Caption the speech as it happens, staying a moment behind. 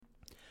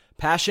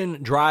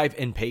Passion, drive,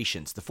 and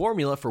patience, the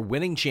formula for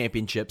winning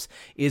championships,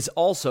 is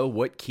also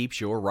what keeps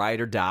your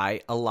ride or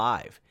die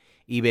alive.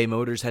 eBay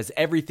Motors has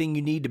everything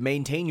you need to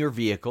maintain your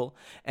vehicle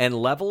and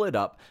level it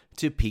up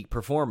to peak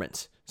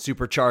performance.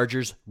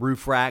 Superchargers,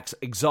 roof racks,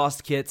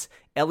 exhaust kits,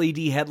 LED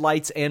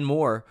headlights, and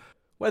more.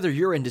 Whether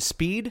you're into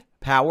speed,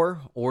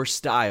 power, or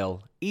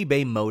style,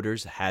 eBay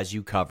Motors has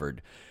you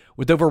covered.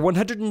 With over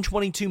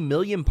 122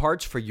 million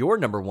parts for your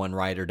number one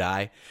ride or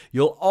die,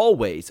 you'll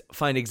always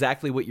find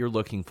exactly what you're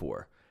looking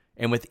for.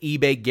 And with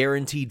eBay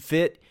Guaranteed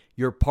Fit,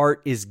 your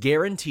part is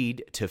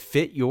guaranteed to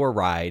fit your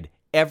ride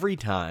every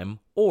time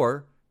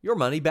or your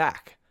money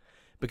back.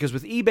 Because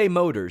with eBay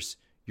Motors,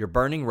 you're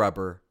burning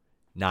rubber,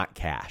 not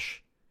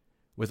cash.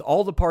 With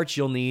all the parts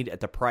you'll need at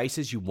the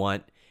prices you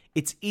want,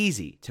 it's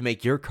easy to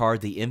make your car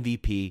the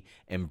MVP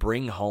and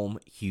bring home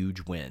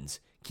huge wins.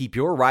 Keep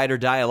your ride or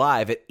die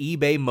alive at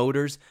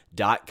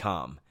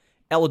ebaymotors.com.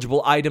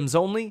 Eligible items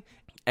only.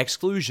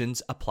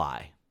 Exclusions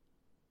apply.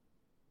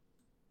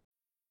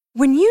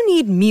 When you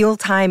need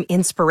mealtime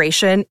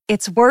inspiration,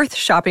 it's worth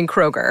shopping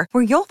Kroger,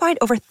 where you'll find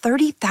over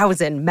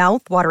 30,000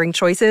 mouth-watering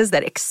choices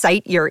that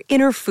excite your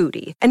inner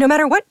foodie. And no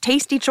matter what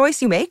tasty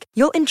choice you make,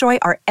 you'll enjoy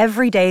our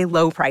everyday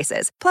low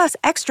prices, plus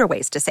extra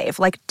ways to save,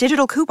 like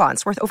digital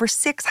coupons worth over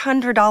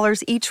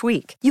 $600 each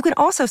week. You can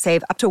also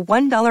save up to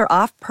 $1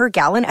 off per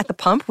gallon at the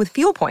pump with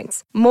fuel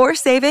points. More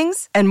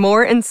savings and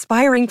more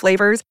inspiring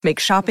flavors make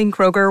shopping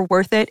Kroger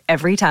worth it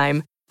every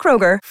time.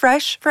 Kroger,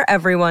 fresh for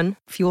everyone.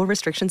 Fuel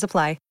restrictions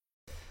apply.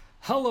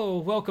 Hello,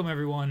 welcome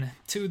everyone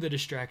to The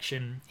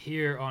Distraction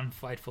here on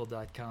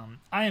Fightful.com.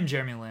 I am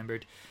Jeremy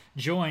Lambert,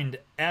 joined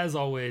as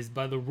always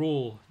by the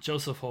Rule,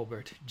 Joseph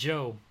Holbert.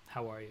 Joe,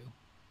 how are you?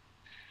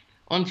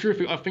 I'm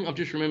terrific. I think I've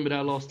just remembered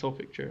our last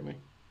topic, Jeremy.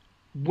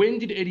 When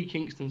did Eddie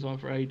Kingston sign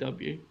for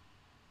AEW?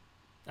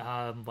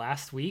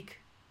 Last week.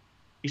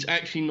 It's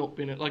actually not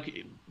been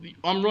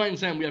I'm right in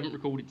saying we haven't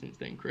recorded since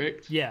then,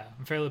 correct? Yeah,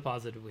 I'm fairly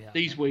positive we have.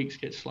 These weeks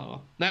get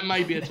slower. That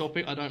may be a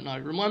topic, I don't know.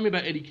 Remind me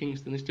about Eddie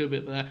Kingston, let's do a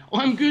bit of that.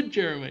 I'm good,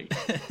 Jeremy.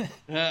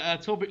 Our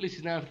topic list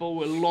is now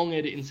full, a long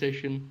editing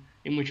session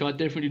in which I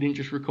definitely didn't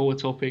just record a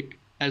topic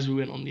as we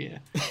went on the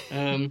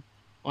air.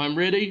 I'm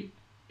ready.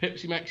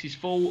 Pepsi Max is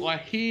full. I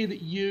hear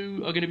that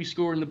you are going to be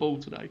scoring the ball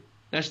today.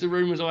 That's the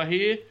rumours I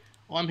hear.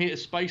 I'm here to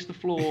space the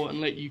floor and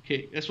let you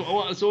kick. That's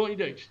all you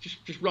do.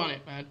 Just run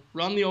it, man.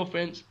 Run the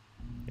offense,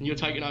 and you're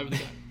taking over the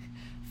game.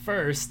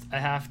 First, I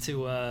have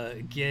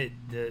to get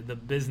the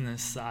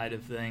business side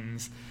of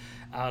things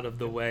out of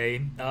the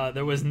way.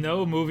 There was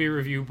no movie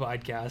review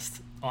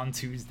podcast on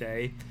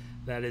Tuesday.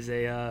 That is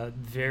a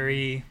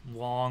very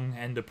long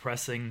and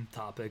depressing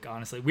topic,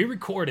 honestly. We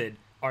recorded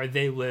our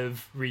They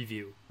Live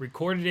review.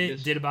 Recorded it,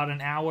 Yes. Did about an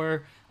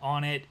hour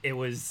on it. It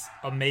was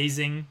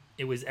amazing.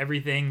 It was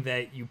everything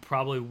that you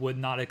probably would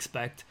not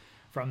expect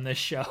from this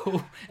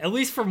show, at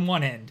least from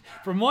one end.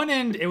 From one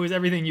end, it was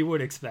everything you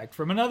would expect.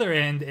 From another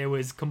end, it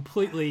was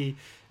completely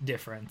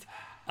different.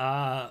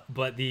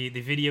 But the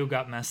video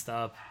got messed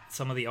up.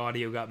 Some of the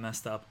audio got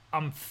messed up.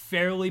 I'm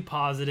fairly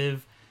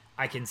positive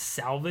I can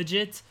salvage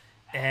it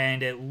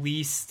and at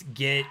least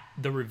get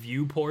the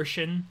review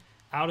portion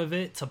out of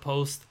it to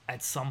post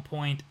at some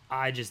point.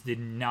 I just did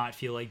not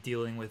feel like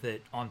dealing with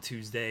it on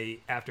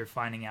Tuesday after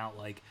finding out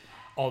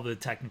all the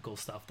technical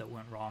stuff that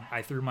went wrong.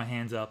 I threw my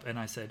hands up and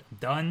I said, I'm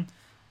done.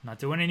 I'm not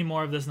doing any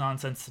more of this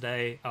nonsense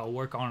today. I'll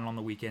work on it on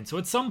the weekend. So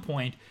at some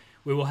point,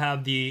 we will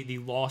have the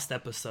lost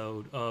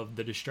episode of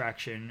The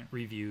Distraction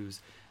reviews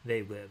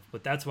They Live.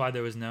 But that's why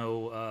there was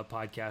no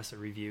podcast or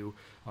review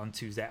on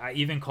Tuesday. I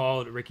even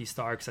called Ricky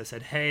Starks. I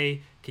said,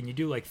 hey, can you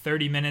do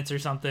 30 minutes or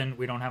something?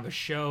 We don't have a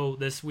show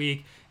this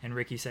week. And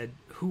Ricky said,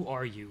 who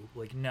are you?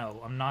 No,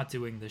 I'm not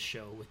doing this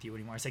show with you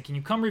anymore. I said, can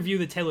you come review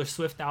the Taylor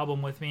Swift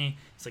album with me?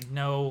 He's like,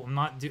 no,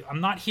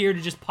 I'm not here to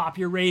just pop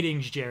your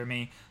ratings,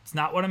 Jeremy. It's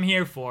not what I'm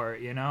here for,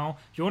 you know?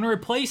 If you want to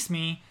replace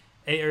me,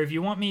 or if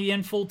you want me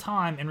in full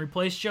time and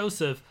replace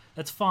Joseph,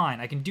 that's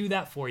fine. I can do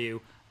that for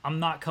you. I'm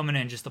not coming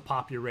in just to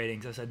pop your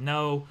ratings. I said,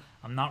 no,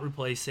 I'm not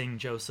replacing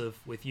Joseph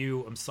with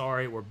you. I'm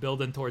sorry. We're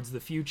building towards the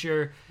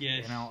future.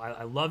 Yes.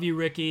 I love you,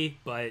 Ricky,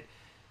 but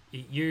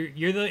you're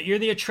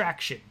the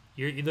attraction.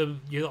 You're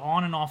the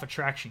on and off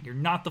attraction. You're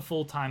not the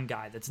full-time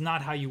guy. That's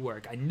not how you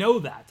work. I know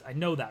that,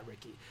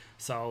 Ricky.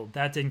 So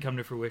that didn't come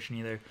to fruition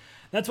either.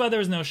 That's why there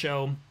was no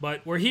show.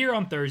 But we're here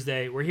on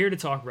Thursday. We're here to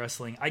talk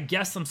wrestling. I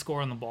guess I'm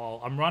scoring the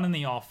ball. I'm running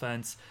the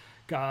offense.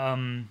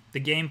 The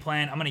game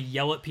plan, I'm going to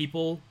yell at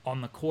people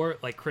on the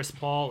court like Chris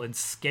Paul and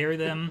scare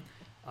them.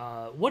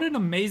 What an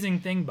amazing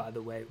thing, by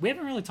the way. We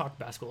haven't really talked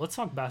basketball. Let's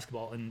talk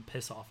basketball and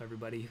piss off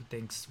everybody who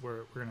thinks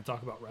we're going to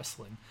talk about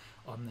wrestling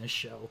on this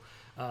show.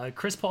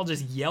 Chris Paul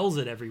just yells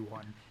at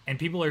everyone, and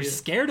people are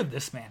scared of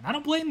this man. I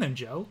don't blame them,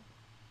 Joe.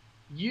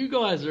 You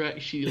guys are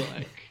actually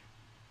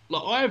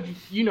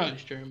you know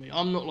this, Jeremy.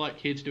 I'm not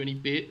here to do any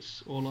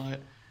bits or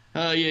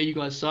yeah, you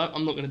guys suck.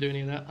 I'm not going to do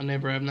any of that. I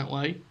never am that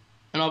way.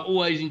 And I've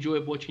always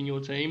enjoyed watching your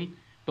team.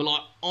 But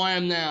I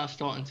am now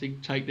starting to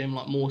take them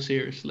more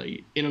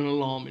seriously in an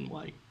alarming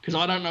way. Because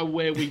I don't know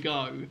where we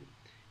go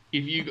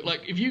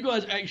if you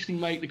guys actually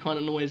make the kind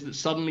of noise that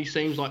suddenly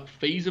seems like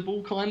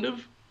feasible, kind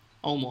of,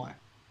 oh my.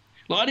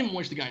 Like, I didn't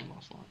watch the game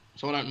last night,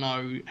 so I don't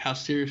know how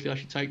seriously I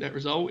should take that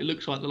result. It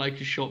looks like the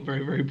Lakers shot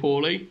very, very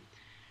poorly.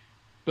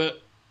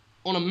 But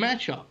on a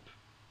matchup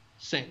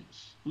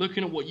sense,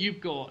 looking at what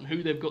you've got and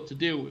who they've got to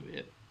deal with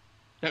it,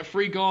 that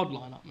 3-guard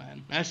lineup,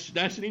 man,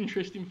 that's an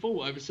interesting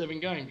thought over 7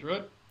 games,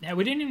 right? Yeah,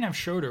 we didn't even have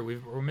Schroeder.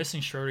 We're missing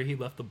Schroeder. He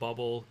left the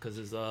bubble because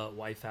his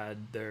wife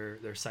had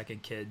their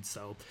second kid.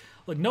 So,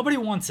 look, nobody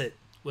wants it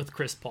with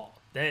Chris Paul.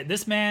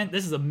 This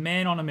is a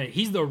man on a minute.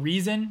 He's the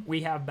reason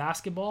we have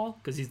basketball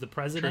because he's the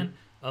president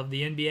of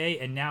the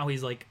NBA, and now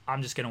he's like,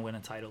 I'm just going to win a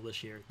title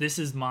this year. This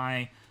is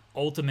my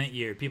ultimate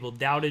year. People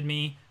doubted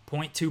me,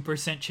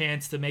 0.2%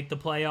 chance to make the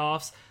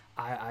playoffs.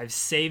 I've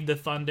saved the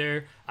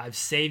Thunder. I've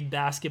saved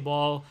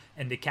basketball,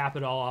 and to cap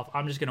it all off,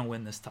 I'm just going to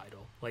win this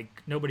title.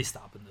 Like, nobody's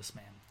stopping this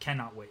man.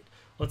 Cannot wait.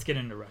 Let's get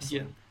into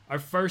wrestling. Yeah. Our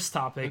first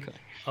topic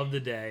of the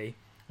day.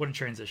 What a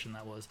transition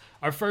that was.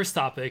 Our first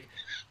topic,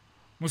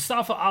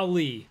 Mustafa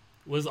Ali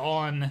was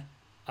on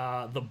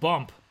The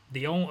Bump.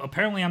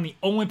 Apparently, I'm the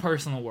only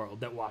person in the world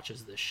that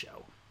watches this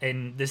show.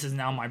 And this is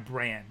now my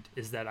brand,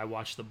 is that I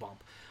watch The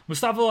Bump.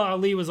 Mustafa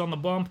Ali was on The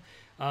Bump.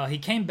 He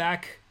came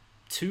back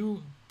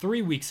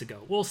 3 weeks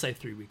ago. We'll say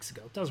 3 weeks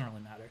ago. It doesn't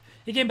really matter.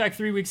 He came back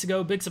 3 weeks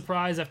ago. Big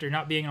surprise after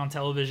not being on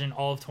television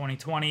all of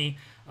 2020.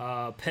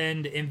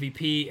 Pinned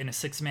MVP in a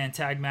 6-man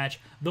tag match.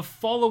 The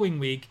following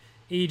week,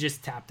 he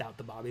just tapped out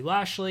to Bobby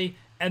Lashley.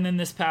 And then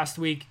this past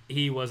week,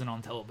 he wasn't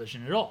on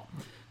television at all.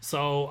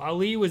 So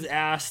Ali was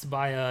asked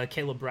by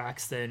Caleb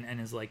Braxton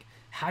and is like,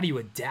 how do you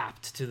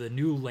adapt to the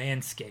new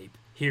landscape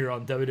here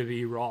on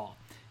WWE Raw?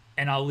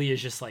 And Ali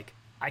is just like,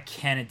 I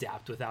can't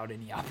adapt without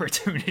any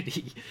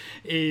opportunity.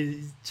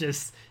 He's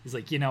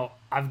like,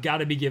 I've got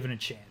to be given a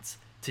chance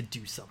to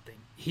do something.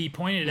 He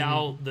pointed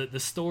out the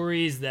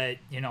stories that,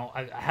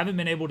 I haven't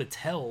been able to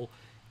tell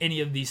any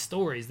of these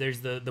stories.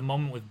 There's the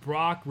moment with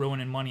Brock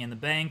ruining Money in the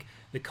Bank,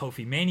 the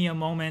Kofi Mania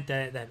moment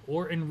that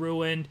Orton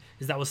ruined,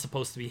 because that was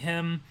supposed to be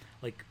him.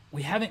 Like,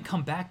 we haven't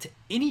come back to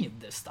any of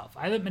this stuff.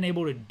 I haven't been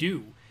able to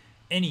do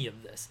any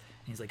of this.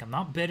 And he's like, I'm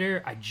not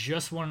bitter. I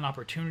just want an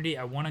opportunity.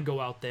 I want to go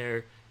out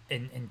there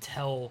and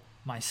tell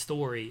my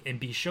story and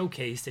be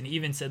showcased. And he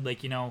even said, like,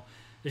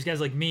 there's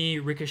guys like me,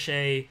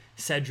 Ricochet,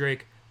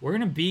 Cedric. We're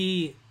going to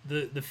be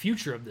the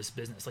future of this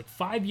business. Like,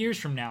 5 years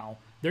from now,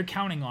 they're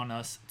counting on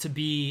us to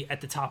be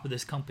at the top of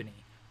this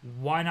company.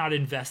 Why not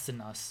invest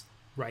in us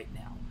right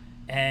now?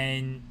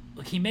 And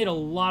look, he made a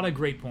lot of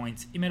great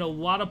points. He made a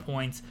lot of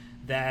points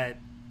that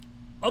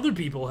other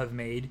people have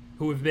made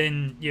who have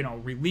been,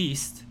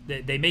 released.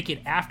 They make it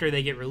after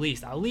they get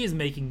released. Ali is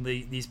making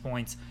these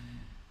points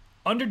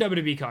under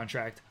WWE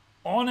contract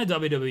on a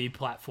WWE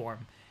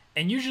platform.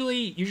 And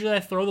usually I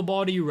throw the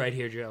ball to you right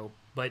here, Joe.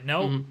 But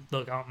no,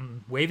 Look,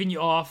 I'm waving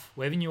you off.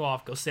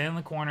 Go stand in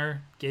the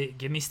corner.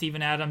 Give me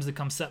Steven Adams to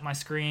come set my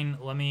screen.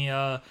 Let me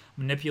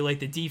manipulate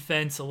the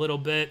defense a little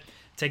bit.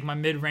 Take my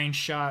mid-range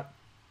shot.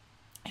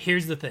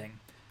 Here's the thing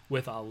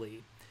with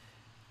Ali.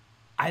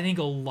 I think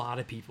a lot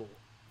of people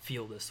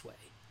feel this way.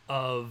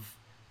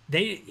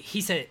 He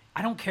said,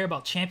 I don't care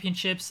about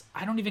championships.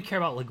 I don't even care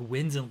about like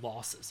wins and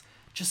losses.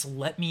 Just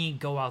let me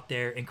go out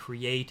there and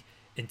create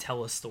and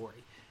tell a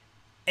story.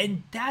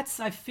 And that's,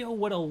 I feel,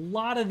 what a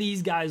lot of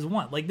these guys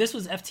want. Like, this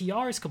was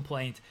FTR's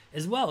complaint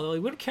as well.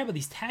 Like, we don't care about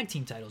these tag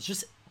team titles.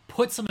 Just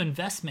put some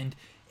investment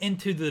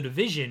into the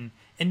division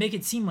and make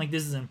it seem like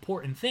this is an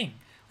important thing.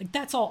 Like,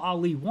 that's all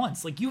Ali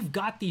wants. Like, you've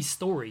got these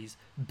stories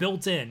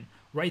built in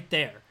right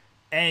there,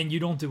 and you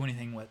don't do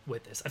anything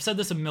with this. I've said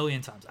this a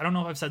million times. I don't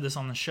know if I've said this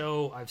on the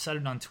show. I've said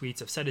it on tweets.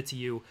 I've said it to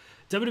you.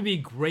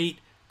 WWE, great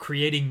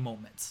creating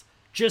moments.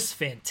 Just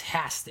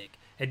fantastic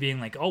at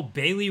being like, oh,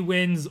 Bayley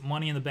wins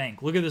Money in the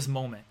Bank. Look at this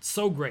moment.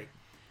 So great.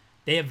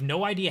 They have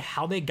no idea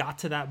how they got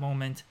to that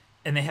moment,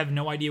 and they have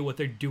no idea what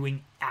they're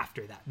doing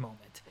after that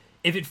moment.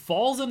 If it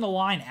falls in the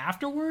line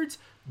afterwards,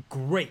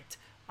 great.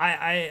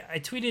 I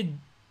tweeted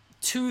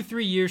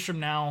 2-3 years from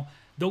now,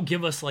 they'll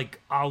give us like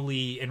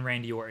Ali and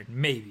Randy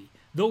Orton, maybe.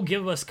 They'll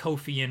give us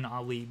Kofi and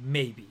Ali,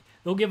 maybe.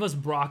 They'll give us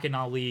Brock and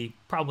Ali,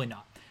 probably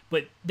not.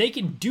 But they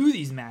can do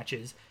these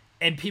matches,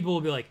 and people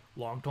will be like,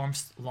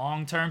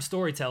 long-term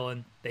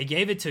storytelling. They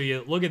gave it to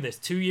you. Look at this.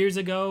 2 years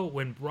ago,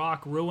 when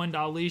Brock ruined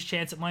Ali's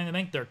chance at Money in the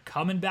Bank, they're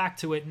coming back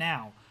to it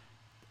now.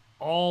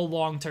 All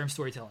long-term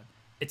storytelling.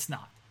 It's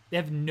not. They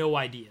have no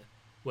idea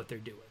what they're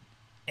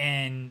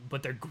doing.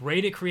 But they're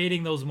great at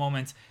creating those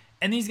moments.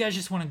 And these guys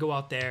just want to go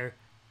out there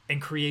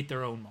and create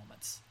their own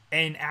moments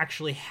and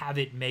actually have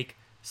it make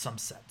some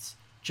sense.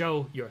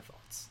 Joe, your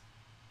thoughts?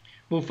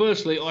 Well,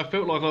 firstly, I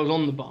felt like I was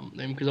on the bump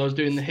then because I was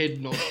doing the head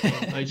nod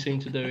they seem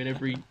to do in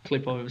every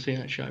clip I've ever seen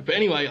on that show. But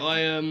anyway,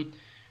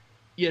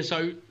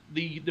 so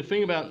the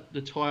thing about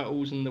the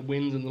titles and the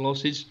wins and the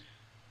losses,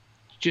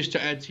 just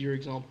to add to your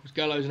examples,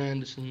 Gallows and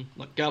Anderson,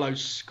 like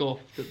Gallows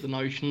scoffed at the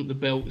notion that the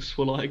belts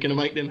were like going to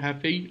make them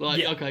happy.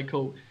 Like, yeah. Okay,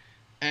 cool.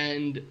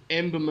 And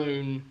Ember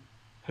Moon,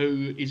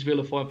 who is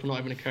vilified for not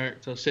having a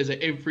character, says at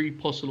every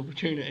possible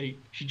opportunity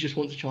she just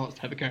wants a chance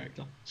to have a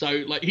character.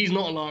 So, like, he's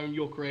not alone.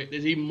 You're correct.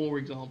 There's even more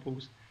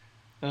examples.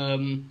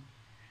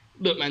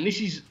 Look, man, this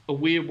is a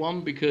weird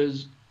one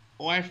because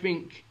I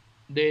think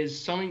there's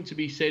something to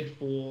be said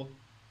for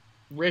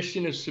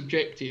wrestling as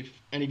subjective,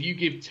 and if you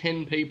give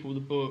 10 people the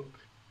book,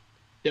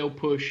 they'll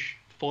push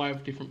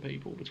 5 different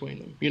people between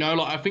them. You know,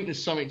 like, I think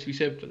there's something to be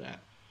said for that.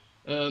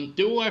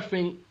 Do I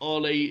think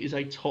Ali is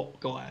a top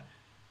guy?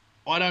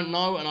 I don't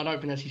know, and I don't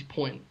think that's his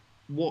point.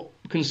 What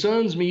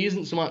concerns me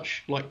isn't so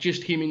much like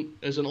just him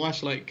as an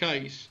isolated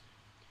case,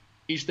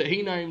 is that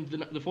he named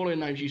the following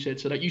names you said.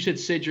 So that you said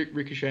Cedric,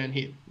 Ricochet, and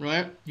him,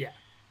 right? Yeah.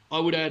 I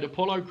would add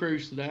Apollo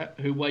Crews to that,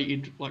 who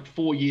waited like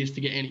 4 years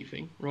to get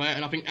anything, right?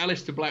 And I think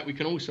Aleister Black we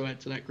can also add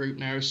to that group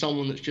now as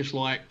someone that's just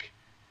like,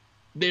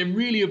 they're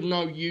really of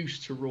no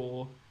use to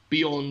Raw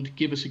beyond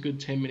give us a good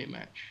 10-minute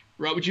match,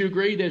 right? Would you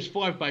agree? There's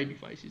 5 baby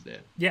faces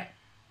there. Yeah.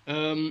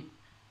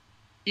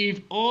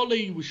 If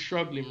Ali was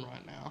struggling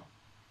right now,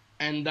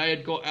 and they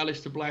had got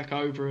Aleister Black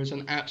over as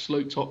an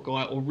absolute top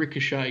guy, or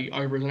Ricochet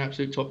over as an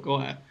absolute top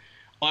guy,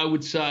 I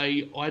would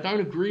say I don't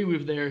agree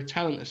with their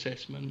talent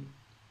assessment,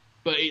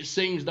 but it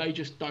seems they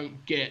just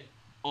don't get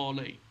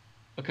Ali,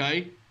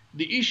 okay?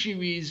 The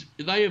issue is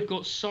they have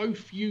got so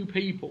few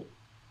people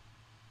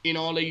in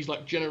Ali's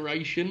like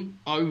generation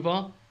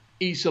over,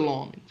 it's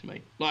alarming to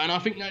me. Like, and I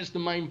think that's the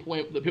main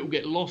point that people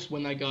get lost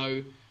when they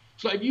go.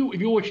 So if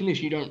you're watching this,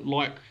 and you don't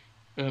like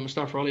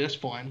Mustafa Ali, that's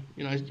fine.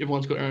 You know,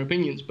 everyone's got their own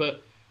opinions,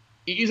 but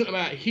it isn't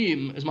about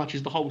him as much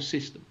as the whole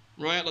system,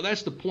 right? Like,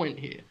 that's the point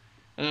here.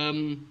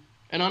 And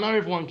I know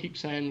everyone keeps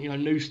saying, you know,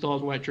 new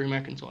stars like Drew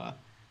McIntyre.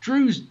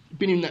 Drew's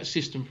been in that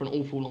system for an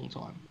awful long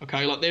time,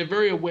 okay? Like, they're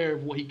very aware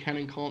of what he can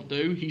and can't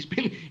do.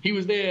 He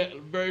was there a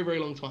very, very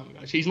long time ago,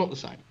 so he's not the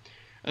same.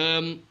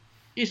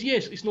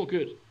 It's not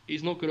good.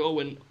 It's not good at all.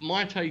 And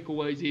my take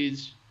always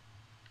is,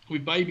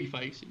 with baby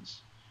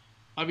faces,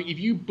 I think if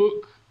you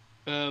book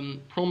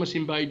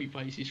promising baby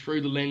faces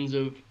through the lens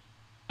of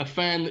a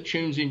fan that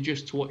tunes in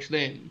just to watch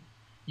them,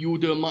 you will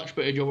do a much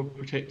better job of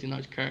protecting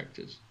those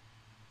characters.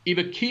 If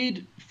a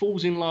kid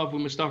falls in love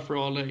with Mustafa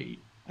Ali,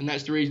 and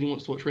that's the reason he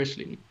wants to watch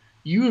wrestling,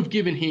 you have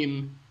given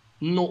him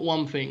not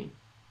one thing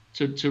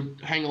to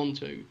hang on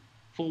to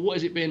for, what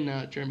has it been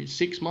now, Jeremy?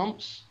 6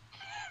 months?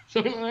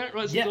 Something like that,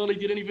 right? Since Ali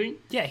did anything?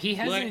 Yeah, he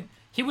hasn't.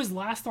 He was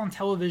last on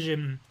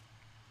television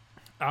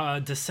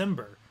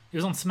December. He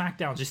was on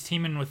SmackDown just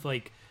teaming with,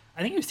 like,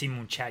 I think he was teaming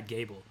with Chad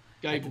Gable.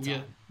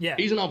 Yeah.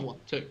 He's another one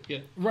too, yeah.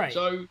 Right.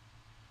 So,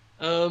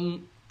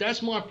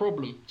 that's my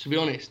problem, to be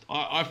honest.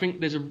 I think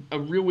there's a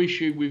real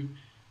issue with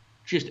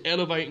just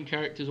elevating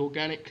characters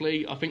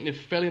organically. I think they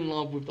fell in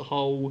love with the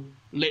whole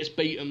let's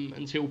beat them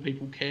until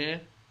people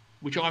care,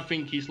 which I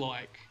think is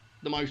like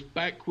the most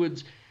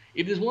backwards.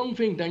 If there's one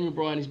thing Daniel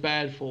Bryan is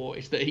bad for,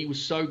 it's that he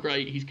was so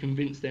great he's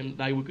convinced them that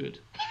they were good.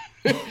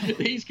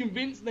 He's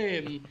convinced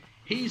them,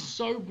 he's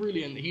so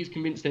brilliant that he's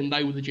convinced them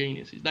they were the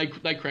geniuses.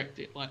 They cracked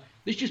it. Like,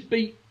 let's just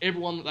beat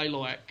everyone that they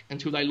like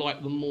until they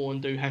like them more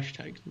and do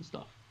hashtags and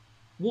stuff.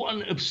 What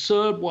an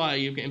absurd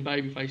way of getting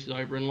baby faces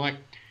over. And like,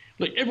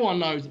 look, everyone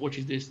knows that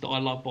watches this that I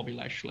love Bobby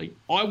Lashley.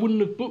 I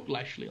wouldn't have booked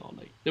Lashley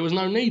Ali. There was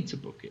no need to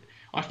book it.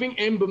 I think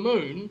Ember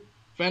Moon,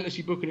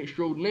 fantasy booking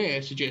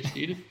extraordinaire,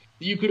 suggested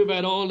that you could have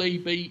had Ali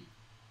beat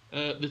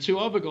the 2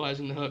 other guys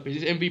in the Hurt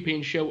Business, MVP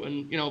and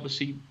Shelton, you know,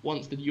 obviously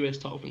once the US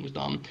title thing was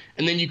done.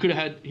 And then you could have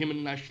had him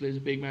and Lashley as a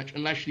big match,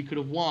 and Lashley could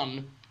have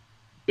won,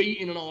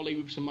 beating an Ali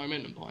with some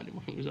momentum behind him,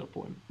 I think was that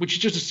point. Which is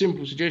just a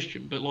simple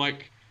suggestion, but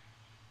like,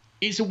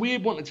 it's a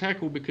weird one to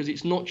tackle because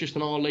it's not just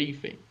an Ali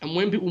thing. And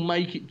when people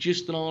make it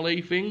just an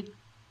Ali thing,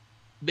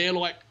 they're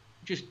like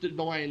just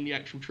denying the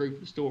actual truth of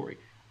the story.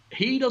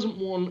 He doesn't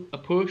want a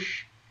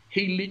push.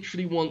 He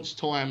literally wants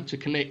time to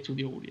connect with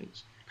the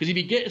audience. Because if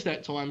he gets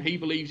that time, he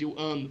believes he'll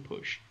earn the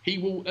push. He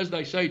will, as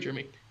they say,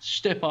 Jeremy,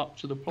 step up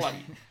to the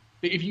plate.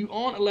 But if you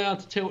aren't allowed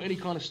to tell any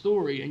kind of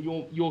story and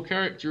your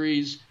character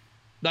is,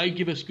 they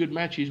give us good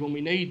matches when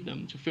we need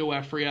them to fill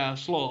our 3-hour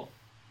slot,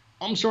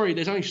 I'm sorry,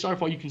 there's only so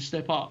far you can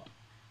step up.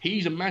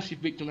 He's a massive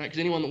victim of that, because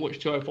anyone that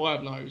watched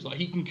 205 knows, like,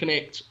 he can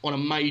connect on a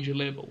major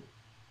level.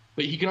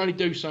 But he can only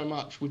do so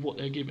much with what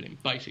they're giving him,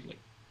 basically.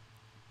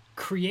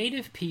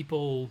 Creative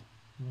people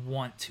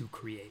want to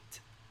create.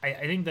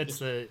 I think that's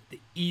the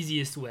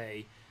easiest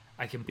way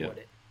I can put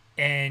it.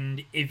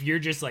 And if you're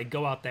just like,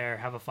 go out there,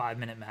 have a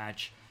 5-minute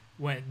match,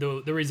 when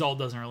the result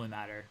doesn't really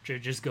matter,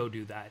 just go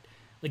do that.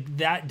 Like,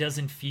 that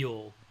doesn't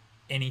feel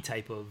any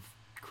type of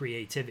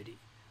creativity.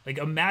 Like,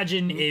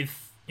 imagine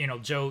if, you know,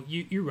 Joe,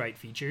 you write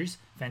features,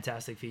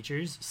 fantastic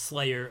features,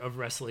 slayer of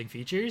wrestling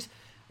features.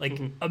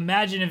 Like,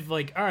 imagine if,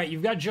 like, all right,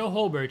 you've got Joe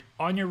Holbert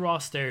on your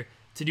roster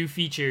to do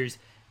features,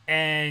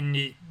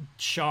 and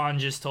Sean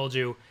just told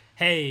you,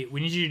 hey, we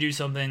need you to do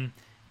something.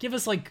 Give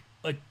us like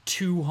a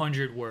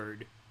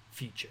 200-word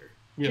feature.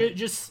 Yeah.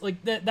 Just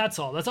like that. That's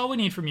all. That's all we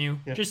need from you.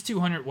 Yeah. Just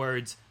 200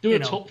 words. Do a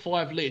top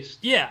 5 list.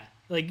 Yeah,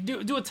 like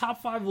do a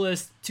top 5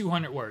 list,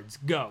 200 words.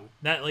 Go.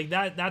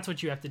 That's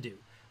what you have to do.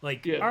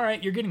 Like, all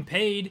right, you're getting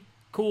paid.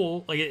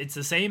 Cool. Like, it's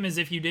the same as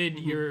if you did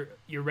your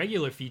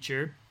regular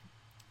feature.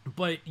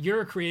 But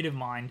you're a creative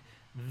mind.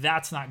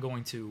 That's not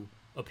going to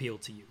appeal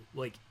to you.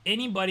 Like,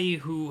 anybody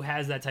who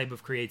has that type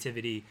of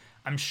creativity,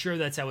 I'm sure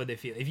that's how they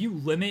feel. If you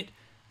limit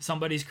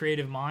somebody's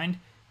creative mind,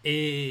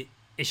 it's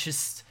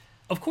just,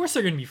 of course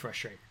they're going to be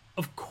frustrated.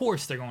 Of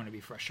course they're going to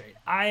be frustrated.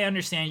 I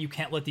understand you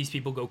can't let these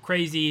people go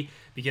crazy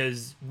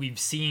because we've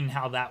seen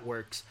how that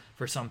works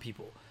for some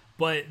people.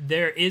 But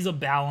there is a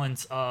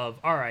balance of,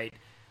 all right,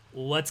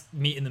 let's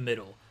meet in the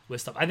middle with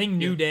stuff. I think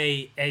New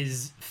Day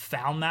has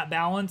found that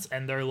balance,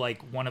 and they're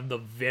like one of the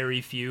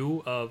very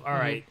few of, all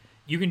right,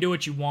 you can do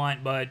what you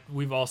want, but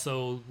we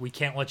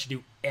can't let you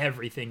do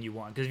everything you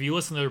want. Because if you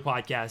listen to their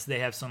podcast, they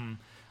have some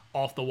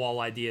off-the-wall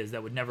ideas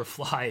that would never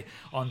fly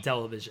on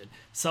television.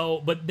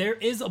 So, but there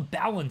is a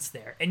balance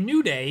there. And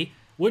New Day,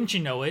 wouldn't you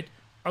know it,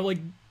 are like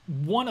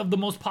one of the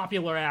most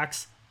popular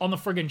acts on the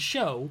friggin'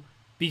 show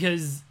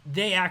because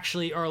they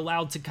actually are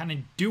allowed to kind of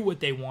do what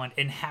they want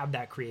and have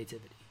that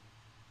creativity.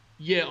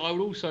 Yeah, I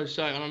would also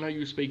say, and I know you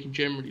were speaking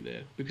generally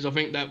there, because I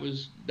think that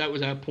was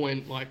our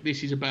point. Like,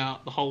 this is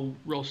about the whole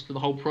roster, the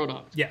whole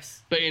product.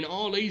 Yes. But in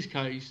Ali's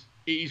case,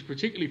 it is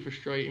particularly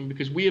frustrating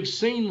because we have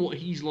seen what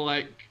his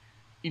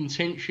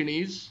intention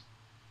is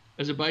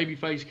as a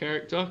babyface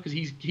character, because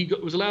he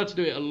was allowed to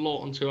do it a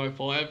lot on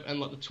 205 and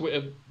like the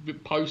Twitter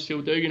posts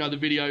he'll do, the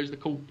videos, the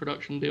cool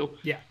production deal.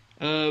 Yeah.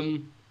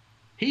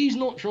 He's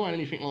not trying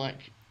anything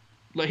like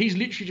he's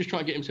literally just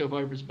trying to get himself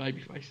over as a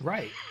babyface.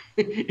 Right.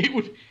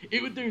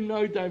 It would do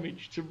no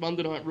damage to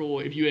Monday Night Raw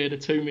if you had a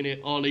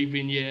 2-minute Ali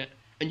vignette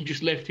and you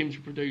just left him to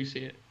produce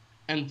it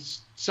and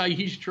say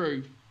his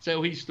truth,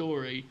 tell his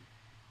story.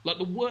 Like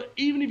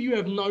even if you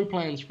have no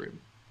plans for him,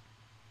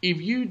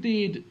 if you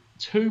did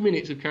 2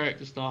 minutes of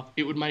character stuff,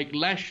 it would make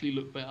Lashley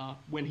look better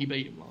when he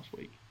beat him last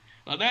week.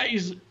 Like, that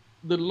is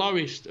the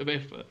lowest of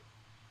effort,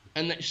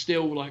 and that's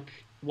still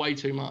way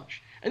too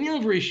much. And the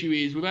other issue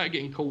is, without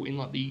getting caught in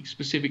the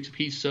specifics of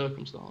his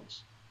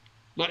circumstance,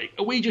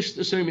 are we just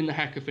assuming the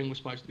hacker thing was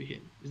supposed to be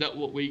him? Is that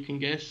what we can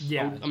guess?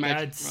 Yeah,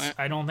 right?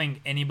 I don't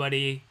think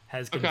anybody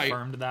has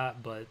confirmed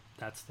that, but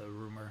that's the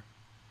rumor.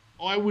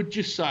 I would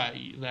just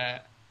say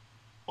that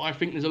I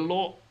think there's a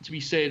lot to be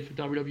said for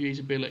WWE's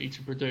ability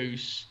to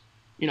produce,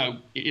 in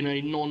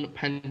a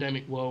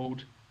non-pandemic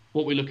world,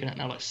 what we're looking at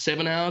now,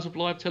 7 hours of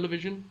live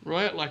television,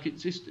 right?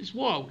 It's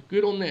wild.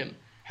 Good on them.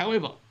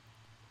 However,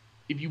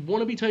 if you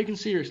want to be taken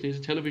seriously as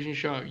a television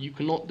show, you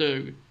cannot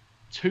do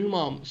 2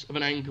 months of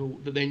an angle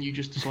that then you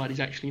just decide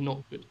is actually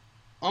not good.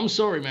 I'm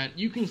sorry, man.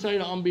 You can say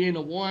that I'm being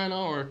a whiner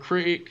or a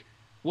critic,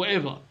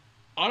 whatever.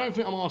 I don't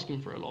think I'm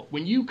asking for a lot.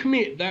 When you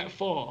commit that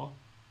far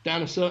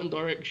down a certain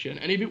direction,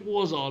 and if it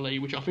was Ali,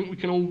 which I think we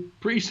can all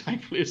pretty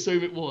safely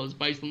assume it was,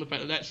 based on the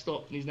fact that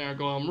stopped and he's now a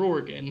guy on Raw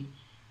again,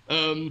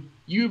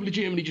 you have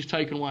legitimately just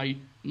taken away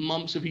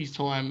months of his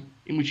time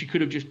in which he could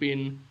have just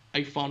been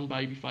a fun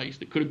babyface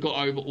that could have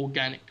got over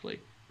organically,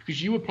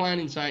 because you were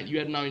planning saying you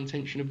had no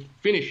intention of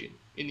finishing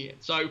in the end.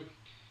 So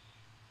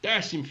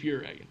that's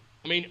infuriating.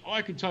 I mean,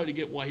 I could totally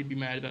get why he'd be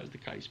mad if that was the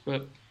case,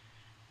 but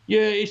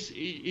yeah,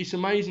 it's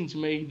amazing to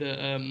me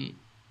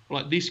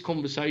that this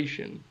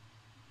conversation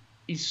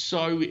is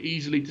so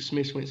easily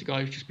dismissed when it's a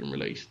guy who's just been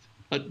released.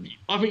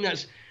 I think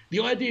that's the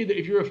idea, that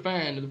if you're a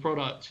fan of the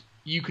product,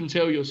 you can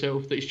tell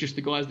yourself that it's just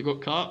the guys that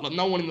got cut.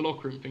 No one in the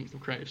locker room thinks the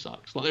creative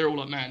sucks. They're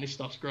all man, this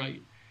stuff's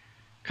great.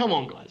 Come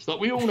on, guys.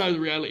 We all know the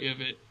reality of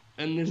it,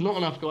 and there's not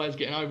enough guys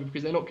getting over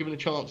because they're not given a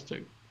chance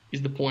to,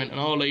 is the point. And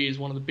Ali is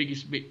one of the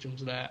biggest victims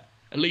of that,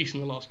 at least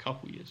in the last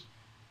couple of years.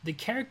 The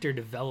character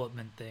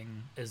development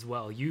thing as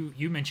well. You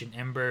mentioned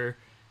Ember,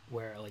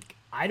 where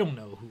I don't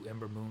know who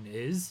Ember Moon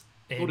is.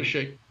 What is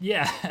she?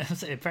 Yeah,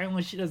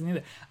 apparently she doesn't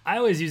either. I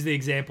always use the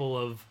example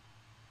of,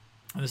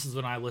 and this is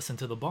when I listen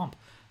to The Bump,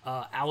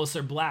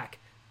 Aleister Black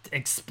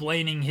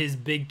explaining his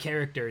big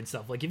character and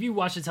stuff. If you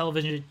watch the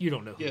television, you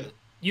don't know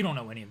you don't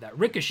know any of that.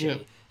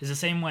 Ricochet is the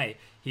same way.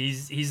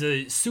 He's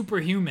a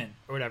superhuman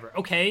or whatever.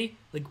 Okay,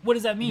 what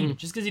does that mean? Mm-hmm.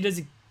 Just because he does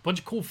a bunch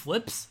of cool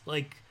flips?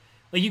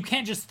 You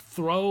can't just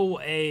throw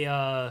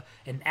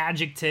an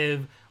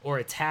adjective or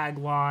a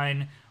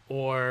tagline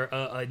or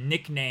a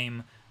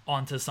nickname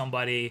onto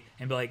somebody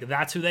and be like,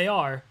 that's who they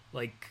are.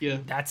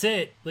 That's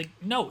it.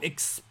 No,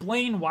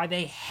 explain why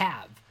they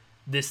have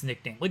this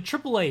nickname.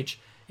 Triple H,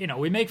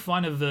 we make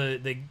fun of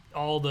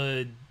all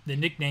the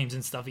nicknames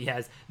and stuff he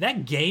has.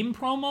 That game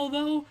promo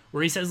though,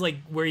 where he says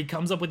where he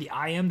comes up with the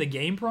I am the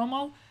game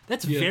promo,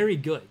 that's very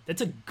good.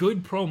 That's a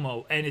good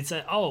promo, and it's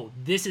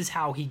this is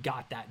how he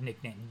got that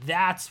nickname.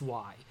 That's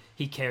why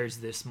he cares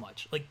this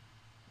much.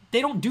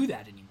 They don't do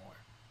that anymore.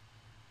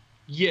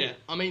 Yeah,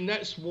 I mean,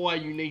 that's why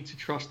you need to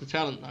trust the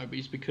talent, though,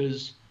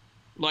 because,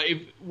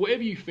 if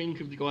whatever you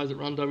think of the guys that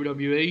run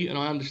WWE, and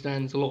I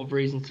understand there's a lot of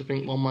reasons to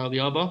think one way or the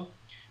other,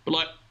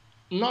 but,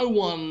 no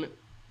one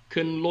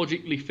can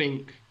logically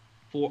think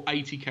for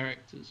 80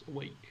 characters a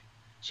week.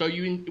 So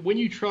when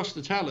you trust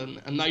the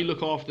talent and they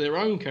look after their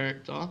own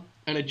character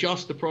and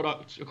adjust the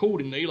product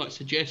accordingly,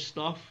 suggest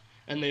stuff,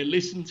 and they're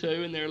listened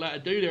to and they're allowed to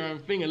do their own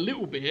thing a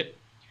little bit,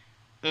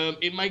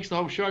 it makes the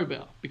whole show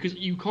better. Because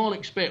you can't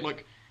expect,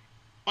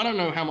 I don't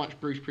know how much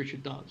Bruce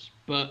Pritchard does,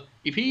 but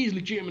if he's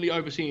legitimately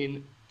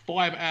overseeing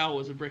 5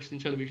 hours of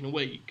wrestling television a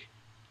week,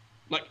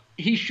 like,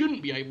 he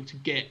shouldn't be able to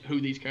get who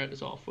these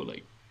characters are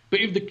fully. But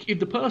if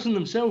the person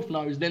themselves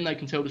knows, then they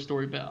can tell the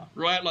story better,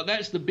 right? Like,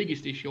 that's the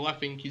biggest issue, I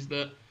think, is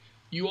that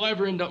you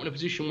either end up in a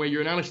position where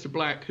you're an Aleister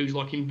Black who's,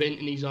 like,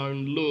 inventing his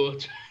own lure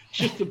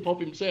just to pop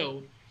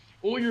himself,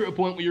 or you're at a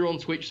point where you're on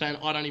Twitch saying,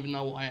 I don't even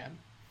know what I am.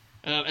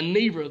 And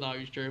neither of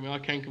those, Jeremy, I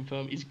can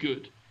confirm, is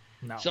good.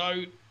 No.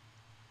 So,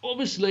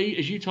 obviously,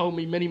 as you told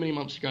me many, many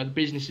months ago, the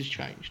business has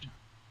changed.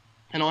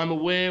 And I'm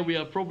aware we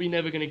are probably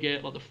never going to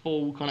get like the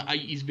full kind of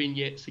 80s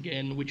vignettes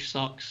again, which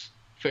sucks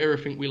for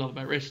everything we love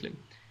about wrestling.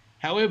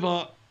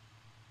 However,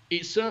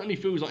 it certainly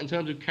feels like in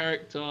terms of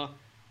character,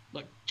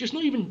 like just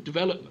not even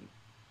development,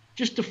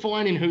 just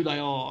defining who they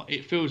are,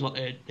 it feels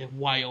like they're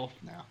way off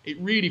now. It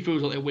really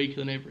feels like they're weaker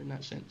than ever in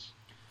that sense.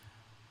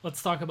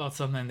 Let's talk about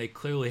something they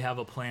clearly have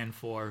a plan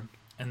for,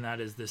 and that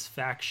is this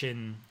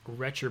faction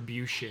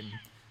Retribution,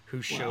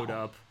 who showed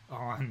up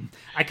on...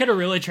 I could have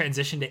really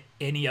transitioned to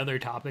any other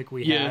topic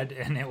we had,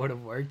 and it would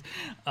have worked.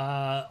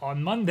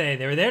 On Monday,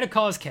 they were there to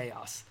cause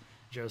chaos,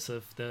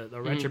 Joseph. The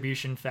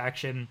Retribution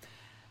faction,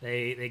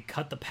 they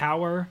cut the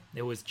power.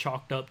 It was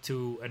chalked up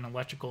to an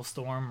electrical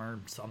storm or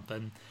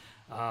something.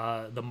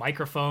 The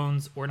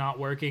microphones were not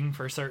working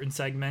for certain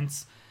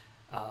segments.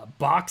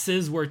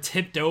 Boxes were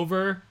tipped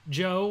over,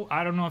 Joe.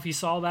 I don't know if you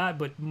saw that,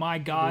 but my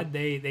God,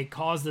 they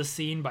caused the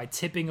scene by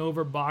tipping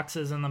over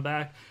boxes in the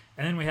back.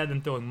 And then we had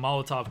them throwing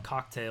Molotov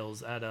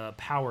cocktails at a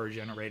power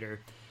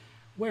generator.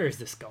 Where is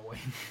this going?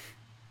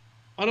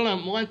 I don't know.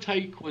 My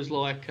take was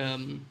like,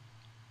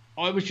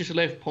 I was just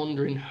left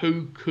pondering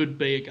who could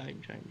be a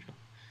game changer.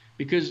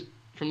 Because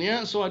from the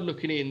outside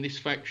looking in, this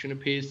faction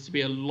appears to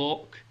be a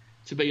lock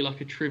to be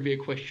like a trivia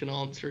question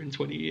answer in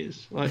 20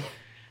 years. Like,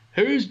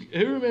 who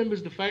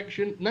remembers the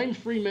faction? Name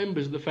 3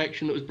 members of the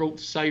faction that was brought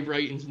to save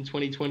ratings in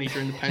 2020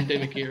 during the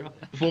pandemic era,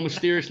 before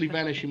mysteriously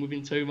vanishing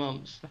within 2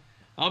 months.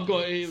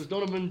 It was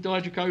Donovan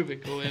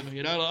Dijakovic or whatever,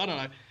 you know, like, I don't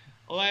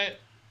know.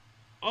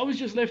 I was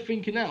just left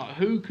thinking now, like,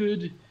 who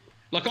could,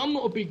 like, I'm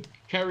not a big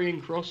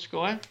Karrion Kross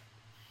guy,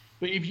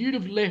 but if you'd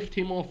have left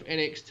him off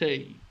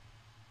NXT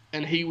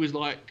and he was,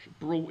 like,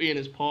 brought in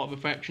as part of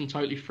a faction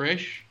totally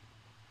fresh,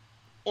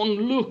 on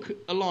look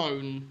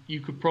alone, you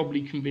could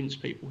probably convince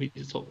people he's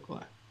a top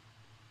guy.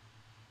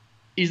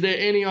 Is there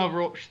any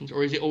other options,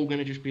 or is it all going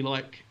to just be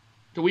like,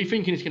 are we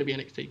thinking it's going to be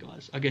NXT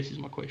guys? I guess is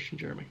my question,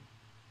 Jeremy.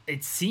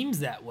 It seems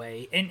that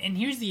way. And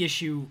here's the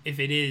issue if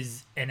it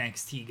is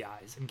NXT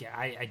guys. And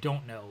I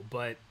don't know,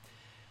 but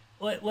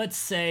let's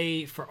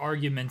say for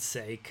argument's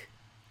sake,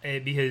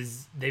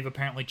 because they've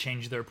apparently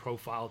changed their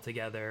profile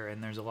together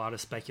and there's a lot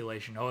of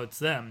speculation. Oh, it's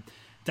them.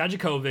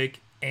 Dijakovic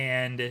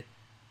and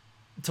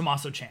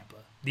Tommaso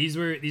Ciampa. These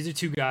are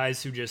 2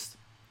 guys who just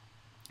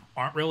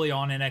aren't really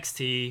on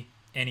NXT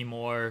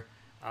anymore.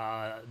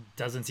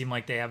 Doesn't seem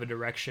like they have a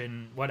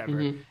direction, whatever.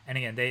 Mm-hmm. And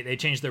again, they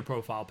changed their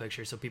profile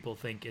picture so people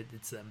think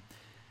it's them.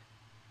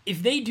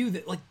 If they do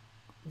that, like,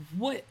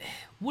 what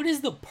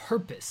is the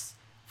purpose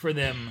for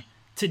them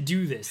to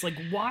do this? Like,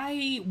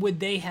 why would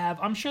they have...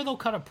 I'm sure they'll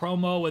cut a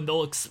promo and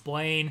they'll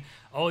explain,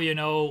 oh, you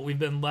know, we've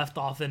been left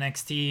off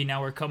NXT, now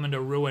we're coming to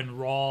ruin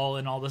Raw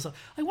and all this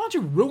stuff. Like, why don't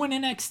you ruin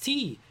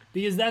NXT?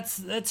 Because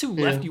that's who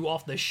left you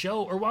off the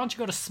show. Or why don't you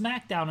go to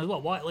SmackDown as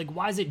well?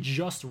 Why is it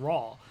just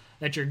Raw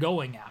that you're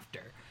going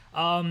after?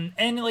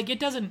 And like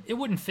it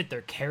wouldn't fit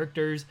their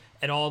characters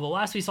at all. The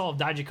last we saw of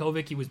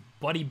Dijakovic, he was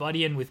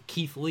buddying with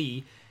Keith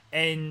Lee,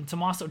 and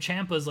Tommaso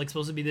Ciampa is like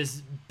supposed to be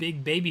this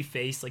big baby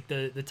face, like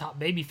the top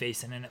baby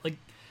face in it. Like,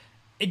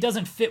 it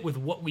doesn't fit with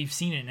what we've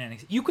seen in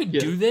NXT. You could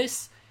do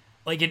this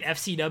like in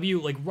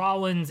FCW, like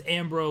Rollins,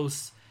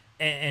 Ambrose,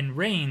 and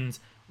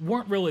Reigns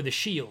weren't really the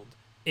Shield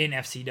in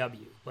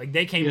FCW. Like,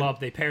 they came up,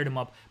 they paired them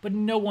up, but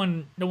no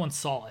one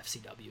saw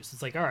FCW. So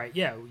it's like, all right,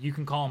 yeah, you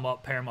can call them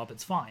up, pair them up,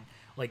 it's fine.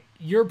 Like,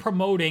 you're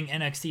promoting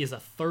NXT as a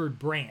third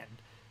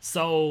brand.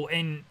 So,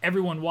 and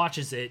everyone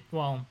watches it,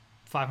 well,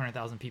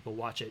 500,000 people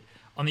watch it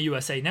on the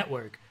USA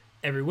Network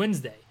every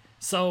Wednesday.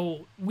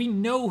 So we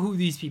know who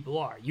these people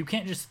are. You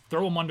can't just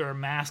throw them under a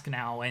mask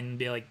now and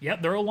be like,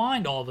 yep, they're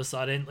aligned all of a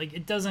sudden. Like,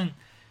 that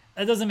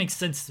doesn't make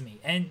sense to me.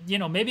 And, you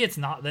know, maybe it's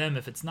not them.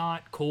 If it's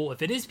not, cool.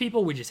 If it is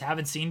people we just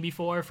haven't seen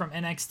before from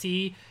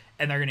NXT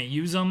and they're going to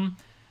use them,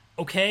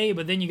 okay.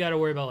 But then you got to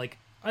worry about, like,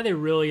 are they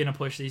really going to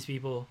push these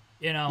people?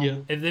 You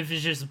know, if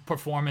it's just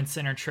performance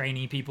center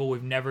trainee people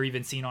we've never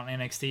even seen on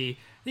NXT,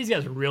 these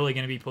guys are really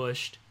going to be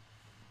pushed.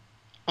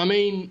 I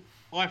mean,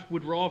 I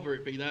would rather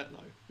it be that,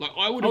 though. Like,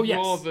 I would have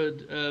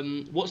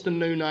rathered, what's the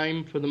new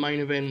name for the main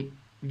event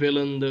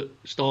villain that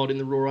starred in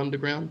the Raw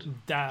Underground?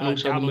 And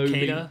also the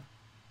movie.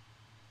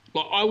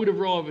 Like, I would have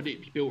rathered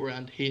it be built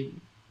around him.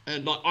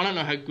 And, like, I don't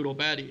know how good or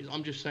bad he is.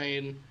 I'm just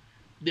saying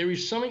there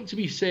is something to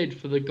be said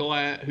for the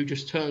guy who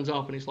just turns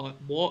up and it's like,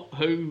 what,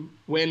 who,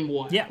 when,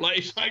 why? Yeah. Like,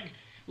 it's like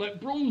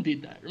Braun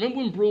did that. Remember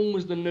when Braun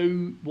was the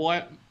new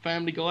Wyatt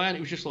family guy and it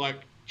was just like,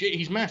 gee,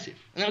 he's massive.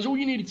 And that was all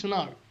you needed to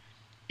know.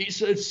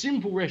 It's a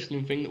simple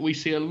wrestling thing that we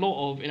see a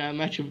lot of in our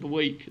match of the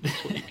week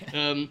this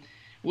week.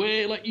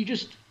 Where, like,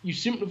 you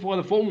simplify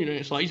the formula and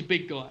it's like, he's a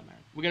big guy, man.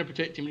 We're going to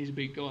protect him and he's a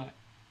big guy.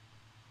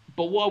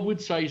 But what I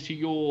would say to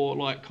your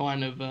like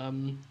kind of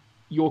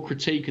your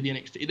critique of the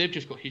NXT, they've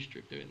just got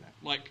history of doing that.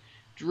 Like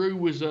Drew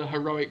was a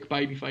heroic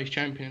babyface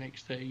champion in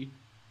NXT,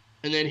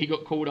 and then he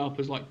got called up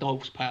as like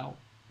Dolph's pal.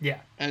 Yeah.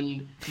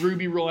 And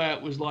Ruby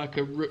Riott was like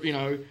a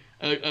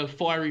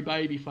fiery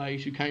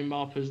babyface who came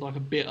up as like a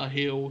bitter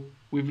heel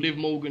with Liv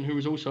Morgan, who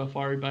was also a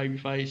fiery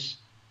babyface,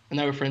 and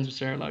they were friends with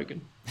Sarah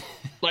Logan.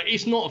 Like,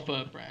 it's not a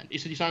third brand.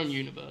 It's its own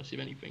universe, if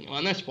anything.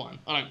 And that's fine.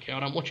 I don't care. I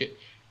don't watch it.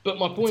 But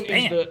my point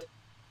is that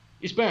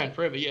it's banned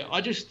forever, yeah.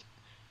 I just...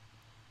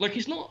 Like,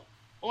 it's not...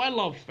 I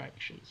love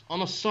factions.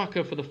 I'm a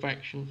sucker for the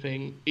faction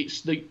thing.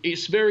 It's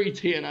very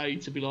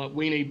TNA to be like,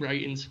 we need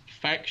ratings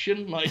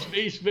faction. Like,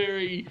 it's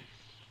very...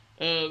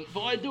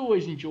 but I do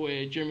always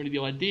enjoy generally the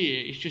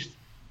idea. It's just,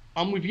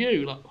 I'm with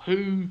you. Like,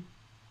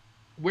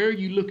 where are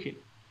you looking?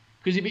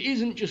 Because if it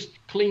isn't just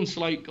clean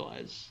slate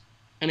guys,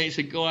 and it's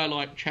a guy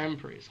like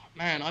Ciampa, it's like,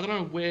 man, I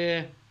don't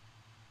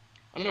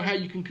know how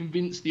you can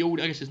convince the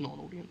audience. I guess it's not an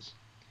audience.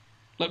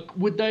 Like,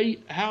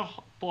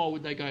 how far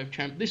would they go if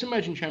Ciampa? Let's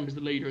imagine Ciampa's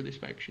the leader of this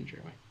faction,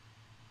 Jeremy.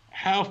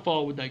 How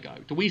far would they go?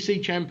 Do we see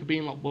Ciampa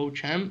being like world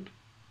champ?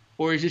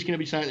 Or is this going to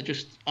be something that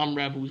just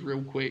unravels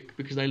real quick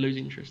because they lose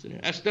interest in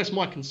it? That's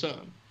my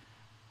concern.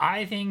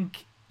 I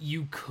think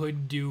you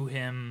could do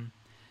him...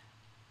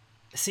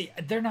 See,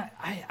 they're not...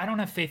 I don't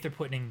have faith they're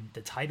putting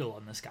the title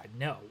on this guy.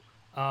 No.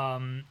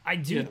 I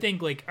do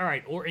think, like, all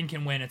right, Orton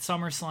can win at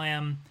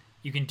SummerSlam.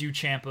 You can do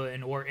Ciampa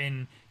and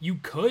Orton. You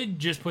could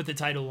just put the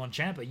title on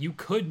Ciampa. You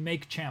could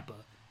make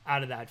Ciampa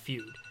out of that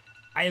feud.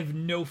 I have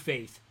no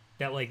faith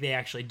that, like, they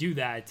actually do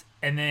that.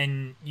 And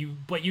then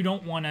but you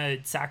don't want to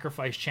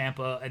sacrifice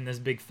Ciampa and this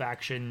big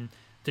faction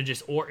to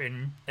just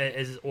Orton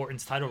as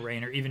Orton's title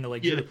reign, or even to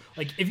like Drew.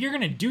 Like, if you're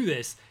gonna do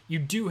this, you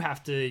do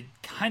have to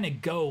kind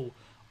of go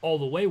all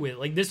the way with it.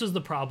 Like, this was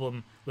the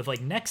problem with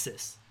like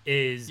Nexus.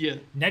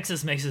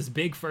 Nexus makes this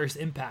big first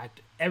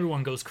impact,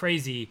 everyone goes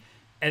crazy,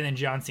 and then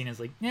John Cena's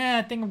like, yeah,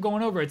 I think I'm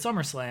going over at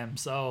SummerSlam,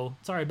 so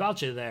sorry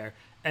about you there.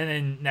 And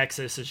then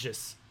Nexus is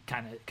just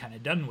kind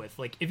of done with.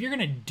 Like, if you're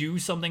gonna do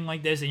something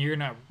like this and you're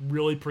gonna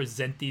really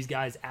present these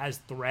guys as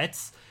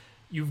threats,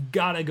 you've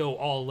got to go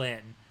all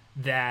in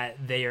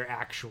that they are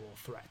actual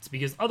threats,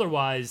 because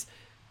otherwise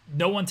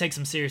no one takes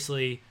them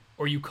seriously,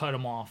 or you cut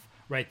them off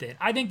right then.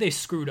 I think they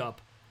screwed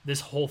up this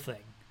whole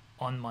thing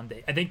on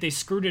Monday. I think they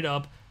screwed it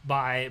up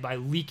by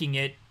leaking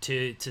it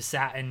to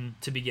Satin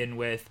to begin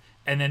with,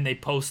 and then they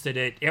posted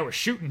it. Yeah, we're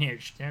shooting here.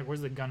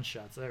 Where's the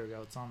gunshots? There we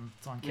go. It's on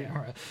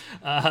camera.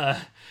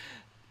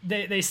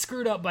 They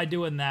screwed up by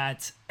doing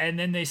that, and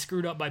then they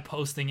screwed up by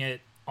posting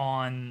it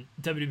on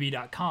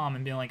WWE.com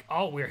and being like,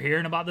 oh, we're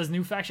hearing about this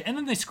new faction. And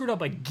then they screwed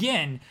up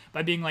again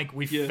by being like,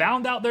 we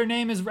found out their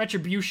name is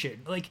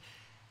Retribution. Like,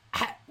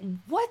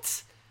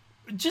 what?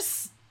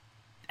 Just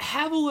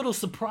have a little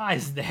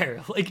surprise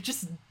there. Like,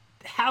 just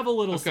have a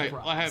little surprise.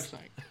 Okay, I have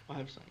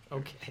something.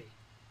 Okay.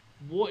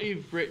 What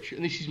if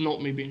and this is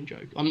not me being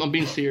joking. I'm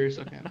being serious,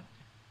 I can.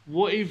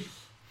 What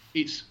if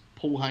it's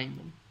Paul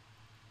Heyman?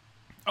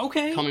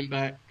 Okay. Coming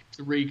back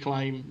to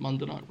reclaim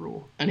Monday Night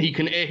Raw, and he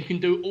can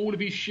do all of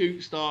his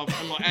shoot stuff,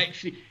 and like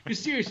actually, because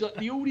seriously, like,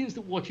 the audience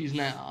that watches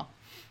now,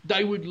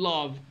 they would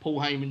love Paul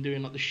Heyman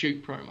doing like the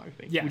shoot promo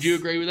thing. Yes. Would you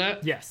agree with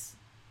that? Yes.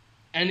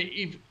 And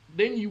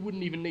then you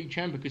wouldn't even need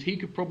Ciampa, because he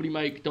could probably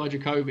make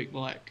Dijakovic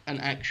like an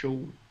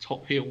actual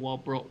top heel, while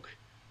Brock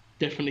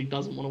definitely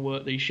doesn't want to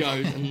work these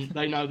shows, and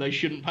they know they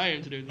shouldn't pay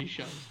him to do these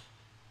shows.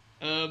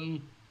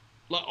 If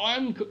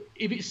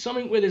it's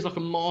something where there's like a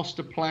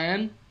master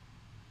plan,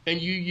 and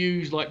you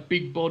use like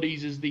big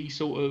bodies as the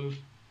sort of,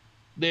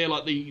 they're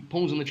like the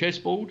pawns on the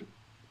chessboard,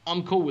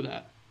 I'm cool with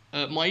that.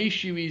 My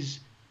issue is,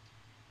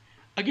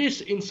 I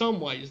guess in some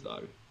ways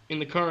though, in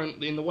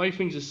the way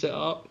things are set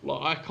up,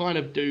 like I kind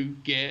of do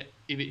get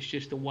if it's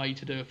just a way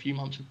to do a few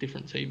months of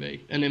different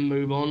TV and then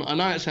move on. I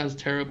know it sounds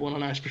terrible, and I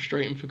know it's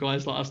frustrating for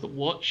guys like us that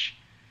watch,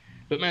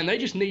 but man, they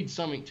just need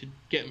something to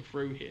get them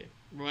through here,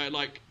 right?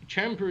 Like,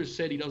 Ciampa has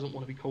said he doesn't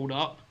want to be called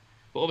up,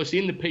 but obviously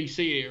in the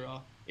PC era,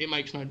 it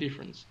makes no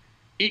difference.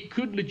 It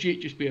could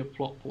legit just be a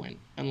plot point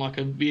and like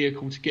a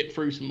vehicle to get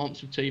through some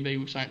months of TV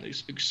with something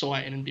that's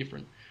exciting and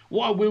different.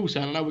 What I will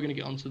say, and I know we're going to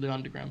get onto the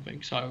underground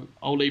thing, so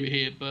I'll leave it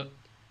here, but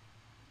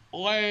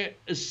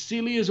as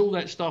silly as all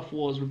that stuff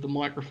was with the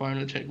microphone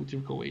and the technical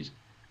difficulties,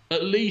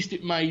 at least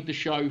it made the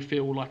show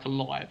feel like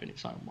alive in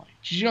its own way.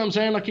 Do you know what I'm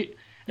saying? Like,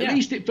 at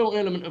least it felt an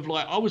element of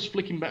like, I was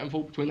flicking back and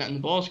forth between that and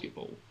the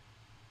basketball,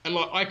 and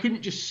like I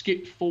couldn't just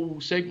skip full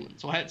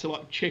segments. I had to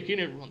like check in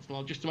every once in a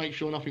while just to make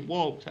sure nothing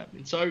wild was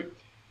happening. So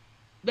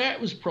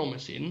that was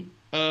promising.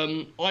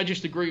 I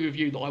just agree with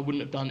you that I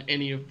wouldn't have done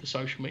any of the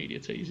social media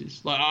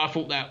teasers. Like, I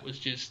thought that was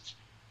just...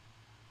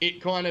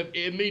 It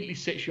immediately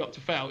sets you up to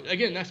fail.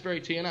 Again, that's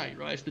very TNA,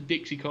 right? It's the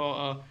Dixie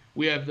Carter,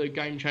 we have the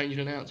game-changing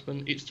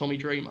announcement, it's Tommy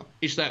Dreamer.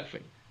 It's that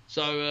thing.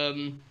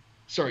 So,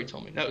 sorry,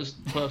 Tommy. That was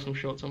a personal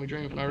shot, Tommy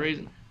Dreamer, for no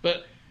reason.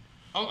 But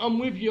I'm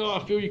with you.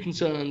 I feel your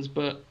concerns,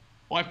 but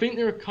I think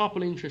there are a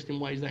couple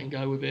interesting ways they can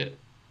go with it,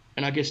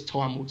 and I guess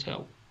time will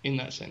tell in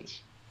that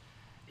sense.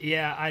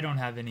 Yeah, I don't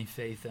have any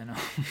faith in him.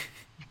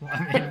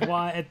 I mean,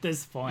 why at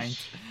this point?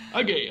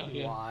 I get you.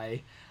 Yeah.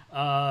 Why?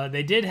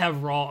 They did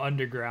have Raw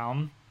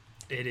Underground.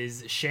 It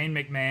is Shane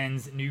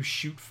McMahon's new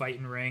shoot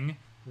fighting ring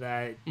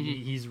that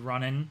he's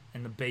running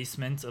in the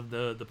basement of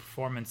the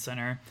Performance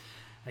Center.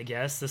 I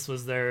guess this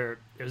was it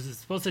was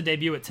supposed to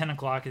debut at 10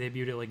 o'clock. It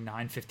debuted at like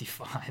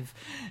 9:55.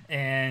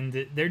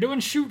 And they're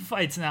doing shoot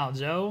fights now,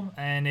 Joe.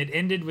 And it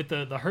ended with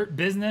the Hurt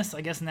Business,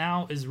 I guess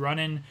now, is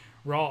running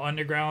Raw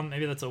Underground.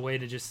 Maybe that's a way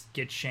to just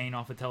get Shane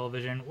off of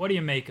television. What do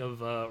you make of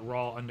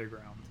Raw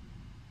Underground?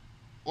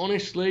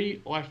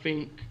 Honestly, I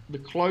think the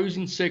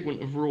closing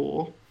segment of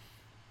Raw,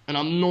 and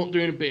I'm not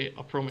doing a bit,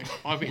 I promise,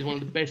 I think it's one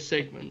of the best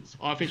segments.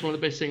 I think it's one of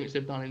the best segments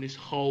they've done in this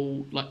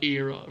whole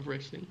era of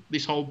wrestling.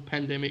 This whole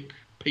pandemic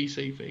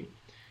PC thing.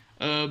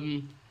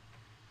 My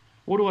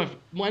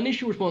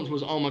initial response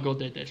was, oh my god,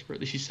 they're desperate.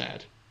 This is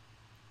sad.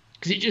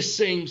 Because it just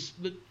seems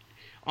that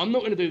I'm not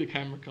going to do the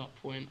camera cut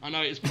point. I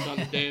know it's been done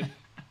to death,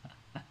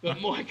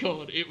 but my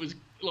god, it was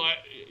like,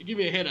 give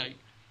me a headache.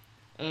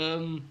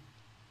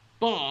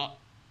 But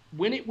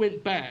when it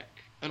went back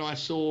and I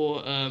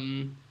saw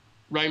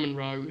Raymond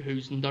Rowe,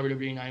 who's in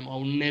WWE name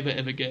I'll never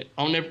ever get.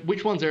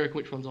 Which one's Eric?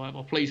 Which one's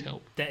Ivar? Please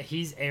help. That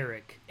he's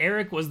Eric.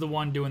 Eric was the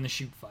one doing the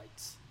shoot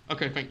fights.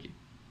 Okay, thank you.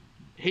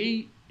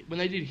 When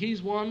they did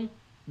his one,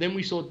 then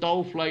we saw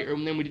Dolph later,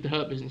 and then we did the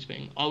Hurt Business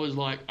thing. I was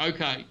like,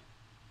 okay,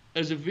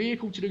 as a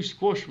vehicle to do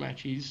squash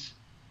matches,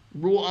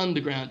 Raw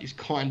Underground is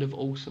kind of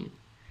awesome.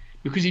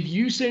 Because if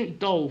you sent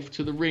Dolph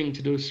to the ring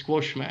to do a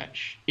squash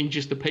match in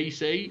just a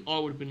PC, I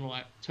would have been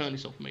like, turn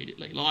this off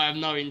immediately. Like, I have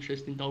no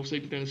interest in Dolph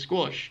Ziggler doing a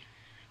squash.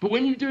 But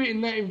when you do it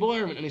in that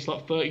environment and it's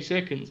like 30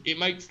 seconds, it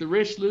makes the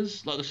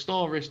wrestlers, like the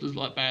star wrestlers,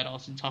 like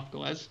badass and tough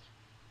guys.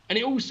 And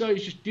it also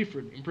is just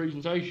different in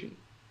presentation.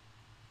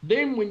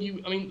 Then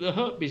the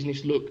Hurt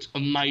Business looked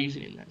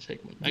amazing in that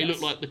segment. They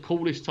looked like the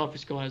coolest,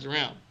 toughest guys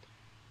around,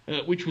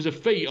 which was a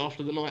feat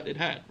after the night they'd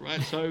had, right?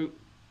 So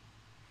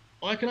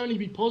I can only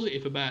be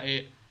positive about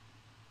it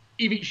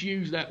if it's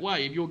used that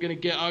way. If you're going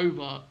to get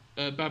over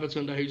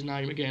Babatunde, whose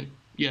name again,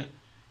 if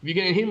you're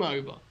getting him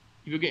over,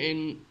 if you're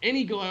getting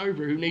any guy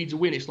over who needs a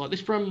win, it's like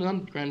this from the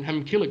Underground and have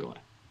him kill a guy.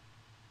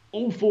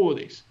 All for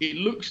this. It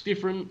looks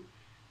different.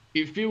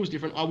 It feels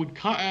different. I would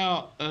cut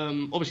out,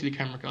 obviously the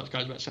camera cuts,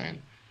 goes without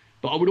saying,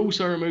 but I would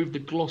also remove the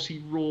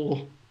glossy,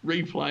 raw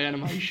replay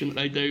animation that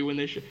they do when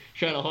they're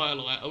showing a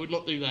highlight. I would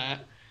not do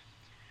that.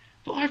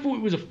 But I thought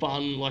it was a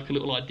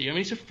little idea. I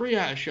mean, it's a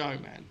 3-hour show,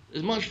 man.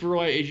 As much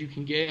variety as you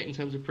can get in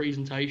terms of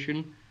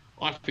presentation,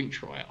 I think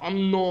try it.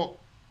 I'm not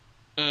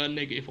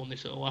negative on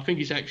this at all. I think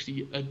it's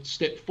actually a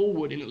step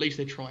forward, and at least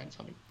they're trying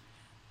something.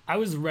 I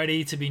was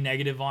ready to be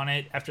negative on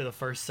it after the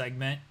first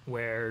segment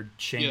where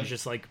Shane was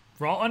just like,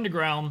 Raw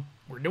Underground,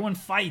 we're doing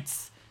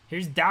fights.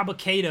 Here's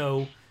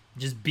Dabba-Kato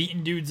just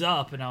beating dudes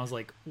up. And I was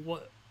like,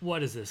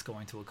 what is this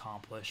going to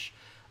accomplish?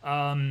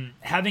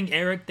 Having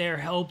Eric there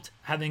helped.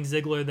 Having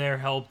Ziggler there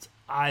helped.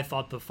 I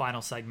thought the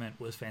final segment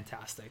was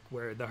fantastic,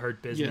 where the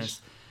Hurt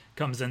Business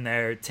comes in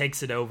there,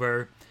 takes it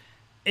over.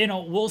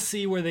 We'll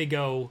see where they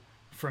go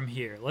from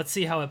here. Let's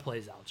see how it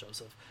plays out,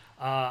 Joseph.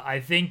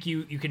 I think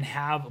you can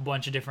have a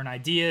bunch of different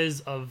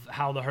ideas of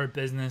how the Hurt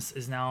Business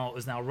is now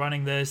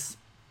running this,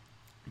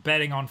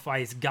 betting on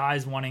fights,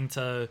 guys wanting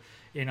to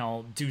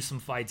do some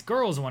fights,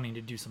 girls wanting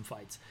to do some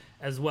fights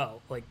as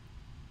well. Like,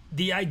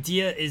 the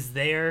idea is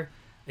there.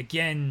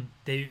 Again,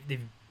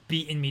 they've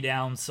beaten me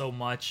down so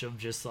much of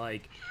just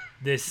like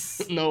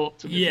this. No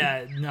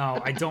optimism.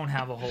 No, I don't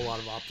have a whole lot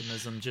of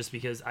optimism just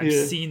because I've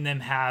seen them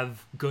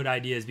have good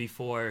ideas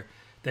before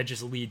that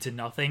just lead to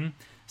nothing.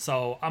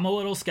 So I'm a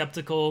little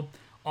skeptical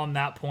on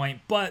that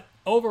point. But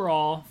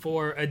overall,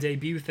 for a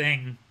debut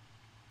thing,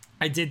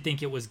 I did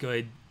think it was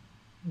good.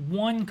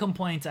 One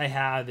complaint I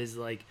have is,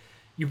 like,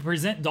 you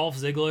present Dolph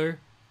Ziggler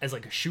as,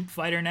 like, a shoot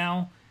fighter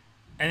now,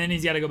 and then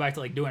he's got to go back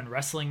to, like, doing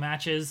wrestling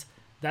matches.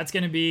 That's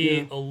going to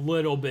be a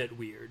little bit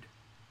weird.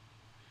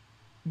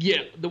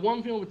 Yeah, the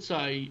one thing I would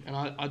say,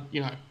 and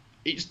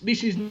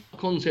this is not a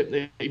concept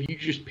that if you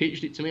just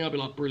pitched it to me, I'd be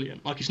like,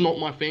 brilliant. Like, it's not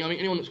my thing. I mean,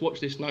 anyone that's watched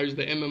this knows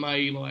that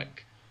MMA,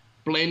 like,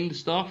 blend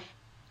stuff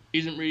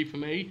isn't really for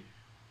me.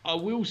 I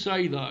will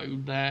say, though,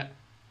 that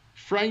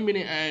framing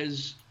it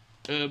as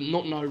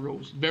not no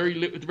rules,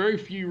 very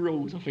few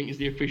rules, I think, is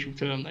the official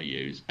term they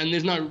use, and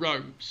there's no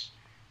ropes.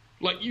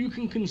 Like, you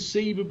can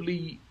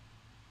conceivably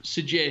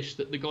suggest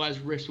that the guys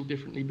wrestle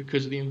differently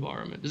because of the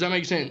environment. Does that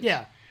make sense?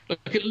 Yeah.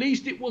 Like, at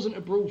least it wasn't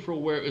a brawl for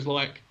all where it was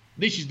like,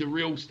 this is the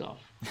real stuff.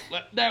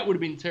 Like, that would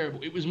have been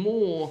terrible. It was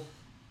more,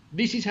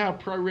 this is how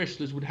pro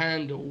wrestlers would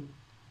handle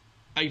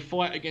a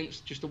fight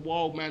against just a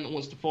wild man that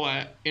wants to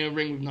fight in a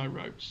ring with no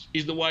ropes.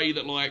 Is the way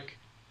that, like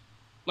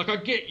I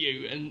get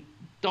you, and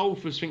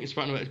Dolph was thinking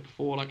spoken about this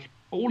before, like,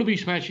 all of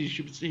his matches,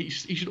 he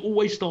should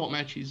always start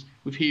matches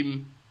with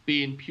him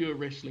being pure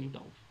wrestling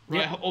Dolph.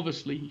 Right? Yeah.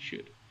 Obviously he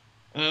should.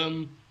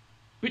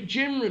 But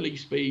generally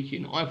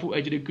speaking, I thought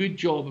they did a good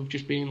job of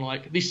just being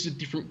like, this is a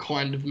different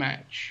kind of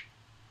match.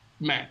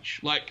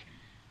 Like,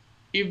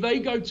 if they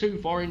go too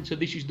far into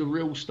this is the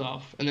real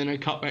stuff and then they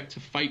cut back to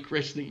fake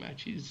wrestling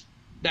matches,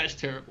 that's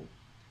terrible.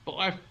 But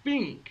I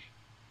think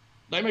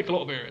They make a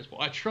lot of errors, but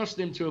I trust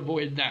them to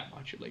avoid that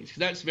much at least. Because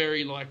that's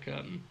very like...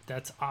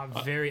 that's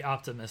very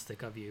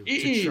optimistic of you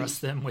to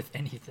trust them with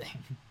anything.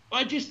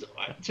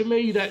 To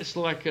me, that's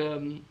like...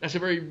 that's a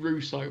very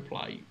Russo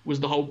play, was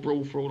the whole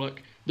brawl for all,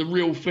 like, the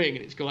real thing.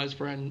 And it's guys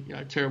throwing,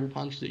 terrible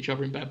punches at each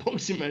other in bad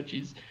boxing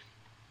matches.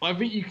 I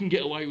think you can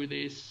get away with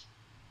this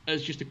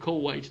as just a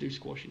cool way to do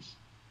squashes.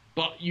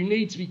 But you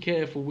need to be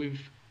careful with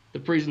the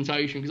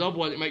presentation, because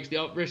otherwise it makes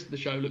the rest of the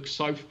show look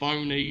so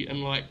phony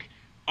and, like,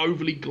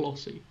 overly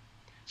glossy.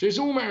 So it's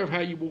all a matter of how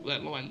you walk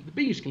that line. The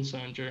biggest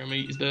concern,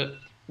 Jeremy, is that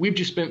we've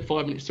just spent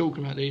 5 minutes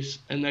talking about this,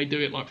 and they do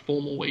it like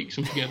 4 more weeks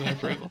and forget about it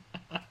forever.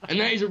 And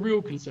that is a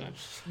real concern.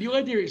 The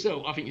idea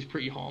itself, I think, is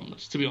pretty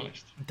harmless, to be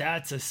honest.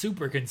 That's a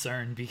super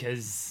concern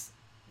because,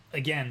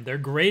 again, they're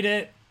great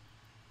at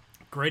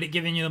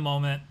giving you the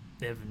moment.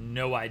 They have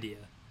no idea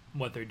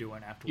what they're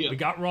doing afterwards. Yeah. We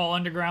got Raw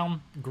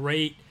Underground,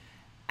 great.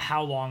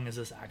 How long is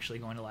this actually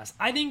going to last?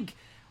 I think,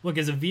 look,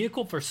 as a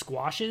vehicle for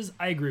squashes,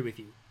 I agree with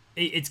you.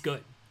 It's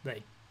good.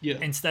 Like,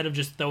 instead of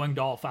just throwing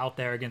Dolph out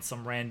there against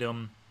some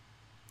random,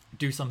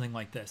 do something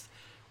like this.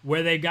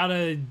 Where they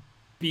gotta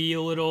be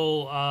a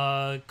little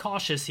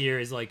cautious here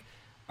is like,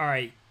 all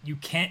right, you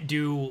can't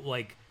do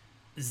like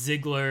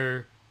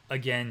Ziggler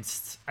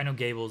against, I know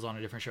Gable's on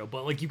a different show,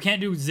 but like you can't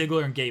do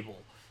Ziggler and Gable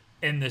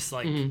in this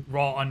like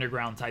Raw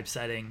Underground type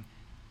setting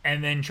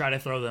and then try to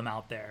throw them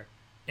out there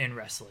in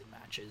wrestling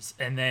matches.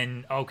 And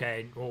then,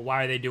 okay, well,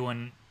 why are they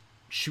doing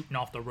shooting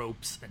off the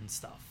ropes and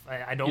stuff?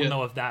 I don't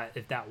know if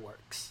that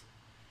works.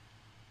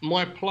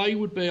 My play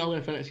would be, I'm going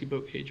to fantasy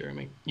book here,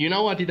 Jeremy.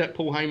 I did that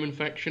Paul Heyman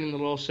faction in the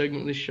last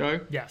segment of this show.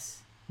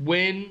 Yes.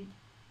 When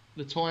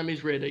the time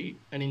is ready,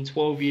 and in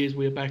 12 years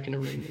we are back in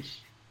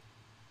arenas,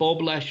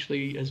 Bob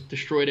Lashley has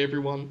destroyed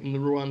everyone in the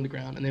Raw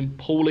Underground, and then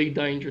Paulie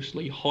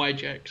dangerously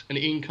hijacks, and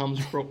in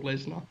comes Brock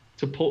Lesnar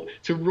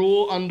to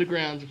Raw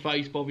Underground to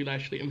face Bobby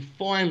Lashley. And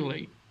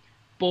finally,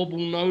 Bob will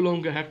no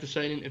longer have to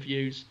say in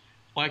interviews,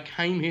 I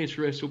came here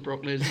to wrestle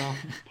Brock Lesnar.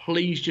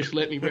 Please just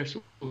let me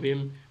wrestle with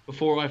him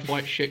before I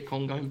fight Shet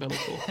Congo and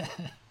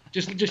Bellator.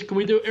 just can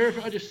we do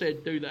everything I just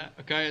said? Do that,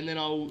 okay? And then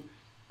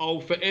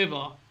I'll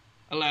forever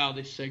allow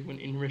this segment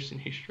in wrestling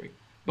history.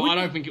 But I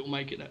don't think it will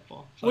make it that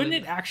far. So wouldn't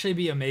it actually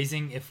be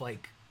amazing if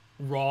like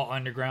Raw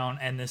Underground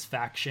and this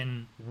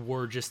faction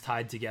were just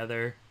tied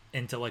together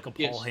into like a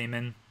Paul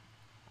Heyman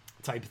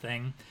type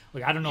thing?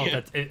 Like I don't know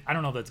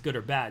if that's good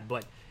or bad,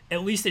 but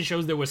at least it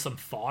shows there was some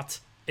thought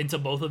into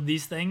both of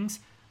these things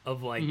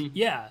of like,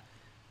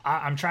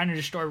 I'm trying to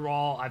destroy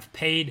Raw. I've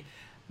paid.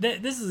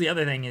 This is the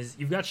other thing is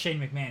you've got Shane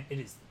McMahon. It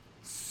is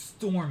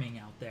storming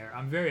out there.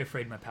 I'm very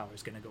afraid my power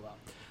is going to go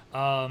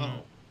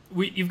out.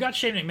 You've got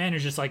Shane McMahon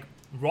who's just like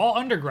Raw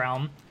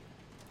Underground.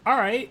 All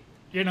right,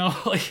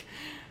 like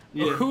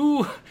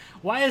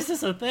why is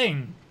this a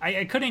thing?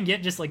 I couldn't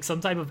get just like some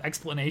type of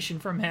explanation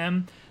from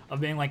him of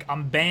being like,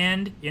 I'm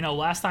banned.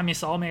 Last time you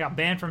saw me, I got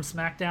banned from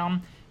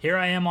SmackDown. Here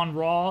I am on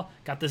Raw,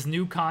 got this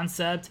new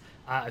concept.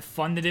 I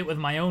funded it with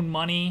my own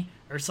money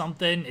or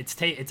something.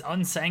 It's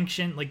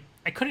unsanctioned. Like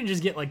I couldn't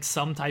just get like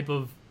some type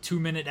of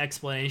 2-minute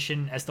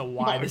explanation as to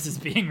why this is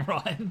being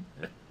run.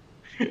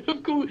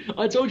 Of course,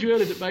 I told you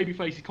earlier that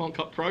babyfaces can't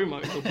cut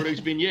promos or produce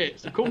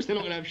vignettes. Of course, they're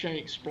not going to have Shane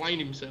explain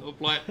himself.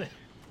 Like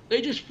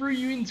they just threw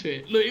you into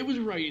it. Look, it was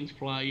a ratings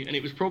play, and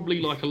it was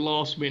probably like a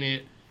last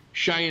minute.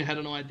 Shane had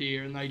an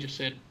idea, and they just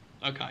said,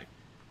 "Okay."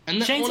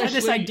 And Shane's had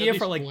this idea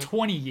for like point,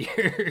 20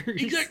 years.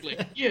 Exactly.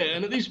 Yeah,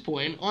 and at this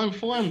point, I'm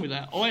fine with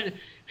that.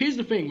 Here's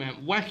the thing,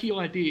 man. Wacky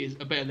ideas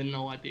are better than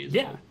no ideas.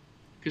 Yeah.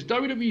 Because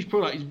WWE's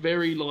product is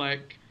very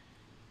like,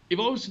 if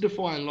I was to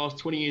define the last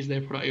 20 years of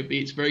their product, it would be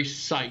it's very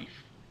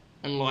safe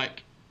and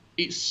like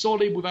it's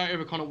solid without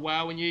ever kind of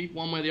wowing you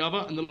one way or the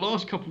other. And the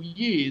last couple of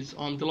years,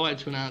 I'm delighted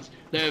to announce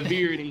they're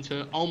veering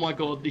into, oh my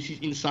God, this is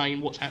insane.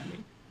 What's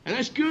happening? And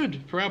that's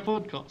good for our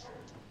podcast.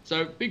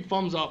 So big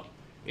thumbs up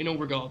in all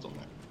regards on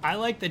that. I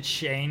like that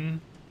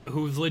Shane,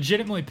 who's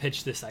legitimately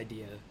pitched this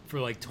idea for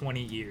like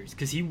 20 years,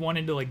 because he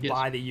wanted to like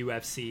buy the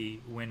UFC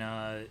when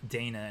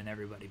Dana and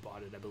everybody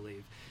bought it, I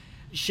believe.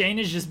 Shane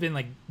has just been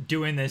like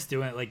doing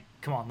like,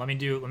 come on, let me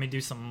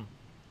do some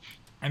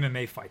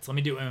MMA fights. Let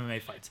me do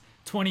MMA fights.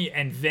 20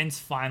 and Vince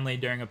finally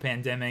during a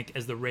pandemic,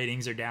 as the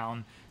ratings are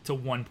down to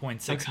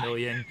 1.6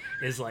 million,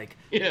 is like,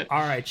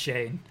 all right,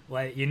 Shane,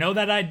 like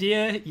that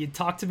idea you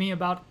talked to me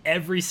about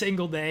every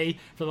single day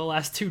for the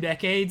last 2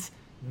 decades.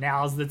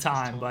 Now's the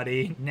time,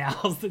 buddy.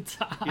 Now's the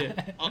time.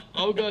 Yeah,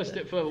 I'll go a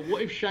step further.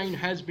 What if Shane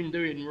has been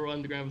doing Raw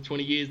Underground for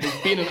 20 years?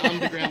 There's been an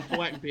underground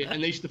fight bit,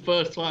 and this is the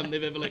first time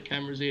they've ever let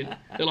cameras in.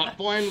 They're like,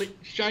 finally,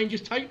 Shane,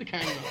 just take the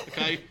camera,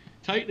 okay?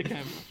 Take the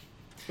camera.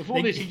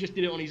 Before this, he just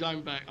did it on his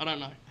own back. I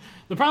don't know.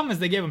 The problem is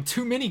they gave him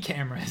too many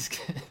cameras.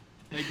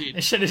 They did.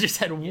 They should have just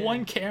had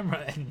one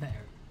camera in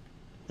there.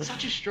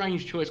 Such a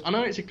strange choice. I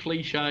know it's a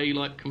cliche,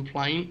 like,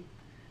 complaint,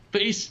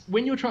 But it's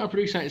when you're trying to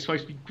produce something that's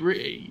supposed to be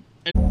gritty.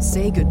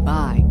 Say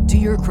goodbye to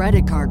your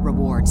credit card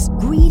rewards.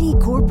 Greedy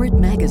corporate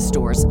mega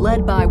stores,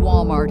 led by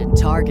Walmart and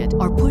Target,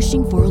 are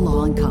pushing for a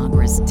law in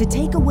Congress to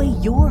take away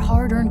your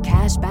hard-earned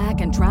cash back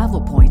and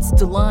travel points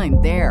to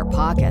line their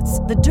pockets.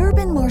 The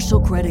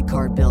Durbin-Marshall credit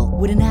card bill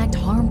would enact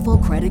harmful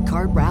credit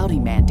card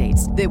routing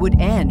mandates that would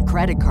end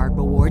credit card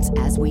rewards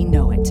as we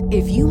know it.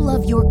 If you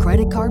love your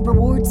credit card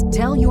rewards,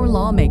 tell your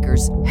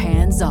lawmakers,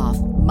 hands off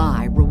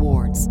my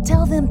rewards.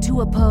 Tell them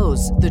to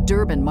oppose the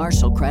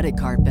Durbin-Marshall credit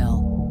card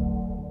bill.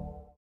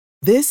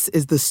 This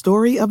is the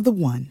story of the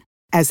one.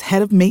 As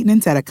head of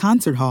maintenance at a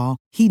concert hall,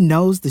 he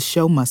knows the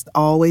show must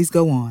always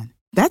go on.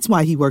 That's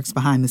why he works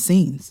behind the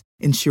scenes,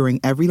 ensuring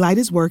every light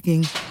is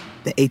working,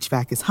 the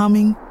HVAC is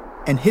humming,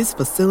 and his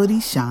facility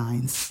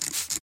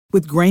shines.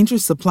 With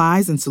Grainger's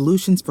supplies and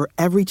solutions for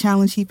every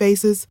challenge he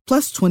faces,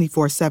 plus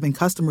 24/7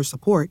 customer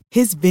support,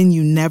 his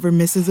venue never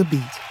misses a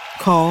beat.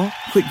 Call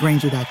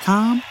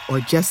quickgrainger.com or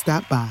just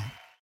stop by.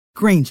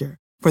 Grainger,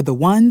 for the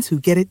ones who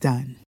get it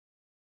done.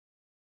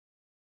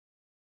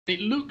 It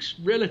looks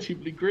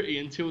relatively gritty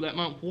until that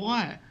moment.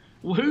 Why?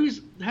 Well,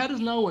 how does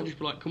no one just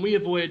be like, can we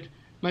avoid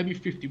maybe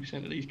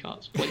 50% of these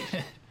cuts, please?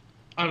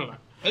 I don't know.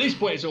 At this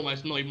point, it's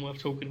almost not even worth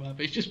talking about,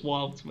 but it's just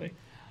wild to me.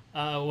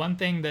 One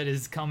thing that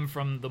has come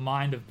from the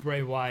mind of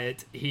Bray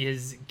Wyatt, he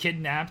has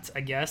kidnapped,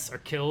 I guess, or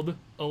killed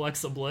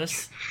Alexa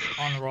Bliss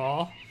on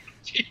Raw.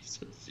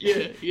 Jesus.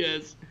 Yeah,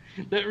 yes.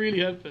 That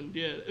really happened,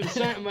 yeah. It was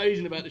so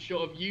amazing about the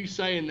shot of you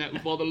saying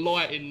that while the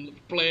lighting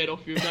flared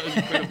off you. That was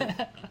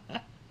incredible.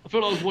 I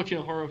felt like I was watching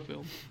a horror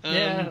film.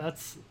 Yeah,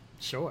 that's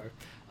sure.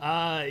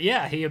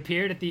 Yeah, he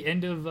appeared at the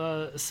end of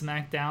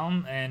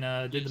SmackDown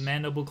and did the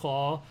mandible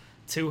claw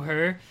to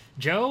her.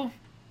 Joe,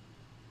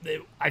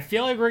 I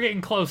feel like we're getting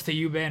close to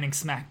you banning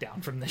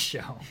SmackDown from this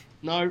show.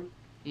 No,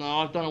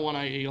 I've done a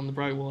 180 on the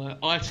Bray Wyatt.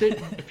 I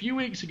said a few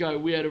weeks ago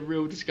we had a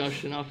real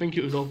discussion. I think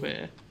it was off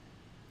air.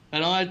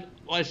 And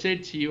I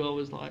said to you, I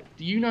was like,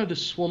 do you know the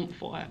Swamp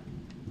Fight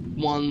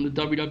won the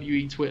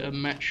WWE Twitter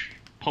match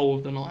poll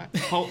of the night?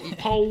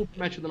 Poll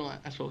match of the night,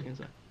 that's what I was going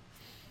to say.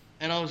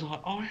 And I was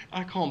like, oh,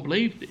 I can't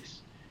believe this.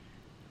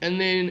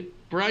 And then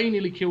Bray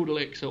nearly killed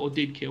Alexa, or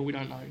did kill, we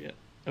don't know yet,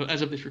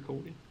 as of this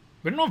recording.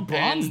 We don't know if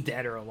Braun's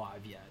dead or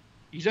alive yet.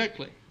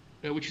 Exactly,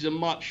 which is a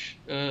much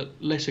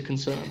lesser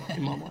concern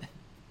in my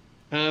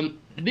mind.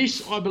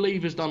 This, I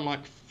believe, has done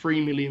like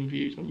 3 million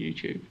views on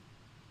YouTube.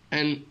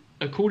 And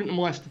according to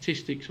my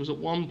statistics, was at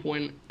one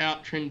point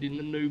out-trending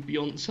the new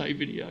Beyonce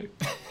video.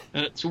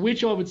 To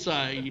which I would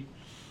say,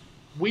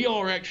 we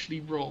are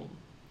actually wrong.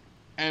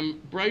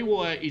 And Bray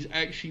Wyatt is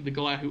actually the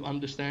guy who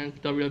understands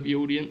the WWE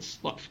audience,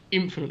 like,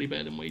 infinitely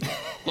better than we do.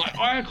 Like,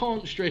 I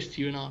can't stress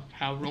to you enough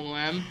how wrong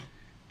I am.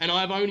 And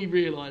I've only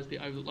realised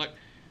it over, like,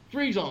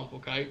 for example,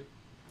 okay,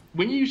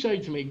 when you say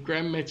to me,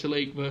 Gran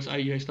Metalik versus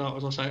AJ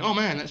Styles, I say, oh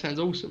man, that sounds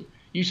awesome.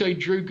 You say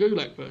Drew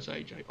Gulak versus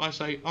AJ, I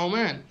say, oh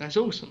man, that's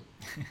awesome.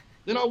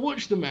 Then I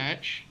watch the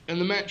match,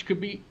 and the match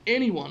could be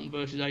anyone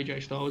versus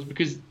AJ Styles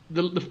because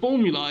the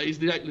formula is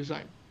exactly the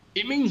same.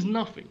 It means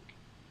nothing.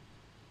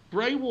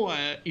 Bray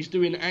Wyatt is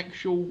doing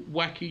actual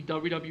wacky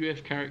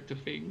WWF character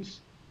things,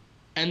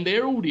 and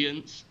their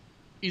audience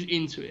is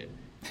into it.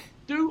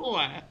 Do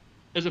I,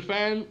 as a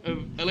fan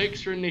of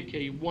Alexa and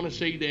Nikki, want to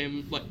see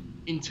them like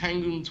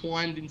entangled and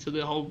twined into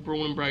the whole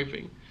Braun and Bray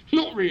thing?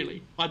 Not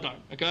really. I don't.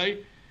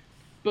 Okay,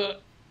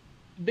 but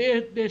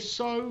they're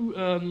so.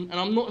 And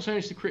I'm not saying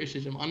it's a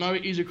criticism. I know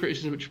it is a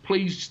criticism, but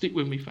please stick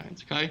with me,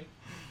 fans. Okay.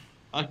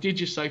 I did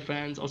just say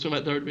fans. I was talking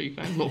about WWE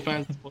fans, not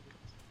fans of the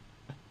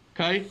podcast.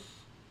 Okay.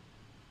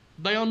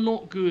 They are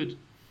not good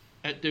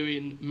at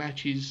doing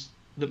matches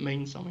that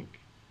mean something.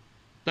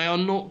 They are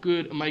not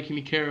good at making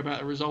me care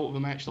about a result of a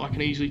match that I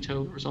can easily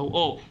tell the result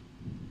of.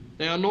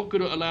 They are not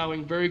good at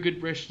allowing very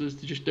good wrestlers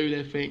to just do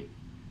their thing.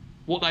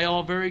 What they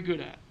are very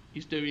good at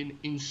is doing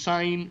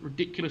insane,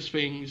 ridiculous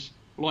things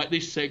like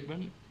this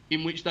segment,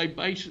 in which they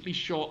basically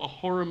shot a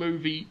horror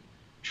movie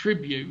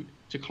tribute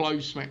to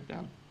close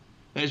SmackDown.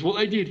 That is what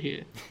they did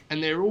here,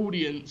 and their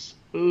audience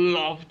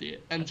loved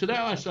it. And to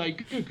that I say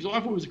good, because I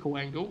thought it was a cool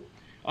angle.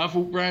 I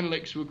thought Bray and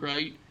Alexa were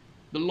great.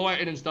 The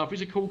lighting and stuff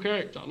is a cool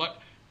character. Like,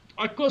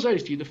 I've got to say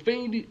this to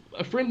you,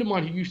 a friend of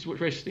mine who used to watch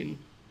wrestling,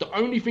 the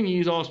only thing he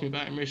has asked me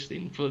about in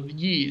wrestling for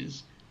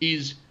years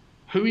is,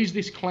 who is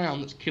this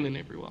clown that's killing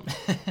everyone?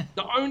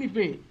 The only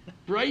thing.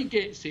 Bray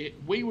gets it.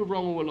 We were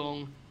wrong all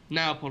along.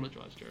 Now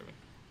apologise, Jeremy.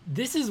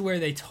 This is where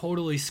they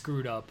totally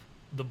screwed up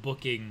the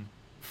booking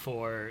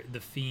for The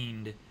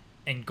Fiend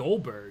and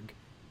Goldberg.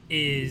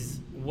 Is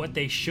what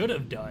they should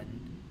have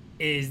done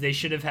is they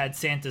should have had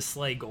Santa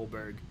Slay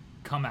Goldberg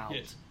come out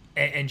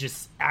and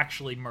just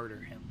actually murder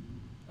him.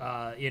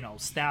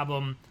 Stab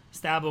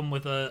him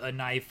with a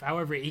knife.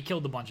 However, he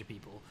killed a bunch of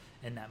people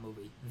in that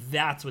movie.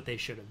 That's what they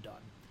should have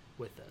done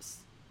with this.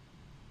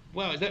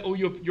 Wow, is that all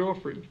you're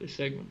offering for this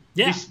segment?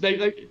 Yeah.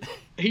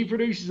 He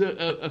produces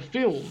a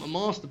film, a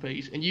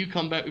masterpiece, and you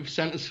come back with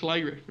Santa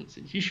Slay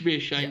references. You should be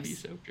ashamed of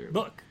yourself, Jeremy.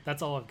 Look,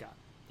 that's all I've got.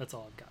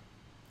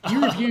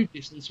 You reviewed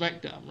this on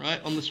SmackDown,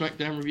 right? On the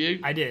SmackDown review.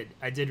 I did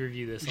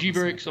review this. Was you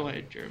very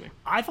excited, Jeremy?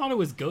 I thought it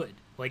was good.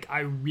 Like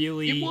I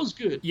really. It was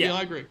good. Yeah,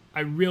 I agree.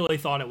 I really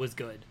thought it was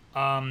good.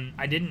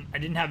 I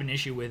didn't have an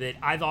issue with it.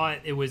 I thought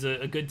it was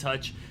a good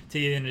touch to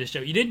the end of the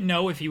show. You didn't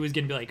know if he was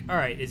gonna be like, all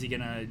right, is he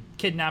gonna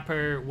kidnap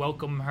her,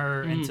 welcome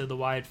her into the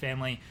Wyatt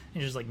family?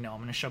 And just like, no, I'm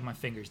gonna shove my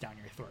fingers down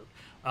your throat.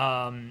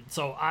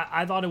 So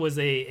I thought it was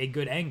a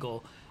good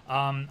angle.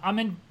 I'm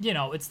in,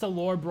 it's the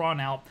lore brawn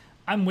out.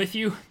 I'm with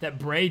you that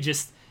Bray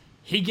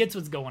he gets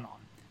what's going on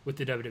with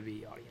the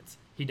WWE audience.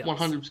 He does.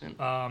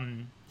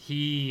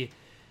 100%.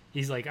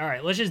 He's like, all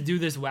right, let's just do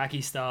this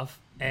wacky stuff,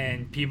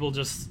 and people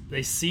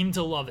they seem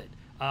to love it.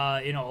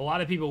 A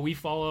lot of people we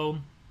follow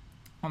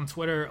on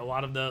Twitter, a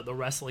lot of the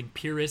wrestling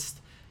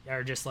purists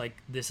are just like,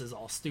 this is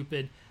all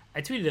stupid.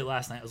 I tweeted it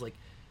last night. I was like,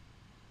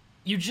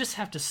 you just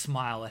have to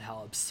smile at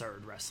how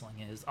absurd wrestling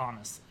is,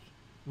 honestly.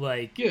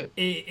 Like, yeah.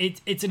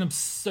 It's an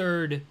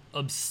absurd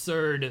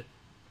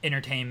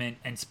entertainment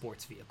and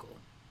sports vehicle.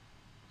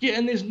 Yeah,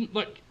 and there's,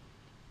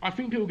 I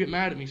think people get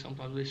mad at me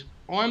sometimes with this.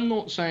 I'm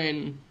not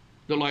saying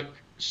that,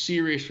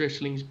 serious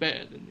wrestling's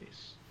better than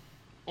this.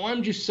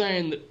 I'm just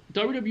saying that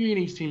WWE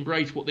needs to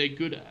embrace what they're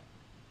good at,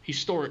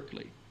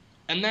 historically.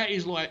 And that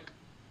is,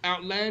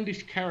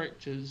 outlandish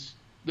characters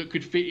that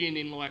could fit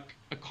in,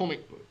 a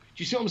comic book.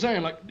 Do you see what I'm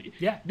saying?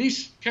 Yeah.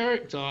 This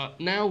character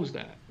nails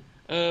that.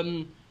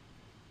 I'm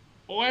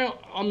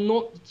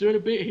not doing a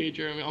bit here,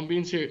 Jeremy. I'm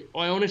being serious.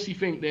 I honestly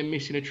think they're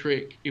missing a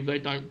trick if they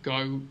don't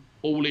go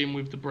all in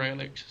with the Bray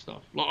Alexa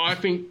stuff. I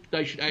think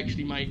they should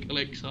actually make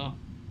Alexa...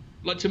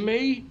 to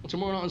me,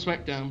 tomorrow night on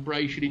SmackDown,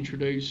 Bray should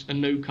introduce a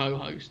new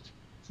co-host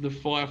to the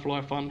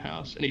Firefly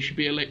Funhouse, and it should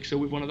be Alexa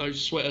with one of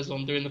those sweaters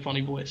on doing the funny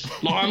voice.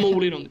 I'm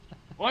all in on it.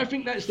 I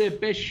think that's their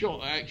best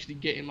shot at actually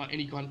getting,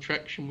 any kind of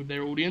traction with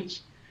their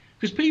audience.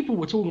 Because people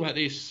were talking about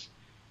this...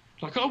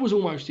 I was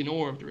almost in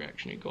awe of the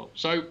reaction it got.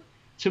 So...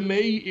 to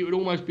me, it would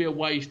almost be a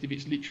waste if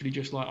it's literally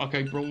just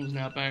okay, Braun's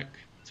now back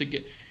to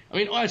get...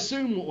 I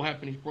assume what will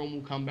happen is Braun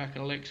will come back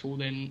and Alexa will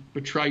then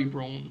betray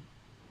Braun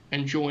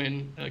and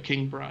join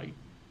King Bray.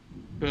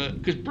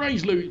 Because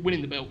Bray's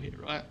winning the belt here,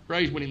 right?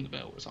 Bray's winning the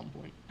belt at some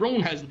point. Braun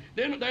hasn't.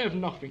 They have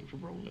nothing for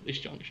Braun at this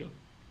juncture.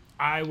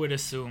 I would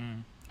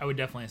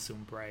definitely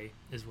assume Bray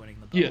is winning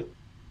the belt. Yeah.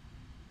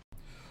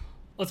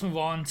 Let's move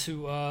on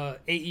to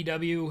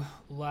AEW.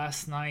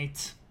 Last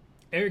night,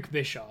 Eric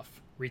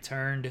Bischoff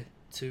returned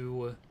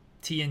to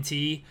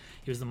TNT.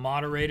 He was the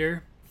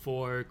moderator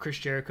for Chris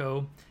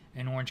Jericho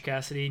and Orange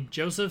Cassidy.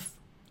 Joseph,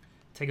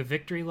 take a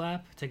victory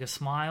lap, take a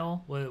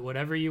smile,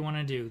 whatever you want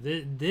to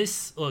do.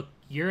 Look,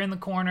 you're in the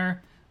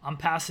corner. I'm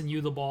passing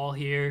you the ball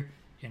here.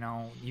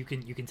 You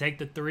can take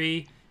the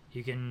 3.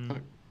 You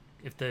can,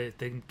 if the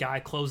guy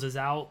closes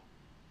out,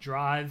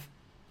 drive,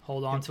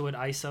 hold on to it,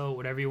 ISO,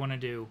 whatever you want to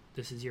do.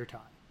 This is your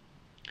time.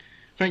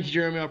 Thank you,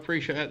 Jeremy. I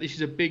appreciate that. This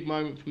is a big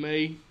moment for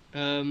me.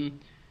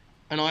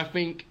 And I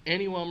think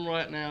anyone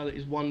right now that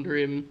is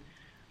wondering,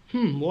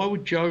 why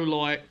would Joe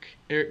like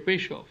Eric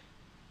Bischoff?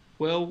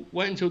 Well,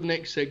 wait until the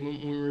next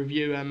segment when we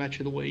review our match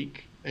of the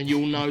week, and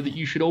you'll know that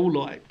you should all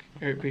like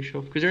Eric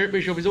Bischoff, because Eric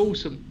Bischoff is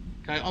awesome.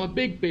 Okay, I'm a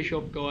big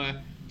Bischoff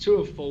guy to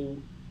a fault,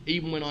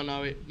 even when I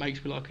know it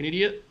makes me like an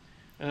idiot.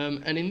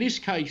 And in this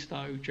case,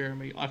 though,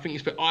 Jeremy, I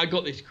think I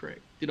got this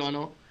correct, did I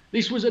not?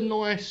 This was a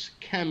nice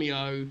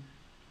cameo,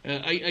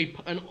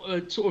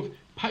 a sort of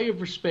pay of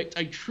respect,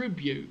 a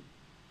tribute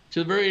to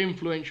the very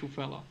influential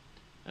fella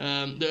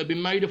that had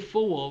been made a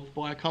fool of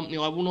by a company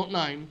I will not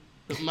name,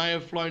 that may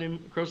have flown him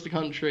across the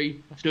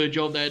country to do a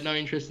job they had no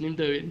interest in him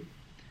doing.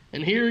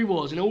 And here he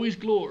was in all his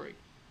glory,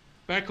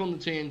 back on the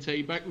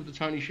TNT, back with the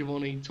Tony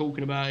Schiavone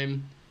talking about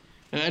him.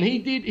 And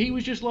he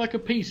was just like a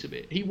piece of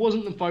it. He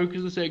wasn't the focus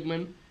of the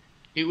segment.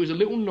 It was a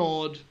little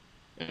nod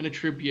and a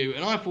tribute,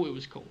 and I thought it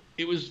was cool.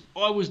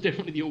 I was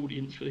definitely the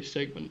audience for this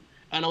segment,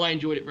 and I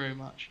enjoyed it very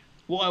much.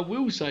 What I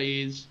will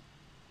say is,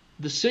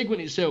 the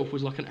segment itself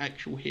was like an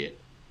actual hit.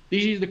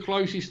 This is the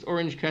closest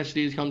Orange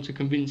Cassidy has come to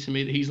convincing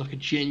me that he's like a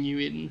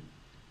genuine,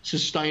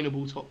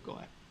 sustainable top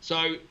guy.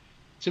 So,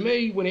 to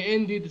me, when it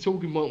ended, the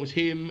talking point was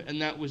him,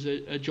 and that was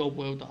a job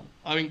well done.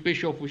 I think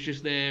Bischoff was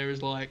just there as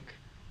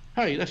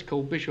hey, that's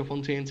cool, Bischoff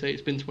on TNT,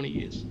 it's been 20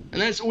 years.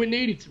 And that's all it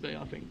needed to be,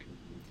 I think.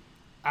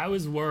 I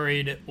was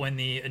worried when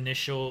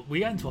we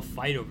got into a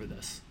fight over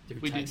this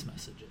through text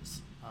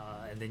messages.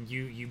 And then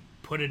you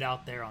put it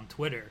out there on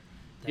Twitter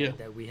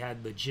that we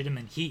had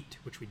legitimate heat,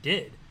 which we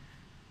did.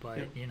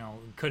 But,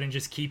 couldn't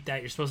just keep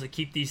that. You're supposed to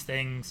keep these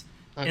things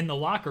in the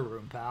locker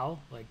room,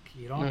 pal.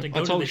 You don't have to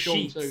go to the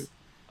sheets. Too.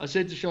 I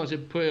said to Sean,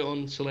 put it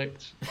on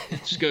select,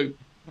 scoop.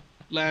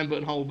 Lambert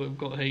and Holbert have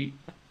got heat.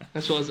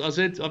 That's what I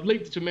said. I've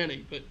leaked it to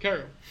many, but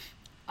carry on.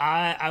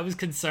 I was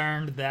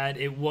concerned that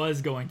it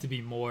was going to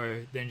be more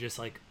than just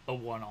a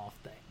one-off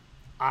thing.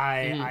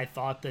 I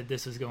thought that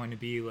this was going to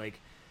be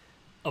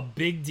a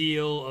big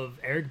deal of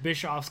Eric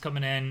Bischoff's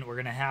coming in. We're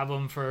going to have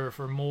him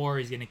for more.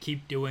 He's going to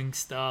keep doing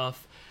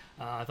stuff.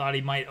 I thought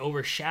he might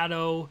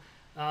overshadow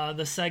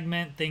the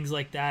segment, things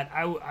like that.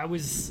 I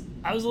was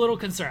a little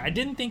concerned. I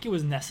didn't think it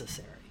was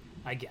necessary.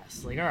 I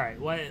guess. Like, all right,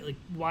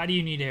 why do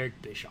you need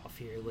Eric Bischoff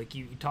here? Like,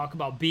 you talk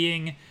about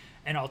being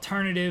an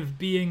alternative,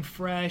 being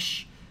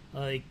fresh.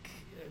 Like,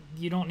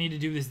 you don't need to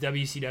do this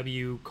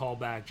WCW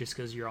callback just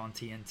because you're on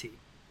TNT.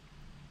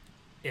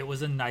 It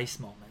was a nice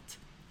moment.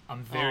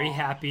 I'm very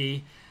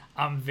happy.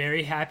 I'm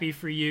very happy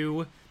for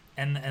you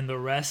and the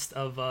rest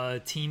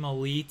of Team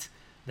Elite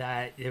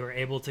that they were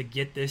able to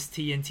get this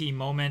TNT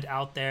moment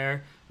out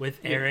there with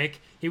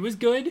Eric. He was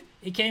good.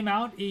 He came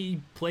out.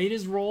 He played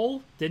his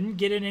role. Didn't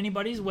get in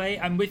anybody's way.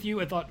 I'm with you.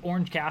 I thought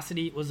Orange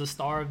Cassidy was the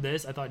star of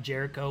this. I thought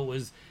Jericho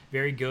was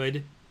very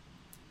good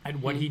at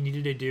what he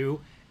needed to do.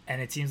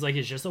 And it seems like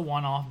it's just a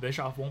one-off.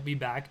 Bischoff won't be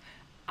back.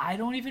 I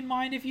don't even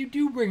mind if you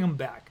do bring him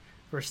back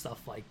for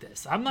stuff like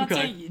this. I'm not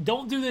saying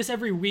don't do this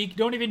every week.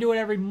 Don't even do it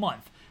every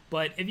month.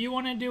 But if you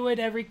want to do it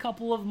every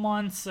couple of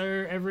months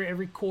or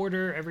every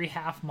quarter, every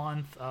half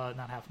month,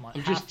 not half month,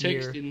 I'm half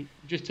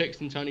just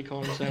texting Tony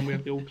Khan saying we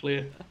have the all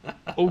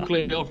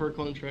clear to offer a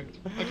contract.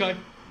 Okay,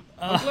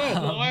 I'm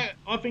glad.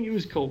 I think it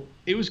was cool.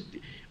 It was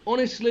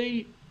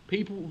honestly,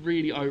 people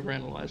really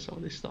overanalyze some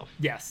of this stuff.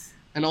 Yes,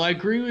 and I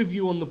agree with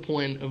you on the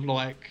point of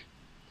like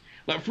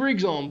for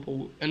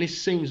example, and this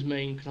seems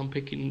mean because I'm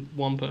picking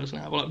one person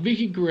out, but like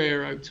Vicky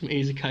Guerrero to me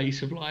is a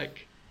case of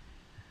like.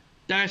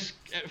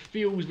 It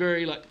feels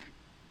very like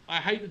I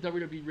hate the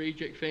WWE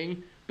reject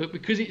thing, but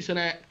because it's an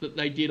act that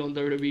they did on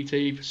WWE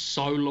TV for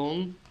so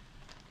long,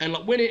 and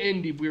like when it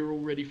ended, we were all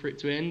ready for it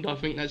to end. I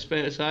think that's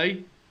fair to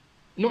say,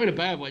 not in a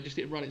bad way, just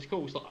it run its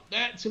course. Like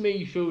that to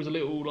me feels a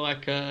little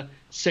like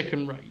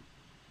second rate.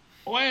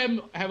 I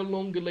have a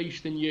longer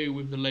leash than you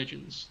with the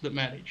legends that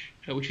manage,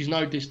 which is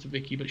no diss to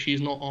Vicky, but she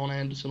is not Arn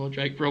Anderson or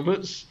Jake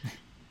Roberts.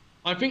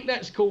 I think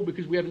that's cool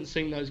because we haven't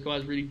seen those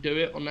guys really do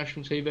it on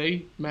national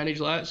TV, manage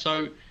like that.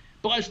 So.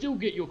 But I still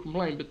get your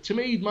complaint. But to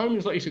me,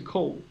 moments like this are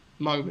cool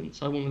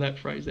moments. I went with that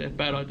phrase there.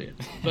 Bad idea.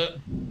 But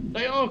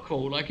they are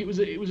cool. Like it was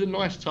a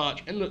nice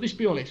touch. And look, let's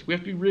be honest. We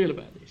have to be real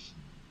about this.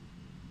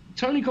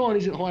 Tony Khan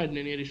isn't hiding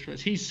any of this from us.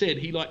 He said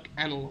he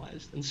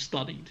analysed and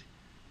studied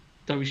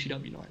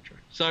WCW Nitro.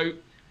 So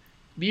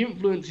the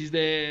influence is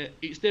there.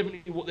 It's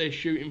definitely what they're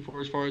shooting for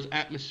as far as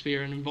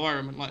atmosphere and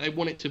environment. Like they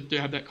want it to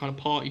have that kind of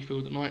party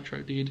feel that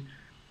Nitro did.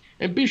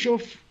 And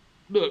Bischoff.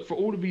 Look, for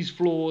all of his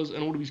flaws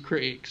and all of his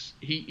critics,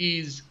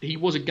 he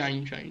was a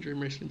game changer in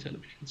wrestling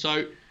television.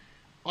 So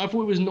I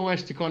thought it was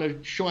nice to kind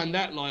of shine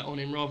that light on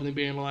him rather than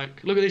being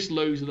like, look at this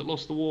loser that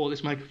lost the war,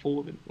 let's make a fool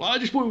of him. Like, I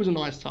just thought it was a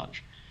nice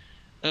touch.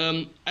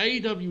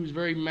 AEW was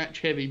very match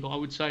heavy, but I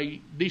would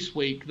say this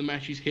week the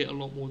matches hit a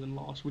lot more than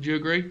last. Would you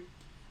agree?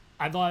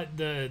 I thought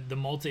the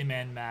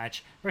multi-man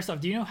match. First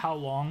off, do you know how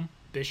long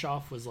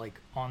Bischoff was like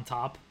on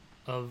top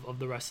of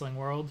the wrestling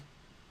world?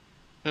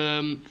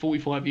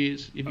 45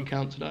 years if you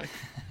count today.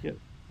 Yep.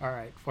 All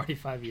right,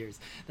 45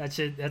 years. That's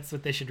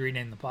what they should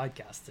rename the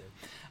podcast to.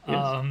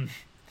 Yes.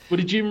 Well,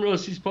 did Jim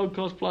Ross's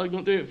podcast plug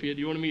not do it for you?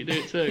 Do you want me to do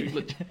it too?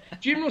 Look,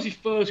 Jim Ross's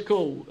first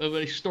call of a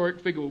historic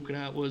figure walking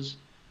out was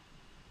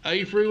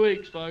 83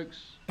 weeks,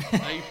 folks.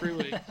 83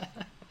 weeks.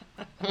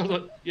 I was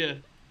like, yeah,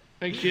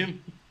 thanks,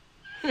 Jim.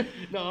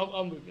 No,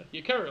 I'm with you.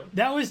 You carry on.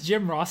 That was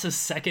Jim Ross's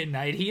second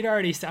night. He'd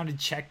already sounded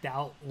checked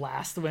out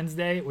last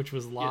Wednesday, which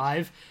was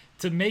live. Yes.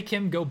 To make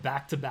him go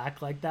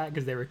back-to-back like that,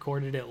 because they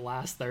recorded it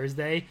last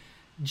Thursday,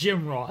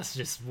 Jim Ross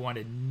just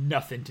wanted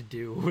nothing to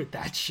do with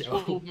that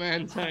show.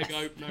 12-man tag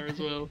opener as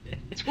well.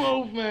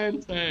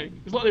 12-man tag.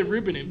 It's like they're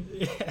ribbing him.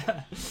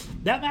 Yeah.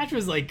 That match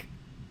was, like,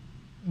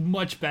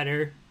 much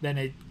better than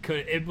it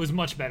could. It was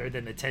much better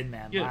than the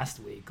 10-man last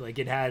week. Like,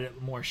 it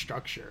had more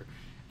structure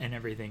and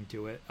everything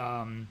to it.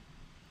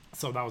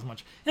 So that was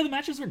much. Yeah, the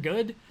matches were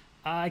good.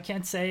 I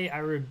can't say I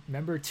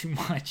remember too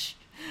much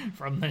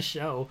from the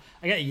show.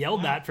 I got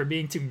yelled at for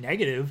being too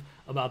negative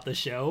about the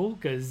show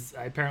because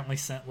I apparently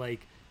sent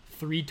like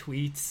 3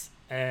 tweets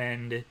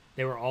and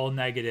they were all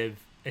negative,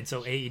 and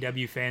so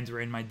AEW fans were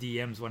in my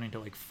DMs wanting to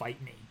like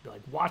fight me, be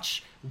like,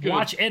 watch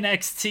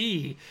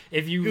NXT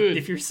if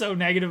you're so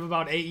negative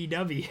about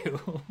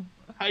AEW.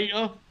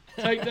 Hater,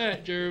 take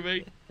that,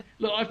 Jeremy.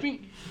 Look, I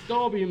think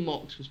Darby and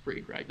Mox was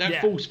pretty great.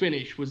 That false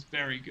finish was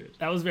very good.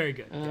 That was very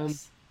good.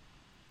 Yes.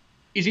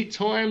 Is it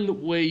time that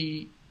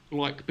we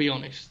be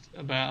honest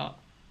about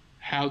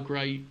how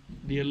great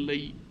the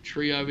Elite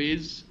trio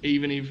is,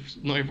 even if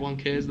not everyone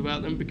cares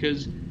about them?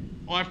 Because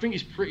I think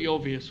it's pretty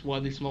obvious why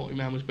this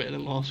multi-man was better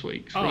than last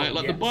week's, right?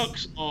 The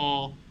Bucks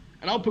are,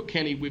 and I'll put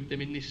Kenny with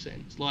them in this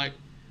sense,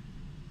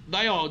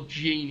 they are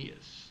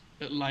genius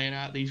at laying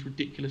out these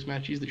ridiculous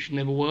matches that should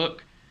never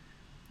work.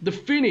 The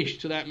finish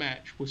to that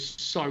match was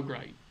so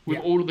great, with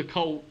all of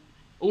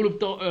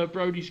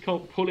Brody's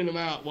Colt pulling them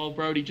out while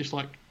Brody just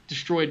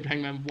destroyed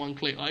Hangman with one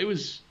click.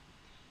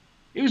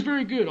 It was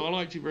very good. I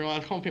liked it very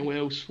much. I can't think what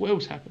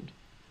else happened.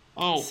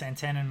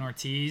 Santana and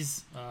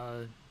Ortiz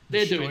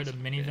they're destroyed doing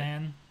a minivan.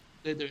 Yeah.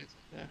 They're doing it.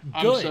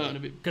 Yeah. Good, I'm certain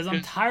of it. because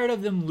I'm tired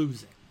of them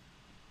losing.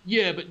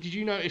 Yeah, but did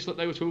you notice that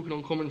they were talking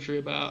on commentary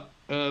about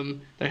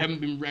they haven't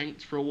been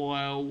ranked for a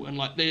while, and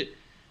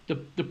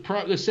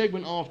the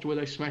segment after where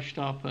they smashed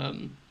up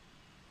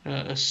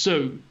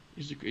Sue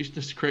is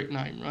the correct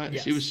name, right?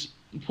 Yes. It was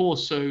poor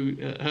Sue.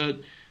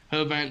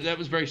 That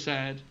was very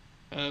sad.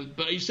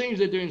 But it seems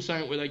they're doing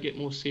something where they get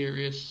more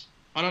serious.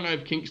 I don't know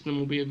if Kingston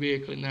will be a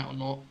vehicle in that or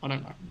not. I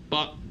don't know.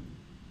 But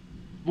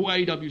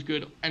AEW is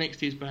good.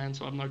 NXT is banned,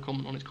 so I have no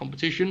comment on its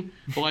competition.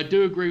 But I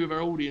do agree with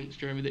our audience,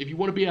 Jeremy, that if you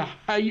want to be a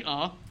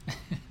hater,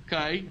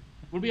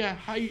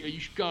 you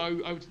should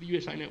go over to the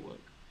USA Network.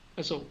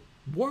 That's all.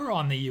 We're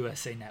on the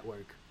USA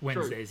Network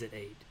Wednesdays at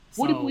 8.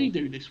 What did we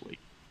do this week?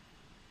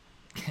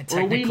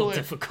 Technical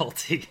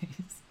difficulties.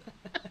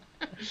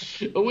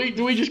 Do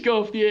we just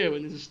go off the air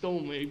when there's a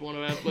storm? One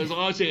of our players like,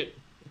 oh, that's it.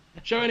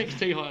 Show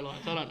NXT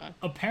highlights. I don't know.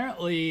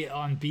 Apparently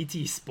on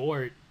BT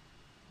Sport,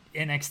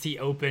 NXT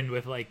opened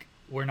with like,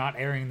 we're not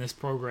airing this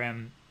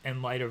program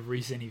in light of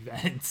recent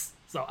events.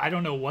 So I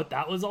don't know what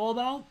that was all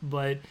about,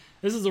 but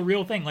this is a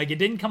real thing. Like, it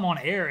didn't come on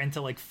air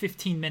until like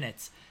 15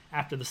 minutes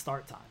after the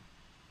start time.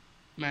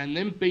 Man,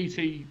 them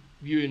BT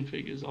viewing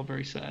figures are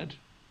very sad.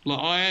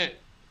 Like,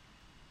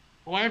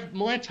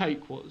 my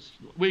take was,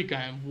 we're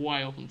going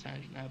way off on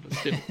tangent now, but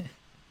still,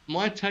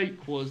 my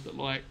take was that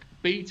like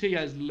BT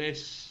has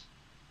less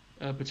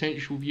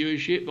potential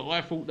viewership, but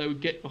I thought they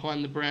would get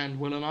behind the brand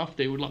well enough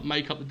they would like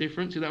make up the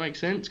difference. If that makes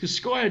sense, because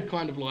Sky had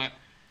kind of like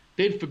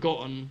they'd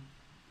forgotten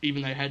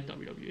even they had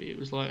WWE. It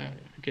was like,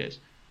 who cares?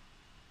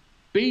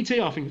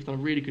 BT, I think, have done a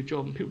really good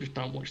job, and people just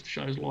don't watch the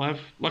shows live.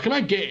 Like, and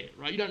I get it,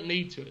 right? You don't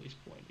need to at this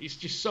point. It's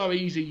just so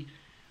easy.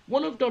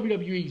 One of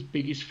WWE's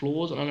biggest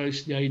flaws, and I know this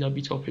is the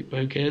AEW topic, but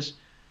who cares?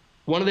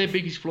 One of their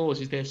biggest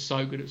flaws is they're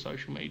so good at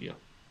social media.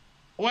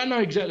 I know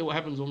exactly what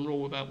happens on Raw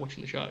without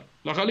watching the show.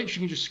 Like, I literally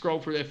can just scroll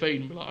through their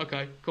feed and be like,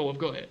 okay, cool, I've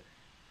got it.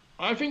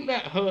 I think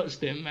that hurts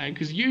them, man,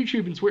 because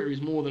YouTube and Twitter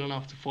is more than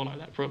enough to follow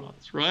that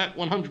product, right?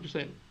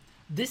 100%.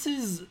 This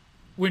is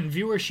when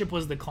viewership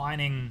was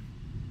declining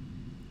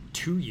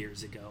 2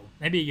 years ago,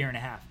 maybe a year and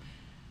a half,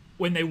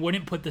 when they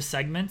wouldn't put the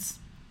segments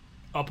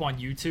up on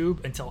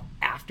YouTube until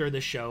after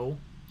the show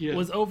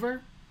was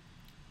over.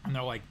 And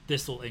they're like,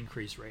 this will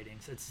increase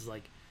ratings. It's just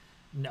like,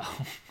 no,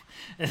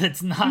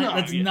 that's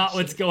not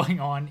what's going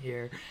on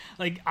here.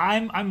 Like,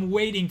 I'm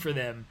waiting for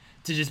them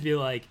to just be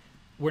like,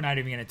 we're not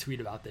even going to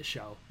tweet about this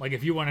show. Like,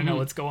 if you want to know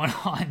what's going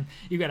on,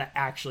 you got to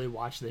actually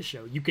watch this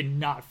show. You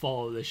cannot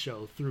follow this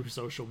show through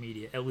social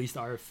media, at least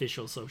our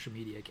official social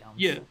media accounts.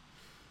 Yeah.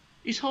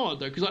 It's hard,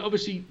 though, because like,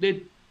 obviously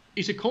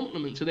it's a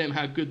compliment to them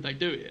how good they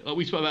do it. Like,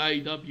 we spoke about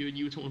AEW, and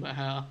you were talking about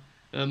how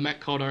Matt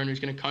Cardona is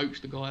going to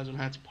coach the guys on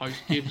how to post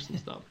GIFs and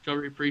stuff, which I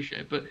really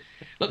appreciate. But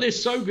like, they're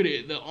so good at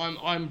it that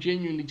I'm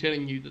genuinely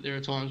telling you that there are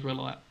times where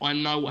like I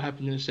know what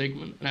happened in a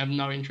segment and I have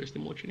no interest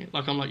in watching it.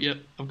 Like, I'm like, yep,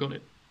 I've got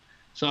it.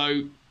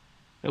 So,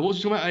 what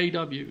was talking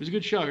about AEW? It was a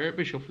good show. Eric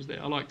Bischoff was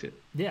there. I liked it.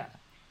 Yeah.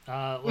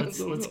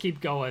 Let's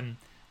keep going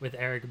with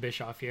Eric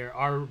Bischoff here.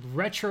 Our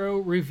retro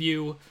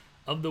review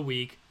of the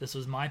week. This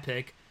was my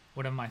pick.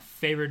 One of my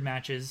favorite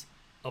matches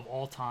of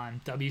all time.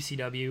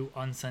 WCW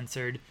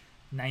Uncensored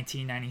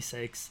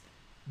 1996.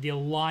 The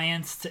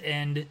Alliance to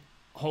end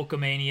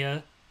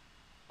Hulkamania.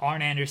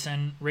 Arn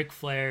Anderson, Ric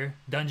Flair,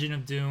 Dungeon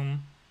of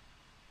Doom,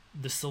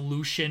 The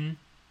Solution,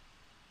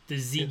 the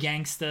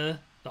Z-Gangsta,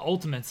 the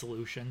Ultimate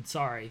Solution,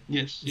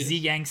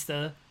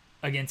 Z-Gangsta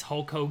against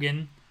Hulk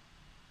Hogan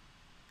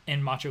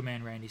and Macho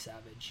Man Randy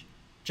Savage.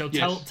 Joe,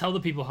 tell the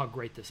people how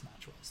great this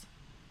match was.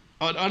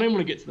 I don't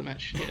want to get to the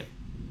match yet.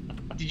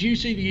 Did you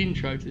see the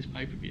intro to this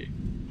pay-per-view?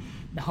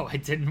 No, I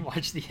didn't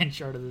watch the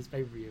intro to this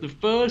pay-per-view. The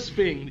first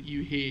thing that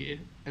you hear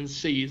and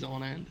see is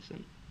Arn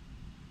Anderson.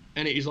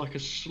 And it is like a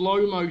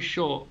slow-mo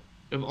shot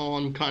of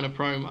Arn kind of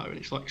promo, and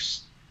it's like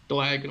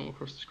diagonal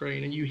across the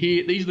screen. And you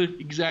hear, these are the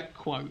exact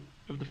quote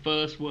of the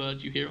first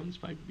words you hear on this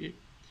pay-per-view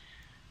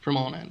from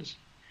Arn Anderson.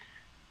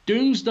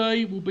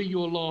 Doomsday will be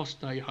your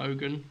last day,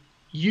 Hogan.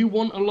 You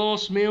want a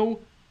last meal?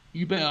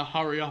 You better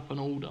hurry up and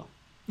order.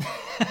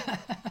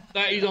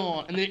 That is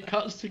Arn. And then it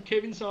cuts to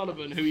Kevin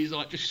Sullivan, who is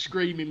like just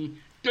screaming,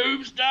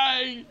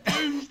 Doomsday!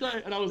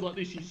 Doomsday! And I was like,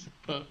 this is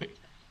perfect.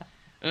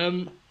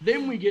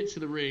 Then we get to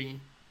the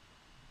ring,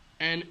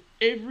 and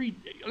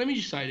let me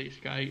just say this,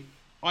 okay?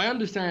 I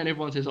understand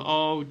everyone says,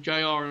 oh,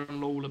 JR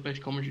and Lawler,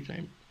 best commentary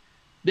team.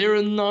 There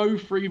are no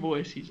three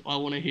voices I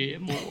want to hear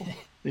more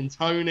than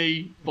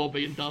Tony,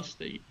 Bobby, and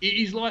Dusty. It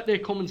is like they're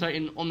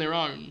commentating on their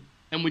own,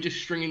 and we're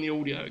just stringing the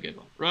audio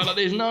together, right? Like,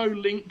 there's no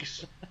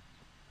links.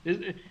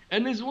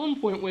 And there's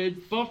one point where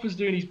Buffer's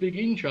doing his big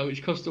intro,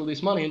 which costs all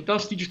this money, and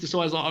Dusty just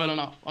decides, like, I've had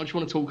enough. I just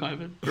want to talk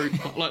over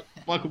it. Like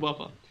Michael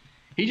Buffer.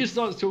 He just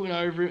starts talking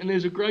over it, and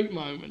there's a great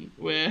moment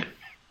where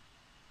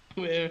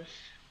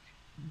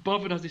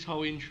Buffer does this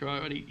whole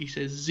intro, and he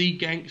says,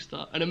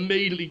 Z-Gangsta, and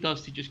immediately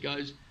Dusty just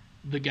goes,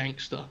 the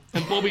gangster.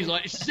 And Bobby's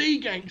like,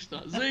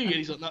 Z-Gangsta, Z. And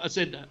he's like, no, I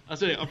said that. I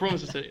said it. I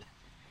promise I said it.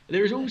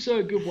 There is also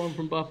a good one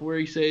from Buffer where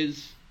he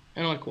says,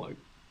 and I quote,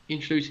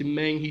 introducing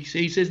Meng,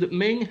 he says that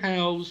Meng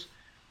hails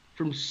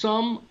from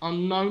some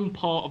unknown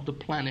part of the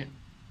planet.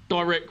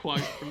 Direct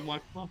quote from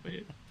Michael Buffer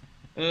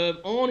here.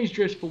 Arn is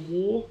dressed for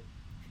war.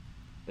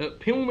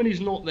 Pillman is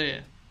not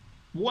there.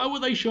 Why were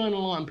they showing a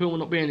light on Pillman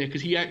not being there?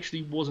 Because he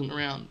actually wasn't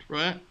around,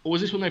 right? Or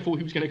was this when they thought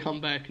he was going to come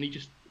back and he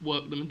just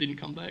worked them and didn't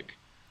come back?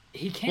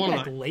 He came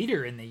back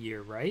later in the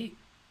year, right?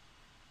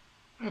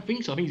 I don't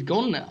think so. I think he's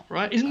gone now,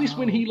 right? Isn't this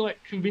when he like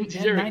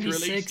convinces Eric to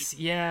release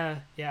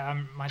him?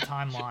 Yeah. My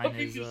timeline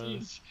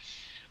is.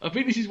 I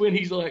think this is when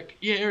he's like,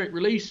 yeah, Eric,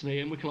 release me,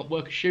 and we can like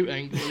work a shoot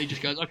angle, and he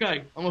just goes,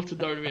 okay, I'm off to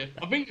WWE.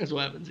 I think that's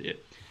what happens here.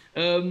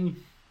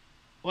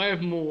 I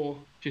have more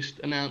just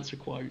announcer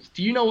quotes.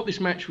 Do you know what this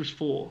match was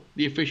for?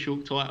 The official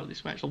title of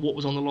this match, like what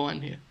was on the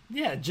line here?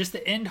 Yeah, just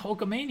to end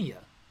Hulkamania.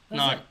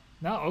 No,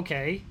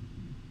 okay.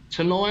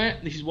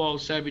 Tonight, this is while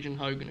Savage and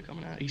Hogan are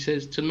coming out. He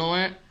says,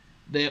 tonight,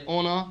 their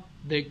honor,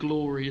 their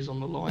glory is on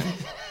the line.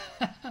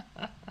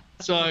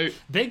 So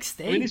big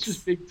stakes. I mean, this was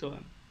big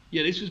time.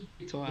 Yeah, this was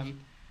big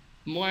time.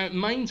 My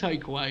main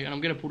takeaway, and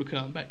I'm going to pull the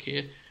curtain back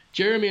here,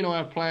 Jeremy and I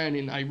are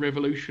planning a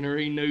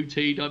revolutionary new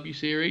TW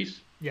series.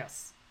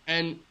 Yes.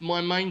 And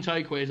my main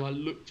takeaway as I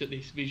looked at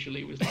this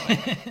visually was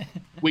like,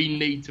 we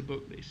need to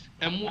book this.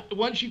 And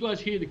once you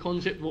guys hear the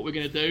concept of what we're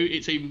going to do,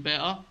 it's even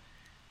better.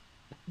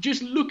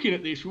 Just looking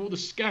at this with all the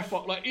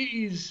scaffold, like, it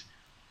is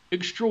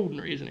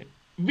extraordinary, isn't it?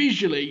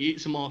 Visually,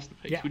 it's a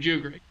masterpiece. Yeah. Would you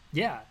agree?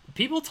 Yeah.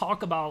 People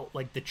talk about,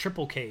 like, the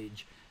triple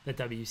cage that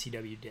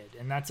WCW did,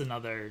 and that's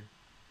another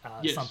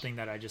something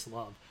that I just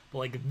love. But,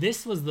 like,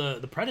 this was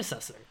the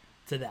predecessor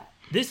to that.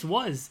 This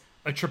was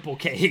a triple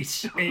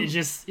cage. It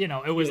just,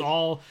 it was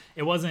all,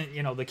 it wasn't,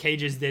 the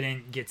cages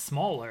didn't get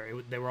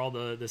smaller. They were all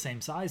the same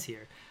size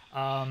here.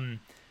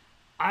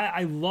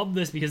 I love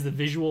this because the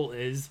visual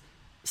is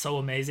so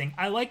amazing.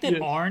 I like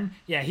that Arn,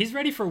 he's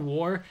ready for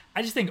war.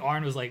 I just think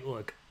Arn was like,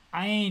 look,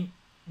 I ain't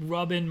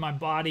rubbing my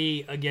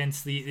body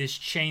against this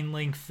chain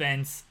link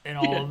fence and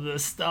all of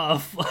this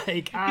stuff.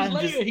 Like, because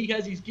later he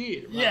has his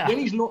gear. Right? Yeah. When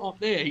he's not up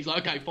there, he's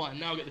like, okay, fine,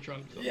 now I'll get the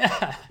trunks on.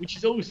 Yeah. Which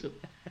is awesome.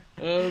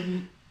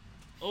 The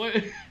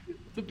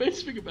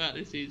best thing about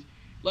this is,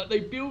 like, they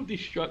build this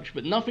structure,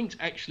 but nothing's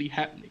actually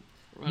happening.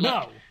 Right? No.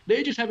 Like,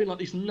 they're just having, like,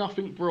 this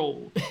nothing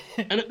brawl.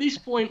 And at this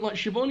point, like,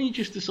 Schiavone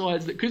just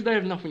decides that because they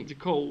have nothing to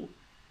call,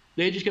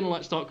 they're just going to,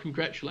 like, start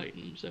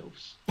congratulating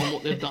themselves on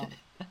what they've done.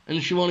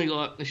 And Schiavone's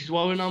like, this is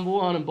why we're number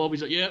one. And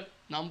Bobby's like, yep,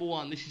 number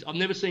one. I've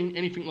never seen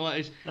anything like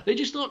this. They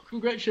just start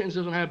congratulating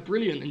themselves on how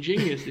brilliant and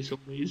genius this all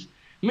is.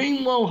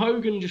 Meanwhile,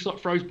 Hogan just, like,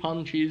 throws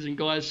punches and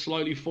guys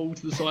slowly fall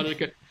to the side of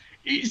the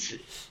cage.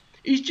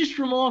 It's just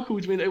remarkable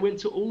to me they went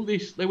to all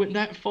this, they went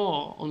that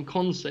far on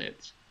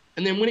concept.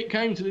 And then when it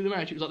came to do the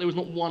match, it was like there was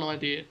not one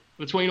idea.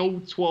 Between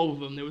all 12 of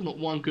them, there was not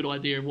one good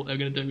idea of what they were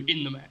going to do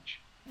in the match.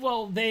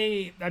 Well,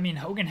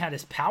 Hogan had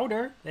his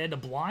powder. They had to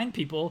blind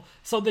people.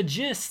 So the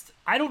gist,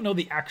 I don't know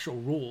the actual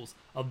rules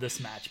of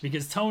this match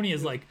because Tony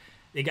is like,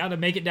 they got to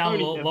make it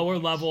down a lower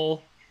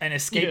level and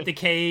escape the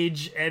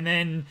cage. And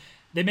then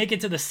they make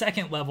it to the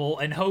second level,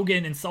 and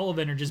Hogan and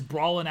Sullivan are just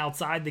brawling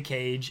outside the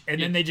cage,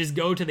 and then they just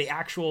go to the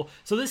actual...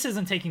 So this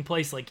isn't taking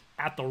place, like,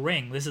 at the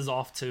ring. This is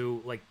off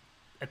to, like,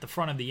 at the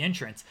front of the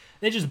entrance.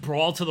 They just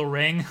brawl to the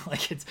ring.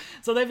 Like, it's...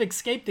 So they've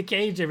escaped the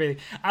cage, everything.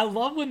 I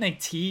love when they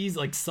tease,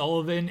 like,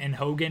 Sullivan and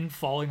Hogan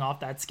falling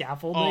off that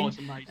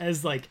scaffolding.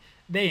 As, like,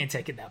 they ain't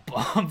taking that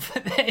bump.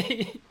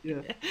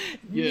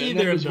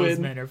 Neither of those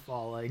men are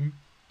falling.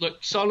 Look,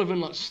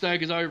 Sullivan, like,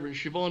 staggers over, and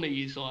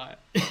Schiavone is like,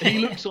 he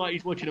looks like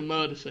he's watching a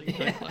murder scene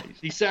take place.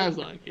 He sounds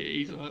like it.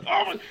 He's like,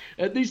 oh,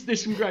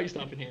 there's some great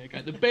stuff in here,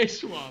 okay? The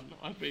best one,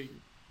 I think,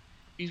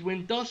 is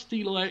when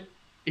Dusty, like,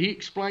 he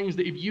explains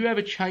that if you have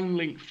a chain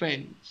link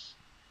fence,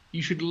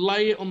 you should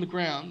lay it on the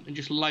ground and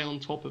just lay on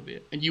top of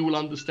it, and you will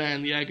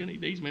understand the agony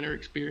these men are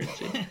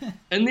experiencing.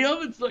 And the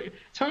others, like,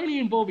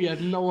 Tony and Bobby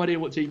have no idea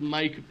what to even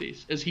make of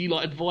this, as he,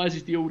 like,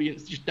 advises the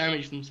audience to just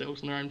damage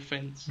themselves on their own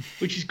fence,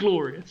 which is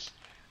glorious.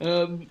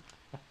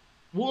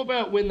 What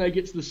about when they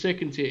get to the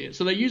second tier?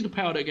 So they use the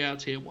power to get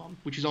out tier 1,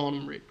 which is Arn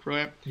and Rick,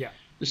 right? Yeah.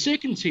 The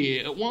second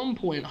tier, at one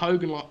point,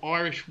 Hogan, like,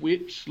 Irish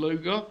whips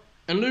Luger,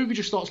 and Luger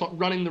just starts, like,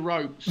 running the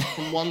ropes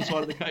from one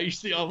side of the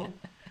cage to the other.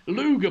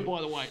 Luger,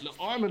 by the way, look,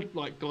 I'm a,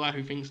 like, guy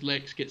who thinks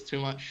Lex gets too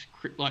much,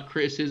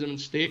 criticism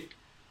and stick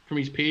from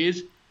his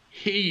peers.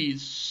 He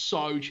is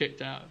so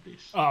checked out of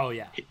this. Oh,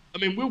 yeah. I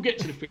mean, we'll get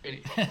to the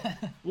finish.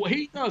 What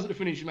he does at the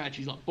finish match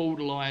is, like,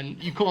 borderline.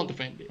 You can't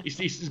defend it. It's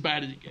as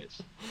bad as it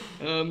gets.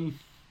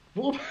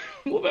 What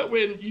about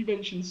when you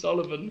mentioned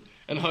Sullivan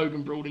and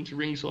Hogan brawled into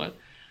ringside?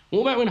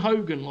 What about when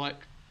Hogan, like,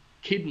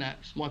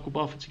 kidnaps Michael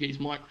Buffer to get his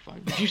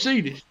microphone? Did you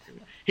see this?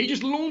 He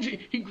just launches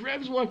it. He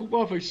grabs Michael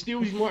Buffer,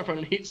 steals his microphone,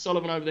 and hits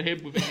Sullivan over the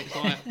head with it. It's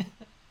like...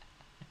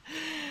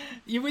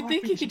 You would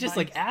think you could just,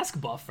 like, ask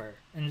Buffer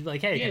and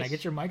like, hey, can I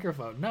get your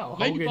microphone? No,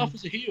 maybe Hogan...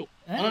 Buffer's a heel.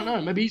 I don't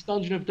know. Maybe he's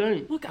Dungeon of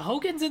Doom. Look,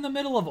 Hogan's in the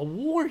middle of a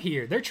war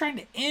here. They're trying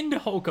to end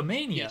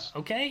Hulkamania,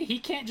 okay? He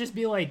can't just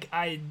be like,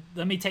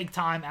 let me take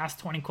time, ask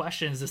 20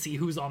 questions to see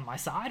who's on my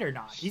side or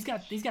not. He's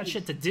got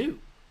shit to do.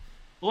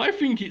 Well, I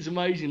think it's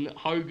amazing that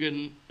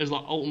Hogan, as,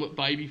 like, ultimate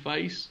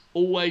babyface,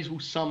 always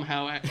will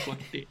somehow act like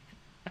a dick.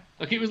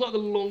 Like, it was like the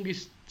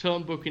longest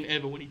term booking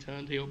ever when he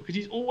turned heel, because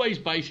he's always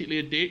basically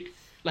a dick.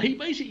 Like, he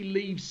basically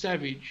leaves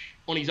Savage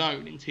on his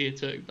own in tier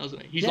 2,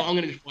 doesn't he? He's like, I'm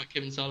going to just fight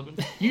Kevin Sullivan.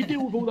 You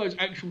deal with all those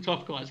actual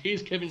tough guys.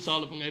 Here's Kevin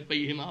Sullivan. I'm going to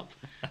beat him up.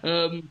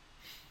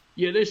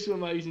 There's some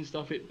amazing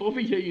stuff.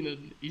 Bobby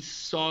Heenan is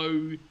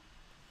so...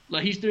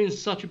 Like, he's doing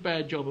such a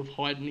bad job of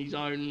hiding his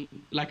own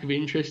lack of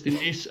interest in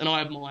this, and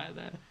I admire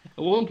that.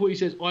 At one point he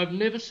says, "I've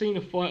never seen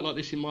a fight like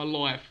this in my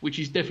life," which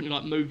is definitely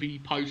like movie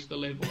poster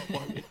level.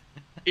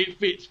 It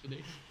fits for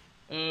this.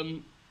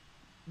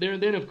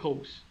 Then, of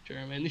course,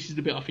 Jeremy, and this is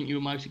the bit I think you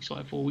were most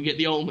excited for, we get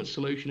the Ultimate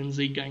Solution and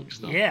Z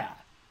Gangster. Yeah.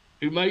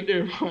 Who make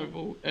their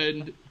arrival,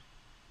 and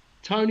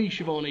Tony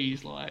Schiavone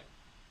is like,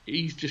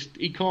 he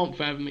can't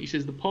fathom it. He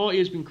says, "The party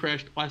has been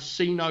crashed. I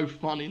see no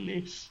fun in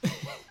this."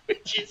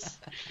 Which is,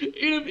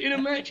 in a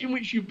match in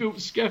which you built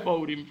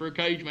scaffolding for a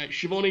cage match,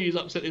 Schiavone is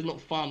upset there's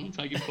not fun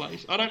taking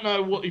place. I don't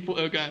know what he thought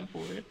they were going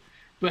for here.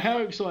 But how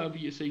excited were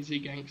you to see Z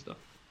Gangster?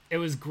 It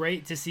was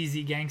great to see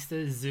Z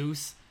Gangsta,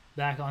 Zeus,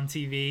 back on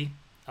TV.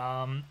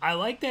 I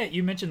like that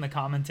you mentioned the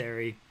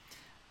commentary,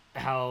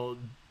 how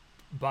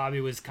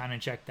Bobby was kind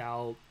of checked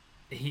out.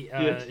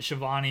 Yes.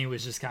 Schiavone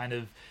was just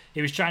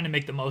he was trying to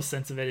make the most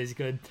sense of it as he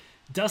could.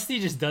 Dusty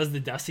just does the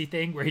Dusty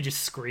thing where he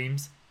just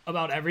screams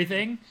about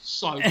everything.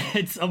 So good.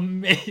 It's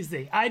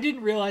amazing. I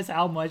didn't realize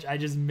how much I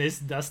just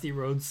missed Dusty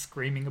Rhodes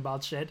screaming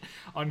about shit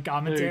on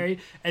commentary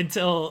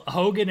until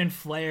Hogan and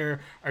Flair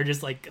are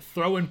just like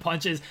throwing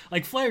punches.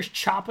 Like, Flair's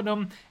chopping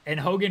him and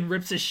Hogan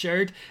rips his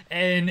shirt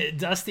and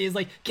Dusty is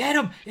like, "Get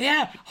him!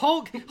 Yeah!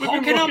 Hogan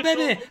up,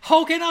 baby!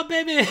 Hogan up,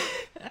 baby!"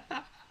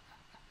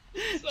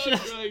 So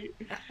great.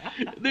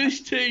 This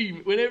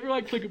team, whenever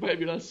I click about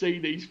it and I see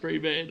these three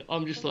men,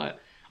 I'm just like,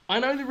 I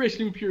know the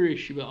wrestling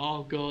purists, but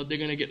oh god, they're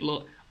gonna get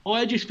lost.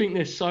 I just think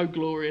they're so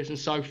glorious and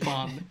so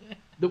fun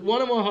that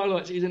one of my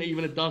highlights isn't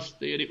even a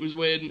Dusty, and it was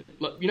when,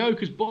 like, you know,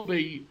 because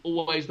Bobby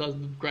always does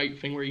the great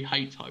thing where he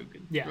hates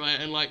Hogan, right?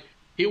 And like,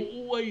 he'll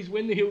always,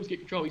 when the heels get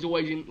control, he's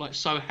always in like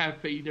so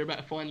happy they're about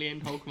to finally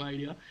end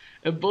Hulkamania,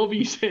 and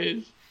Bobby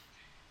says,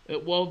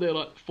 while they're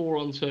like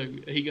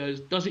 4-on-2, he goes,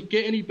 "Does it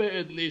get any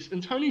better than this?"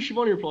 And Tony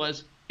Schiavone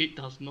replies, "It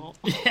does not."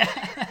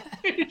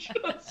 It's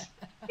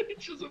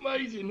just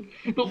amazing.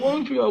 But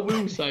one thing I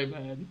will say,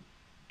 man,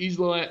 is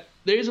like,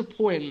 there's a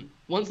point,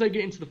 once they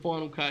get into the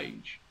final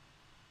cage,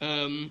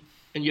 and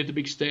you have the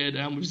big stare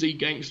down with Z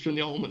Gangster and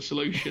the Ultimate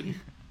Solution,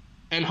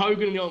 and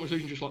Hogan and the Ultimate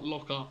Solution just like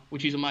lock up,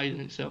 which is amazing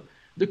in itself.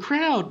 The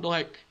crowd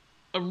like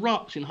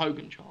erupts in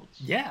Hogan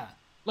chants. Yeah.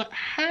 Like,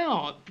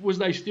 how was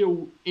they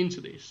still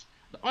into this?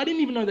 I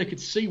didn't even know they could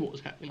see what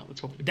was happening at the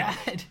top of the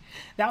cage.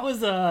 That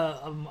was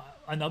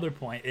another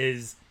point,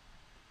 is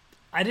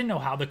I didn't know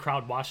how the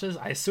crowd watched this.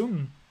 I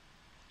assume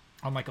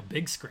on like a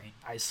big screen.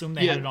 I assume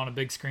they had it on a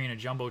big screen, a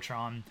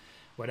Jumbotron,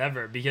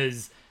 whatever,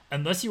 because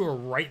unless you were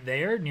right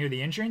there near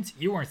the entrance,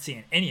 you weren't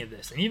seeing any of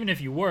this. And even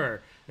if you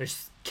were,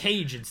 there's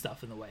cage and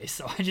stuff in the way.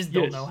 So I just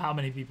don't know how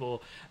many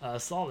people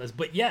saw this.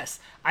 But yes,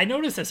 I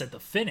noticed this at the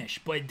finish,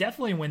 but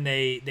definitely when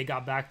they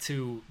got back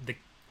to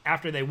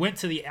after they went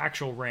to the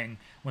actual ring,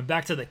 went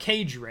back to the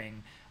cage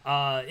ring,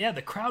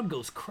 the crowd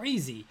goes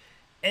crazy.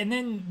 And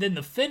then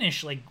the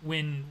finish, like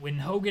when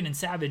Hogan and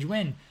Savage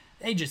win,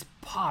 they just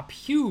pop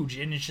huge,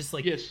 and it's just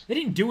like, they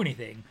didn't do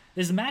anything.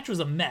 This match was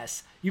a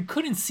mess. You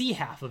couldn't see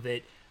half of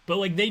it, but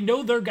like, they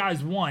know their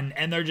guys won,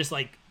 and they're just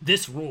like,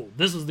 this ruled.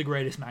 This was the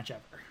greatest match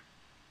ever.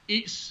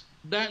 It's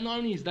that, not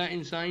only is that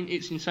insane,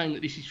 it's insane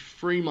that this is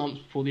 3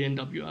 months before the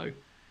NWO.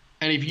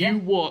 And if you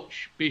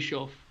watch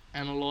Bischoff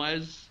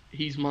analyze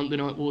his Monday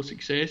Night War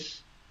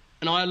success,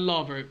 and I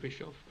love Eric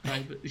Bischoff,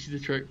 okay, but this is the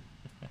truth.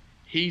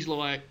 He's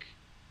like,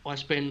 I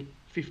spent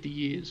 50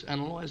 years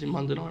analysing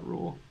Monday Night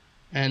Raw,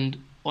 and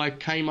I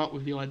came up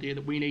with the idea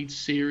that we need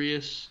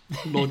serious,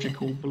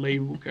 logical,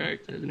 believable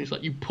characters. And it's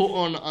like, you put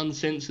on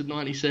Uncensored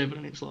 97,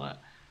 and it's like,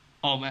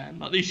 oh man,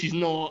 like, this is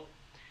not...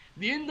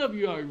 The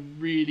NWO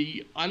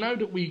really... I know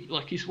that we...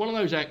 Like, it's one of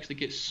those acts that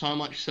gets so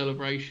much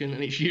celebration,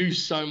 and it's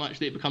used so much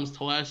that it becomes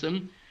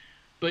tiresome.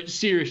 But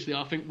seriously,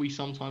 I think we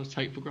sometimes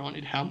take for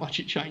granted how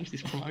much it changed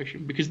this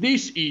promotion. Because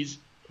this is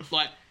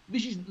late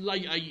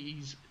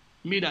 80s,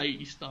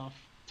 mid-80s stuff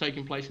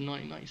taking place in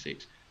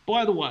 1996.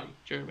 By the way,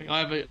 Jeremy,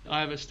 I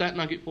have a stat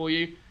nugget for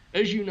you.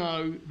 As you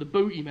know, the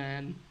Booty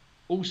Man,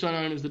 also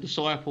known as the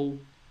Disciple,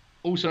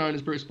 also known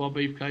as Brutus Bar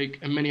Beefcake,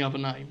 and many other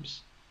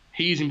names,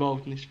 he is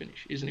involved in this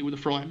finish, isn't he, with the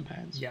frying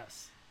pans?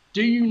 Yes.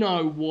 Do you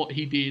know what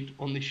he did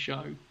on this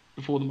show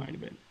before the main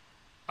event?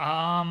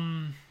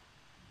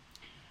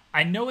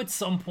 I know at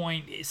some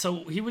point.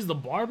 So he was the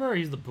barber, or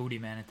he's the Booty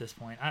Man at this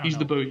point? I don't know. He's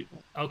the Booty.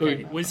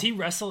 Okay.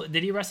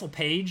 Did he wrestle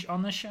Paige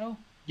on this show?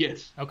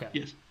 Yes. Okay.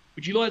 Yes.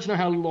 Would you like to know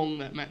how long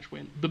that match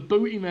went? The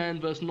Booty Man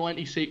versus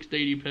 96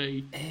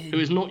 DDP, who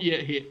has not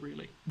yet hit,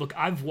 really. Look,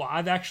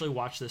 I've actually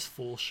watched this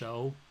full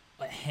show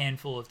a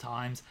handful of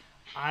times.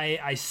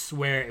 I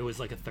swear it was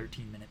like a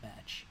 13-minute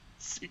match.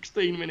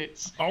 16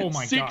 minutes. Oh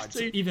my god,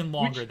 so even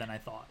longer than I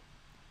thought.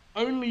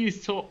 Only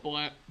is topped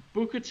by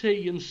Booker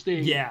T and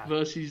Sting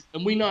versus,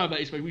 and we know about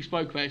this, we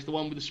spoke about it, it's the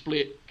one with the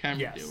split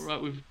camera deal,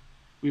 right?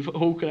 With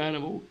Hawk and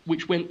Animal,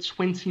 which went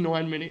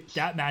 29 minutes.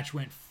 That match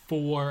went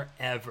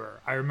forever.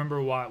 I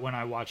remember when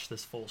I watched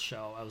this full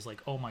show, I was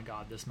like, oh my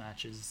god, this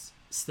match is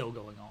still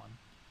going on.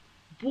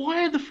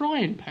 Why are the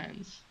frying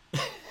pans?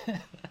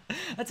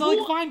 That's all I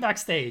could find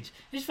backstage.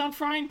 I just found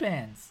frying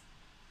pans.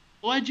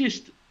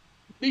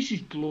 This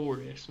is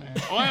glorious, man.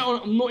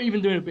 I'm not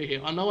even doing a bit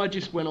here. I know I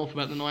just went off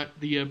about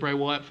the Bray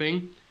Wyatt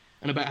thing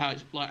and about how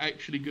it's like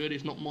actually good.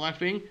 It's not my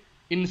thing.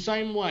 In the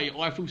same way,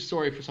 I feel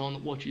sorry for someone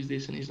that watches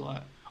this and is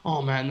like,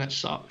 oh man, that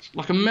sucks.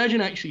 Like, imagine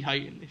actually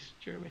hating this,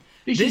 Jeremy.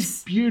 This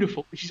is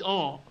beautiful. This is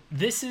art.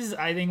 This is,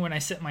 I think, when I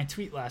sent my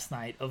tweet last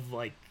night of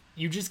like,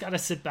 you just got to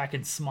sit back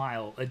and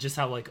smile at just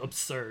how like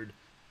absurd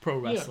pro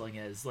wrestling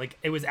is. Like,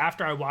 it was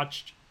after I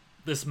watched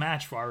this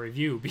match for our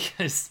review,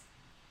 because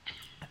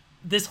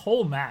this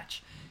whole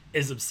match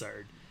is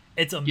absurd.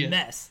 It's a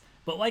mess.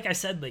 But like I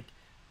said, like,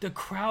 the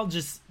crowd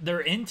just, they're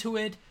into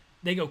it.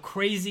 They go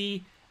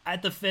crazy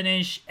at the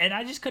finish. And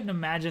I just couldn't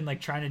imagine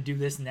like trying to do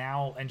this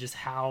now, and just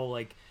how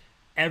like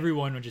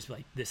everyone would just be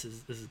like, this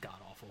is god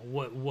awful.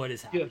 What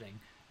is happening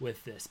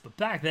with this? But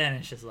back then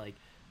it's just like,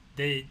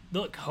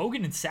 look,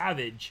 Hogan and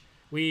Savage,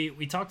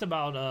 we talked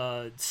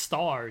about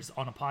stars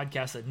on a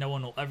podcast that no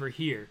one will ever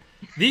hear.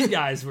 These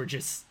guys were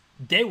just,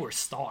 they were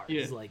stars.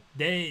 Yeah. Like,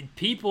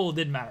 people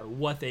didn't matter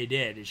what they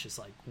did. It's just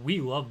like, we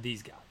love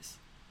these guys.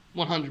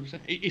 100%.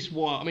 It's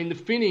wild. I mean, the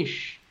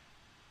finish.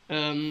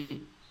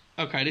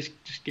 Okay, let's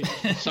just get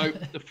this. So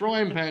the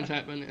frying pans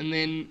happen, and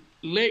then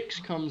Lex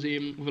comes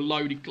in with a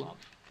loaded glove,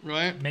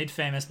 right? Made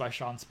famous by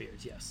Shawn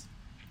Spears, yes.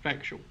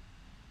 Factual.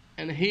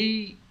 And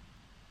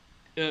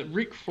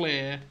Ric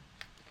Flair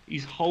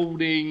is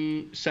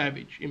holding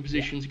Savage in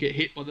position to get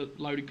hit by the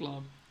loaded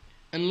glove,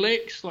 and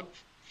Lex like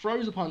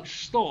throws a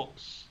punch,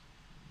 stops.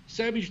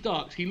 Savage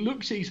ducks. He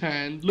looks at his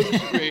hand, looks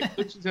at Rick,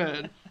 looks at his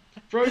hand,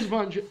 throws a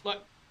punch. Like,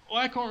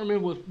 I can't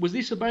remember, was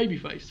this a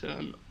babyface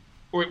turn,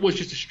 or it was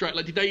just a straight?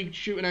 Like, did they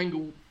shoot an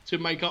angle to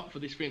make up for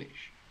this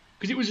finish?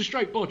 Because it was a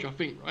straight botch, I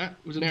think, right?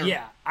 It was an error.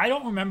 Yeah, I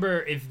don't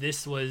remember if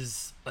this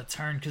was a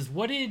turn. Because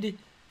what did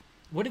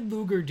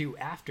Luger do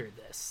after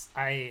this?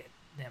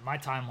 My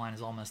timeline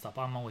is all messed up.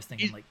 I'm always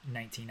thinking like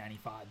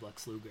 1995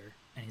 Lex Luger.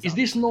 And is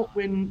this not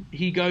when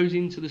he goes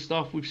into the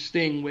stuff with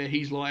Sting, where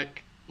he's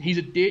like, he's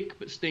a dick,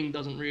 but Sting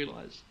doesn't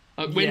realise?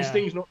 When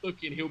Sting's not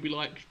looking, he'll be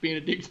like being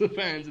a dick to the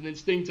fans, and then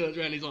Sting turns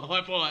around and he's like,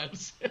 high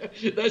fives.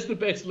 That's the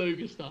best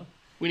Luger stuff.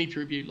 We need to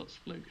review lots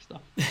of Luger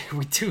stuff.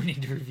 We do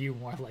need to review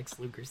more Lex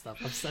Luger stuff.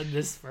 I've said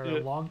this for a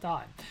long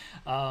time,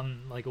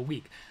 like a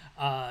week.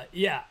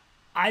 Yeah,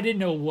 I didn't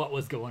know what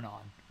was going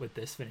on with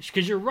this finish,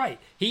 because you're right.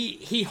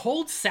 He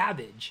holds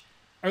Savage,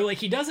 or like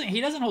he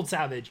doesn't hold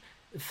Savage.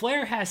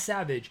 Flair has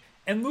Savage,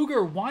 and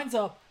Luger winds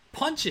up,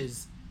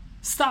 punches,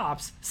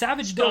 stops,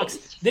 Savage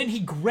ducks, then he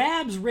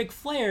grabs Ric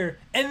Flair,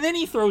 and then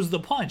he throws the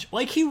punch.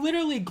 Like, he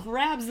literally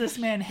grabs this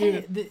man's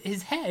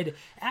his head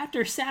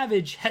after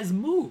Savage has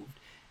moved.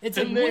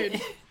 And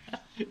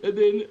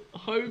then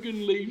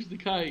Hogan leaves the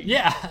cage.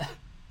 Yeah.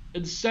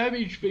 And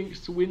Savage thinks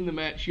to win the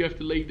match you have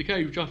to leave the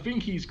cage, which I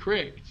think he's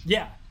correct.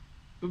 Yeah.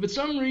 But for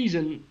some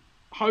reason,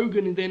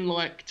 Hogan then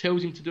like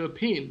tells him to do a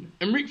pin,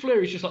 and Ric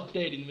Flair is just like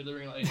dead in the middle of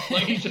the ring.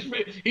 Like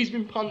he's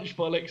been punched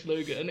by Lex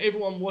Luger, and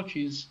everyone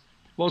watches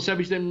while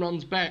Savage then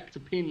runs back to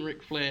pin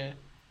Ric Flair.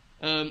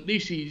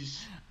 This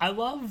is. I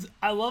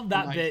love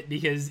that bit,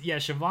 because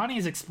Shivani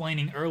is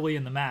explaining early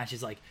in the match.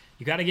 He's like,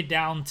 you got to get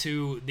down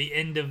to the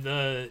end of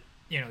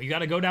you got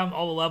to go down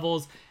all the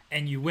levels,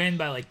 and you win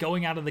by like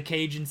going out of the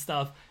cage and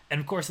stuff. And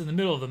of course, in the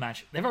middle of the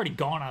match, they've already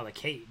gone out of the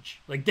cage.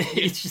 Like,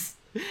 it's just,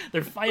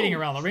 they're fighting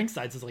around the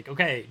ringside. So it's like,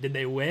 okay, did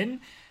they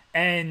win?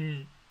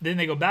 And then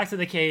they go back to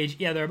the cage.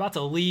 Yeah, they're about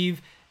to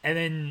leave. And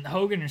then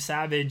Hogan or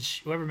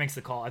Savage, whoever makes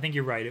the call, I think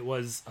you're right, it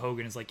was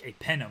Hogan, is like, hey,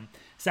 pin him.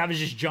 Savage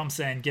just jumps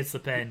in, gets the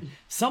pin.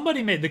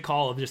 Somebody made the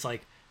call of just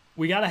like,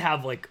 we got to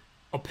have like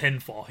a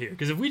pinfall here,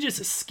 because if we just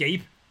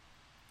escape,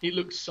 it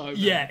looks so bad.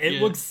 Yeah,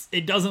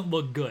 it doesn't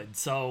look good.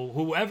 So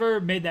whoever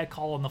made that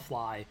call on the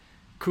fly,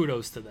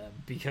 kudos to them,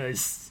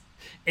 because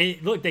they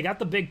got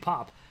the big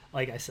pop,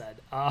 like I said.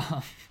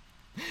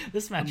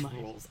 This match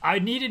rules. I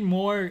needed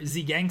more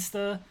Z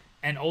Gangsta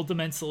and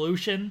Ultimate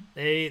Solution.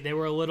 They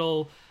were a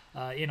little,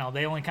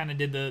 they only kind of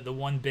did the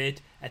one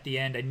bit at the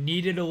end. I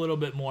needed a little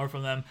bit more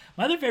from them.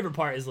 My other favorite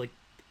part is like,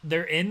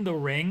 they're in the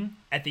ring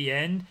at the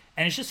end,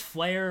 and it's just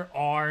Flair,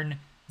 Arn,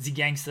 Z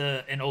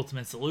Gangsta, and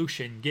Ultimate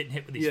Solution getting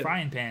hit with these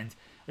frying pans.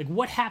 Like,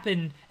 what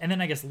happened? And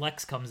then I guess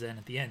Lex comes in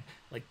at the end.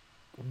 Like,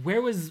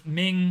 where was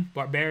Ming,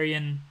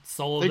 Barbarian,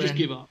 Sullivan? They just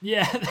give up.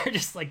 Yeah, they're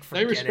just like,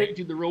 they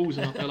respected the rules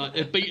enough. They're like,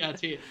 they beat our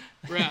tit.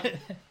 Right.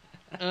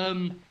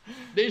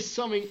 There's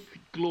something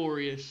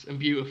glorious and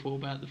beautiful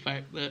about the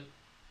fact that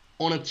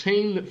on a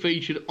team that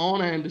featured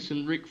Arn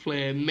Anderson, Ric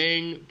Flair,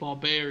 Meng,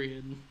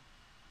 Barbarian,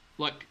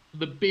 like,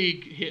 the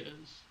big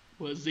hitters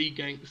were Z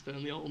Gangsta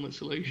and the Ultimate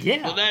Solution.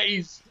 Yeah. But that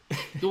is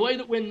the way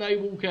that when they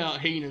walk out,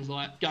 Heenan's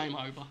like, game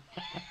over.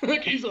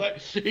 Like, he's like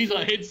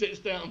headsets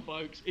down,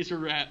 folks. It's a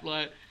wrap.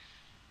 Like,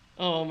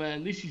 oh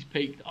man, this is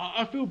peak.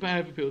 I feel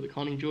bad for people that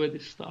can't enjoy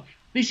this stuff.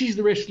 This is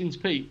the wrestling's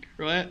peak,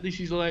 right? This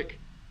is like,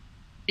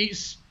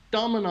 it's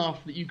dumb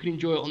enough that you can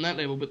enjoy it on that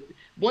level, but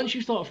once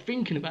you start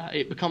thinking about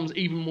it, it becomes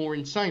even more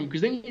insane,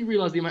 because then you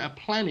realise the amount of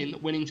planning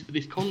that went into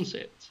this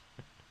concept.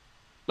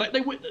 Like,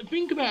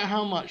 think about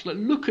how much, like,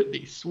 look at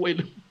this.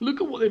 Wait,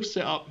 look at what they've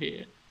set up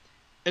here.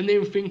 and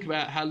then think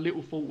about how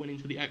little thought went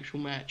into the actual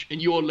match,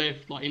 and you're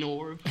left like in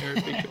awe of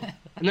Eric Bischoff.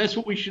 And that's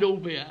what we should all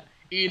be at,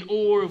 in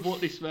awe of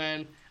what this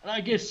man, and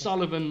I guess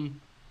Sullivan,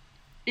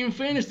 in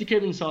fairness to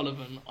Kevin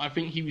Sullivan, I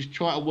think he was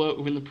trying to work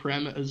within the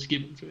parameters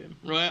given to him,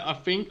 right? I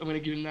think I'm going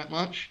to give him that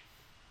much.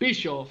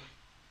 Bischoff,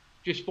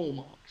 just 4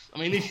 marks. I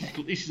mean, this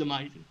is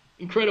amazing.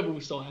 Incredible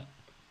sight.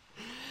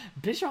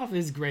 Bischoff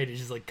is great at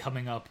just like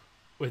coming up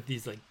with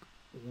these like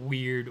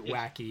weird,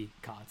 wacky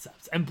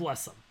concepts. And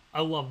bless him.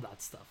 I love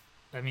that stuff.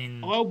 I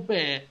mean, I'll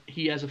bet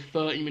he has a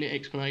 30-minute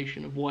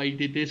explanation of why he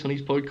did this on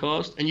his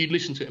podcast, and you'd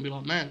listen to it and be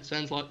like, man,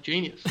 sounds like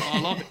genius. I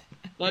love it.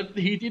 Like,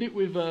 he did it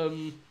with,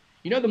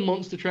 you know, the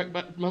Monster Truck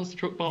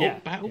Battle?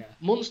 Yeah.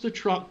 Monster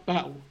Truck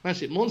Battle.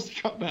 That's it, Monster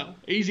Truck Battle.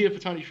 Easier for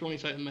Tony Schiavone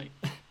to say than me.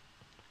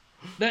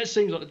 That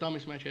seems like the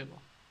dumbest match ever.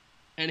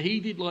 And he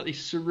did like this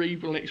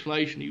cerebral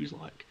explanation. He was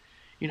like,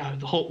 you know,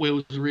 the Hot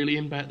Wheels was really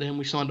in back then.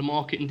 We signed a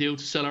marketing deal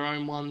to sell our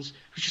own ones.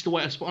 It was just a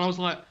way to spot. And I was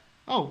like,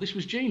 oh, this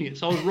was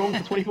genius. I was wrong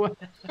for 24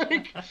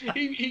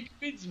 he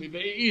convinced me,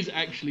 but it is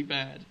actually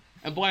bad.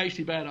 And by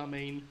actually bad, I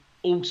mean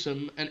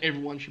awesome, and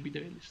everyone should be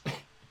doing this stuff.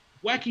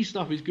 Wacky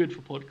stuff is good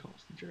for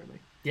podcasting, Jeremy.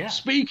 Yeah.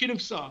 Speaking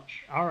of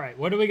such. All right,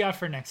 what do we got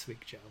for next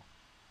week, Joe?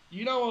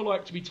 You know I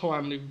like to be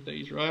timely with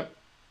these, right?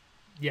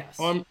 Yes.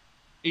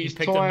 You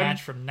picked a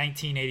match from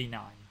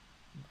 1989.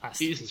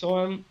 It's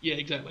time. Yeah,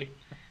 exactly.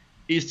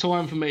 It's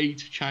time for me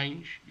to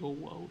change your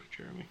world,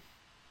 Jeremy.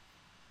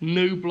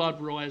 New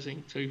Blood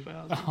Rising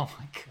 2000. Oh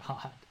my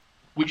God.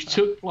 Which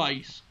took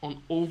place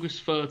on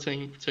August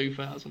 13th,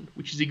 2000,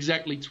 which is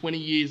exactly 20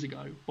 years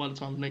ago by the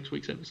time of next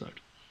week's episode.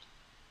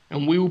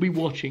 And we will be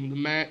watching the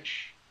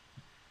match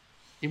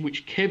in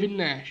which Kevin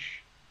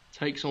Nash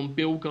takes on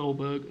Bill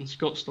Goldberg and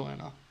Scott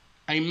Steiner.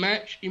 A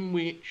match in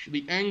which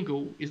the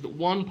angle is that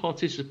one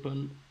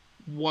participant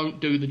won't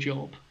do the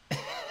job.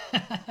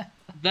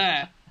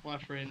 That, my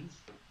friends,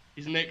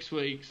 is next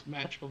week's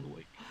match of the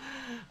week.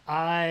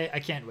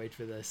 I can't wait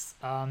for this.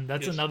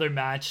 That's another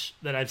match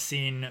that I've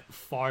seen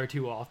far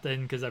too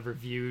often because I've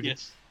reviewed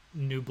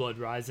New Blood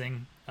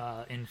Rising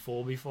in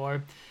full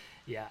before.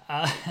 Yeah.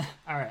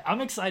 All right.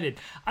 I'm excited.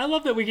 I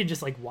love that we can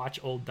just like watch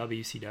old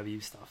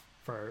WCW stuff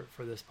for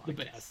this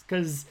podcast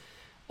because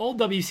old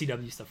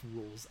WCW stuff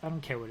rules. I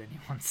don't care what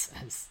anyone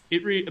says.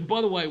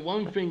 By the way,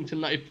 one thing to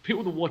note, if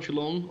people to watch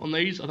along on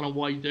these, I don't know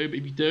why you do, but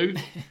if you do,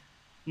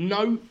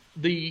 note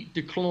the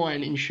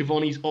decline in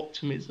Schiavone's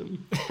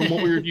optimism from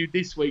what we reviewed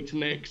this week to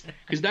next,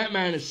 because that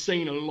man has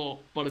seen a lot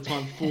by the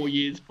time 4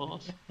 years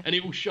pass, and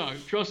it will show.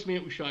 Trust me,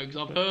 it will show, because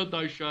I've heard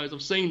those shows,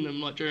 I've seen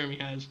them like Jeremy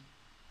has.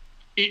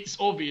 It's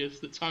obvious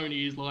that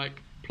Tony is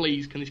like,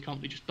 please, can this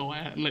company just die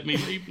out and let me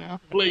leave now?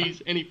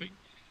 Please, anything.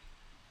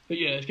 But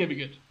yeah, it's going to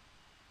be good.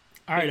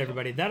 All right,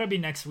 everybody, that'll be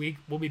next week.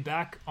 We'll be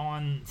back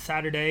on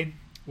Saturday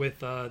with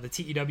the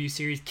TEW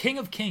series. King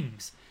of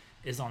Kings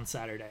is on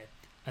Saturday.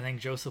 I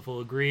think Joseph will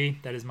agree.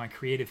 That is my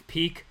creative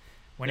peak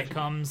when it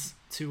comes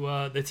to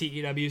the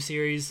TEW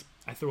series.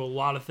 I threw a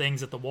lot of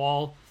things at the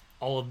wall.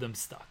 All of them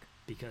stuck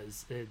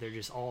because they're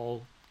just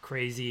all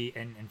crazy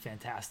and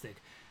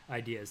fantastic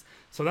ideas.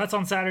 So that's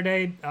on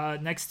Saturday.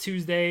 Next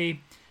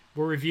Tuesday,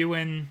 we're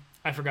reviewing,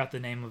 I forgot the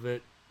name of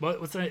it.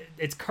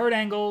 It's Kurt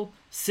Angle,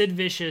 Sid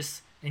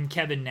Vicious, and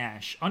Kevin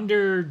Nash.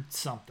 Under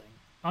something.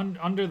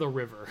 Under the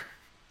River.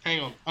 Hang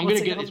on, I'm going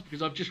to get this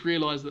because I've just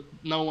realised that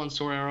no one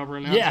saw our other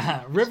announcement.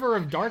 Yeah, River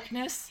of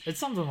Darkness? It's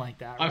something like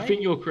that, right? I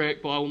think you're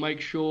correct, but I will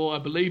make sure. I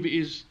believe it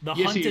is. The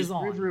Hunt is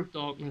on. River of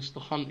Darkness, The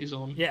Hunt is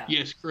on. Yeah.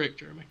 Yes, correct,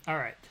 Jeremy. All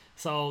right,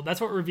 so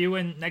that's what we're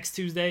reviewing next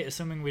Tuesday,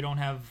 assuming we don't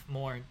have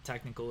more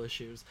technical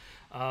issues.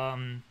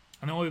 And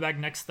then we'll be back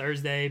next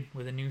Thursday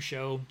with a new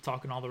show,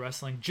 talking all the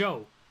wrestling.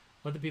 Joe,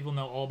 let the people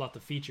know all about the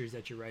features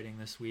that you're writing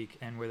this week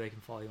and where they can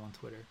follow you on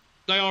Twitter.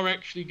 They are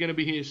actually going to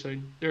be here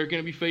soon. There are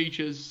going to be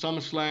features.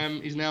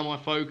 SummerSlam is now my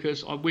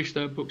focus. I wish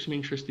they would book some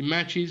interesting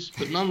matches,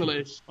 but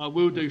nonetheless, I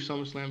will do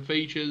SummerSlam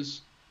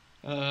features.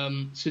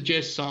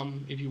 Suggest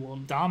some if you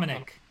want.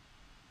 Dominic.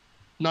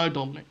 No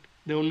Dominic.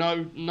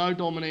 No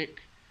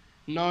Dominic.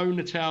 No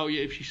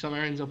Natalia if she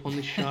somehow ends up on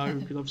this show,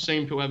 because I've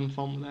seen people having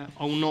fun with that.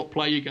 I will not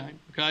play your game,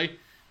 okay?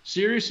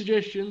 Serious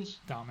suggestions,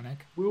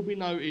 Dominic, will be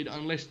noted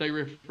unless they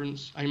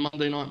reference a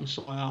Monday Night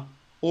Messiah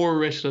or a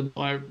wrestler that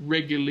I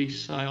regularly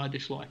say I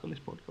dislike on this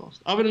podcast.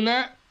 Other than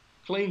that,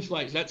 clean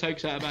slates. That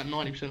takes out about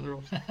 90% of the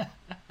roster.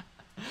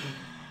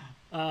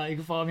 You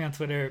can follow me on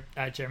Twitter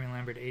at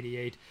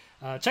JeremyLambert88.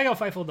 Check out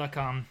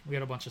Fightful.com. We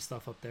got a bunch of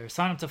stuff up there.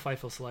 Sign up to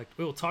Fightful Select.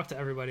 We will talk to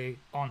everybody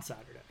on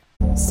Saturday.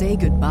 Say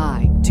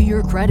goodbye to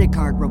your credit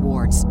card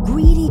rewards.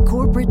 Greedy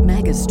corporate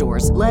mega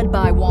stores, led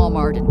by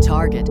Walmart and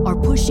Target, are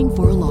pushing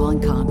for a law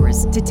in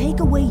Congress to take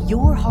away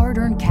your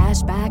hard-earned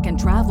cash back and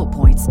travel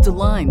points to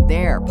line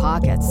their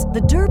pockets.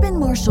 The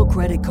Durbin-Marshall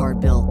credit card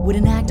bill would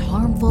enact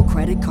harmful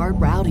credit card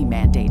routing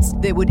mandates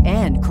that would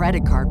end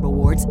credit card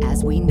rewards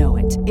as we know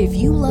it. If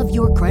you love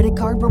your credit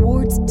card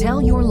rewards,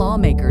 tell your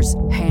lawmakers,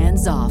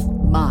 hands off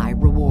my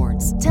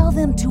rewards. Tell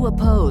them to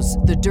oppose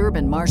the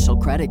Durbin-Marshall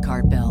credit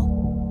card bill.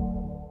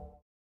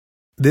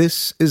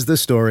 This is the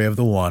story of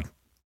the one.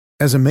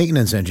 As a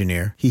maintenance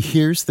engineer, he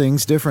hears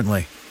things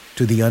differently.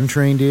 To the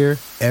untrained ear,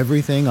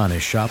 everything on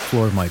his shop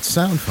floor might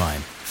sound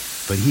fine,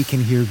 but he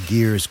can hear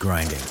gears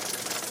grinding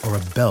or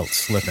a belt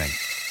slipping.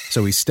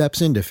 So he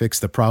steps in to fix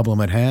the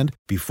problem at hand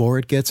before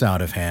it gets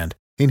out of hand.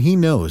 And he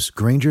knows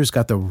Grainger's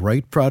got the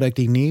right product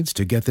he needs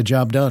to get the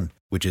job done,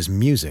 which is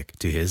music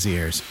to his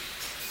ears.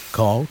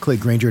 Call, click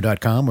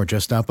Grainger.com, or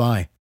just stop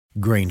by.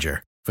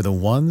 Grainger, for the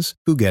ones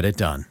who get it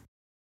done.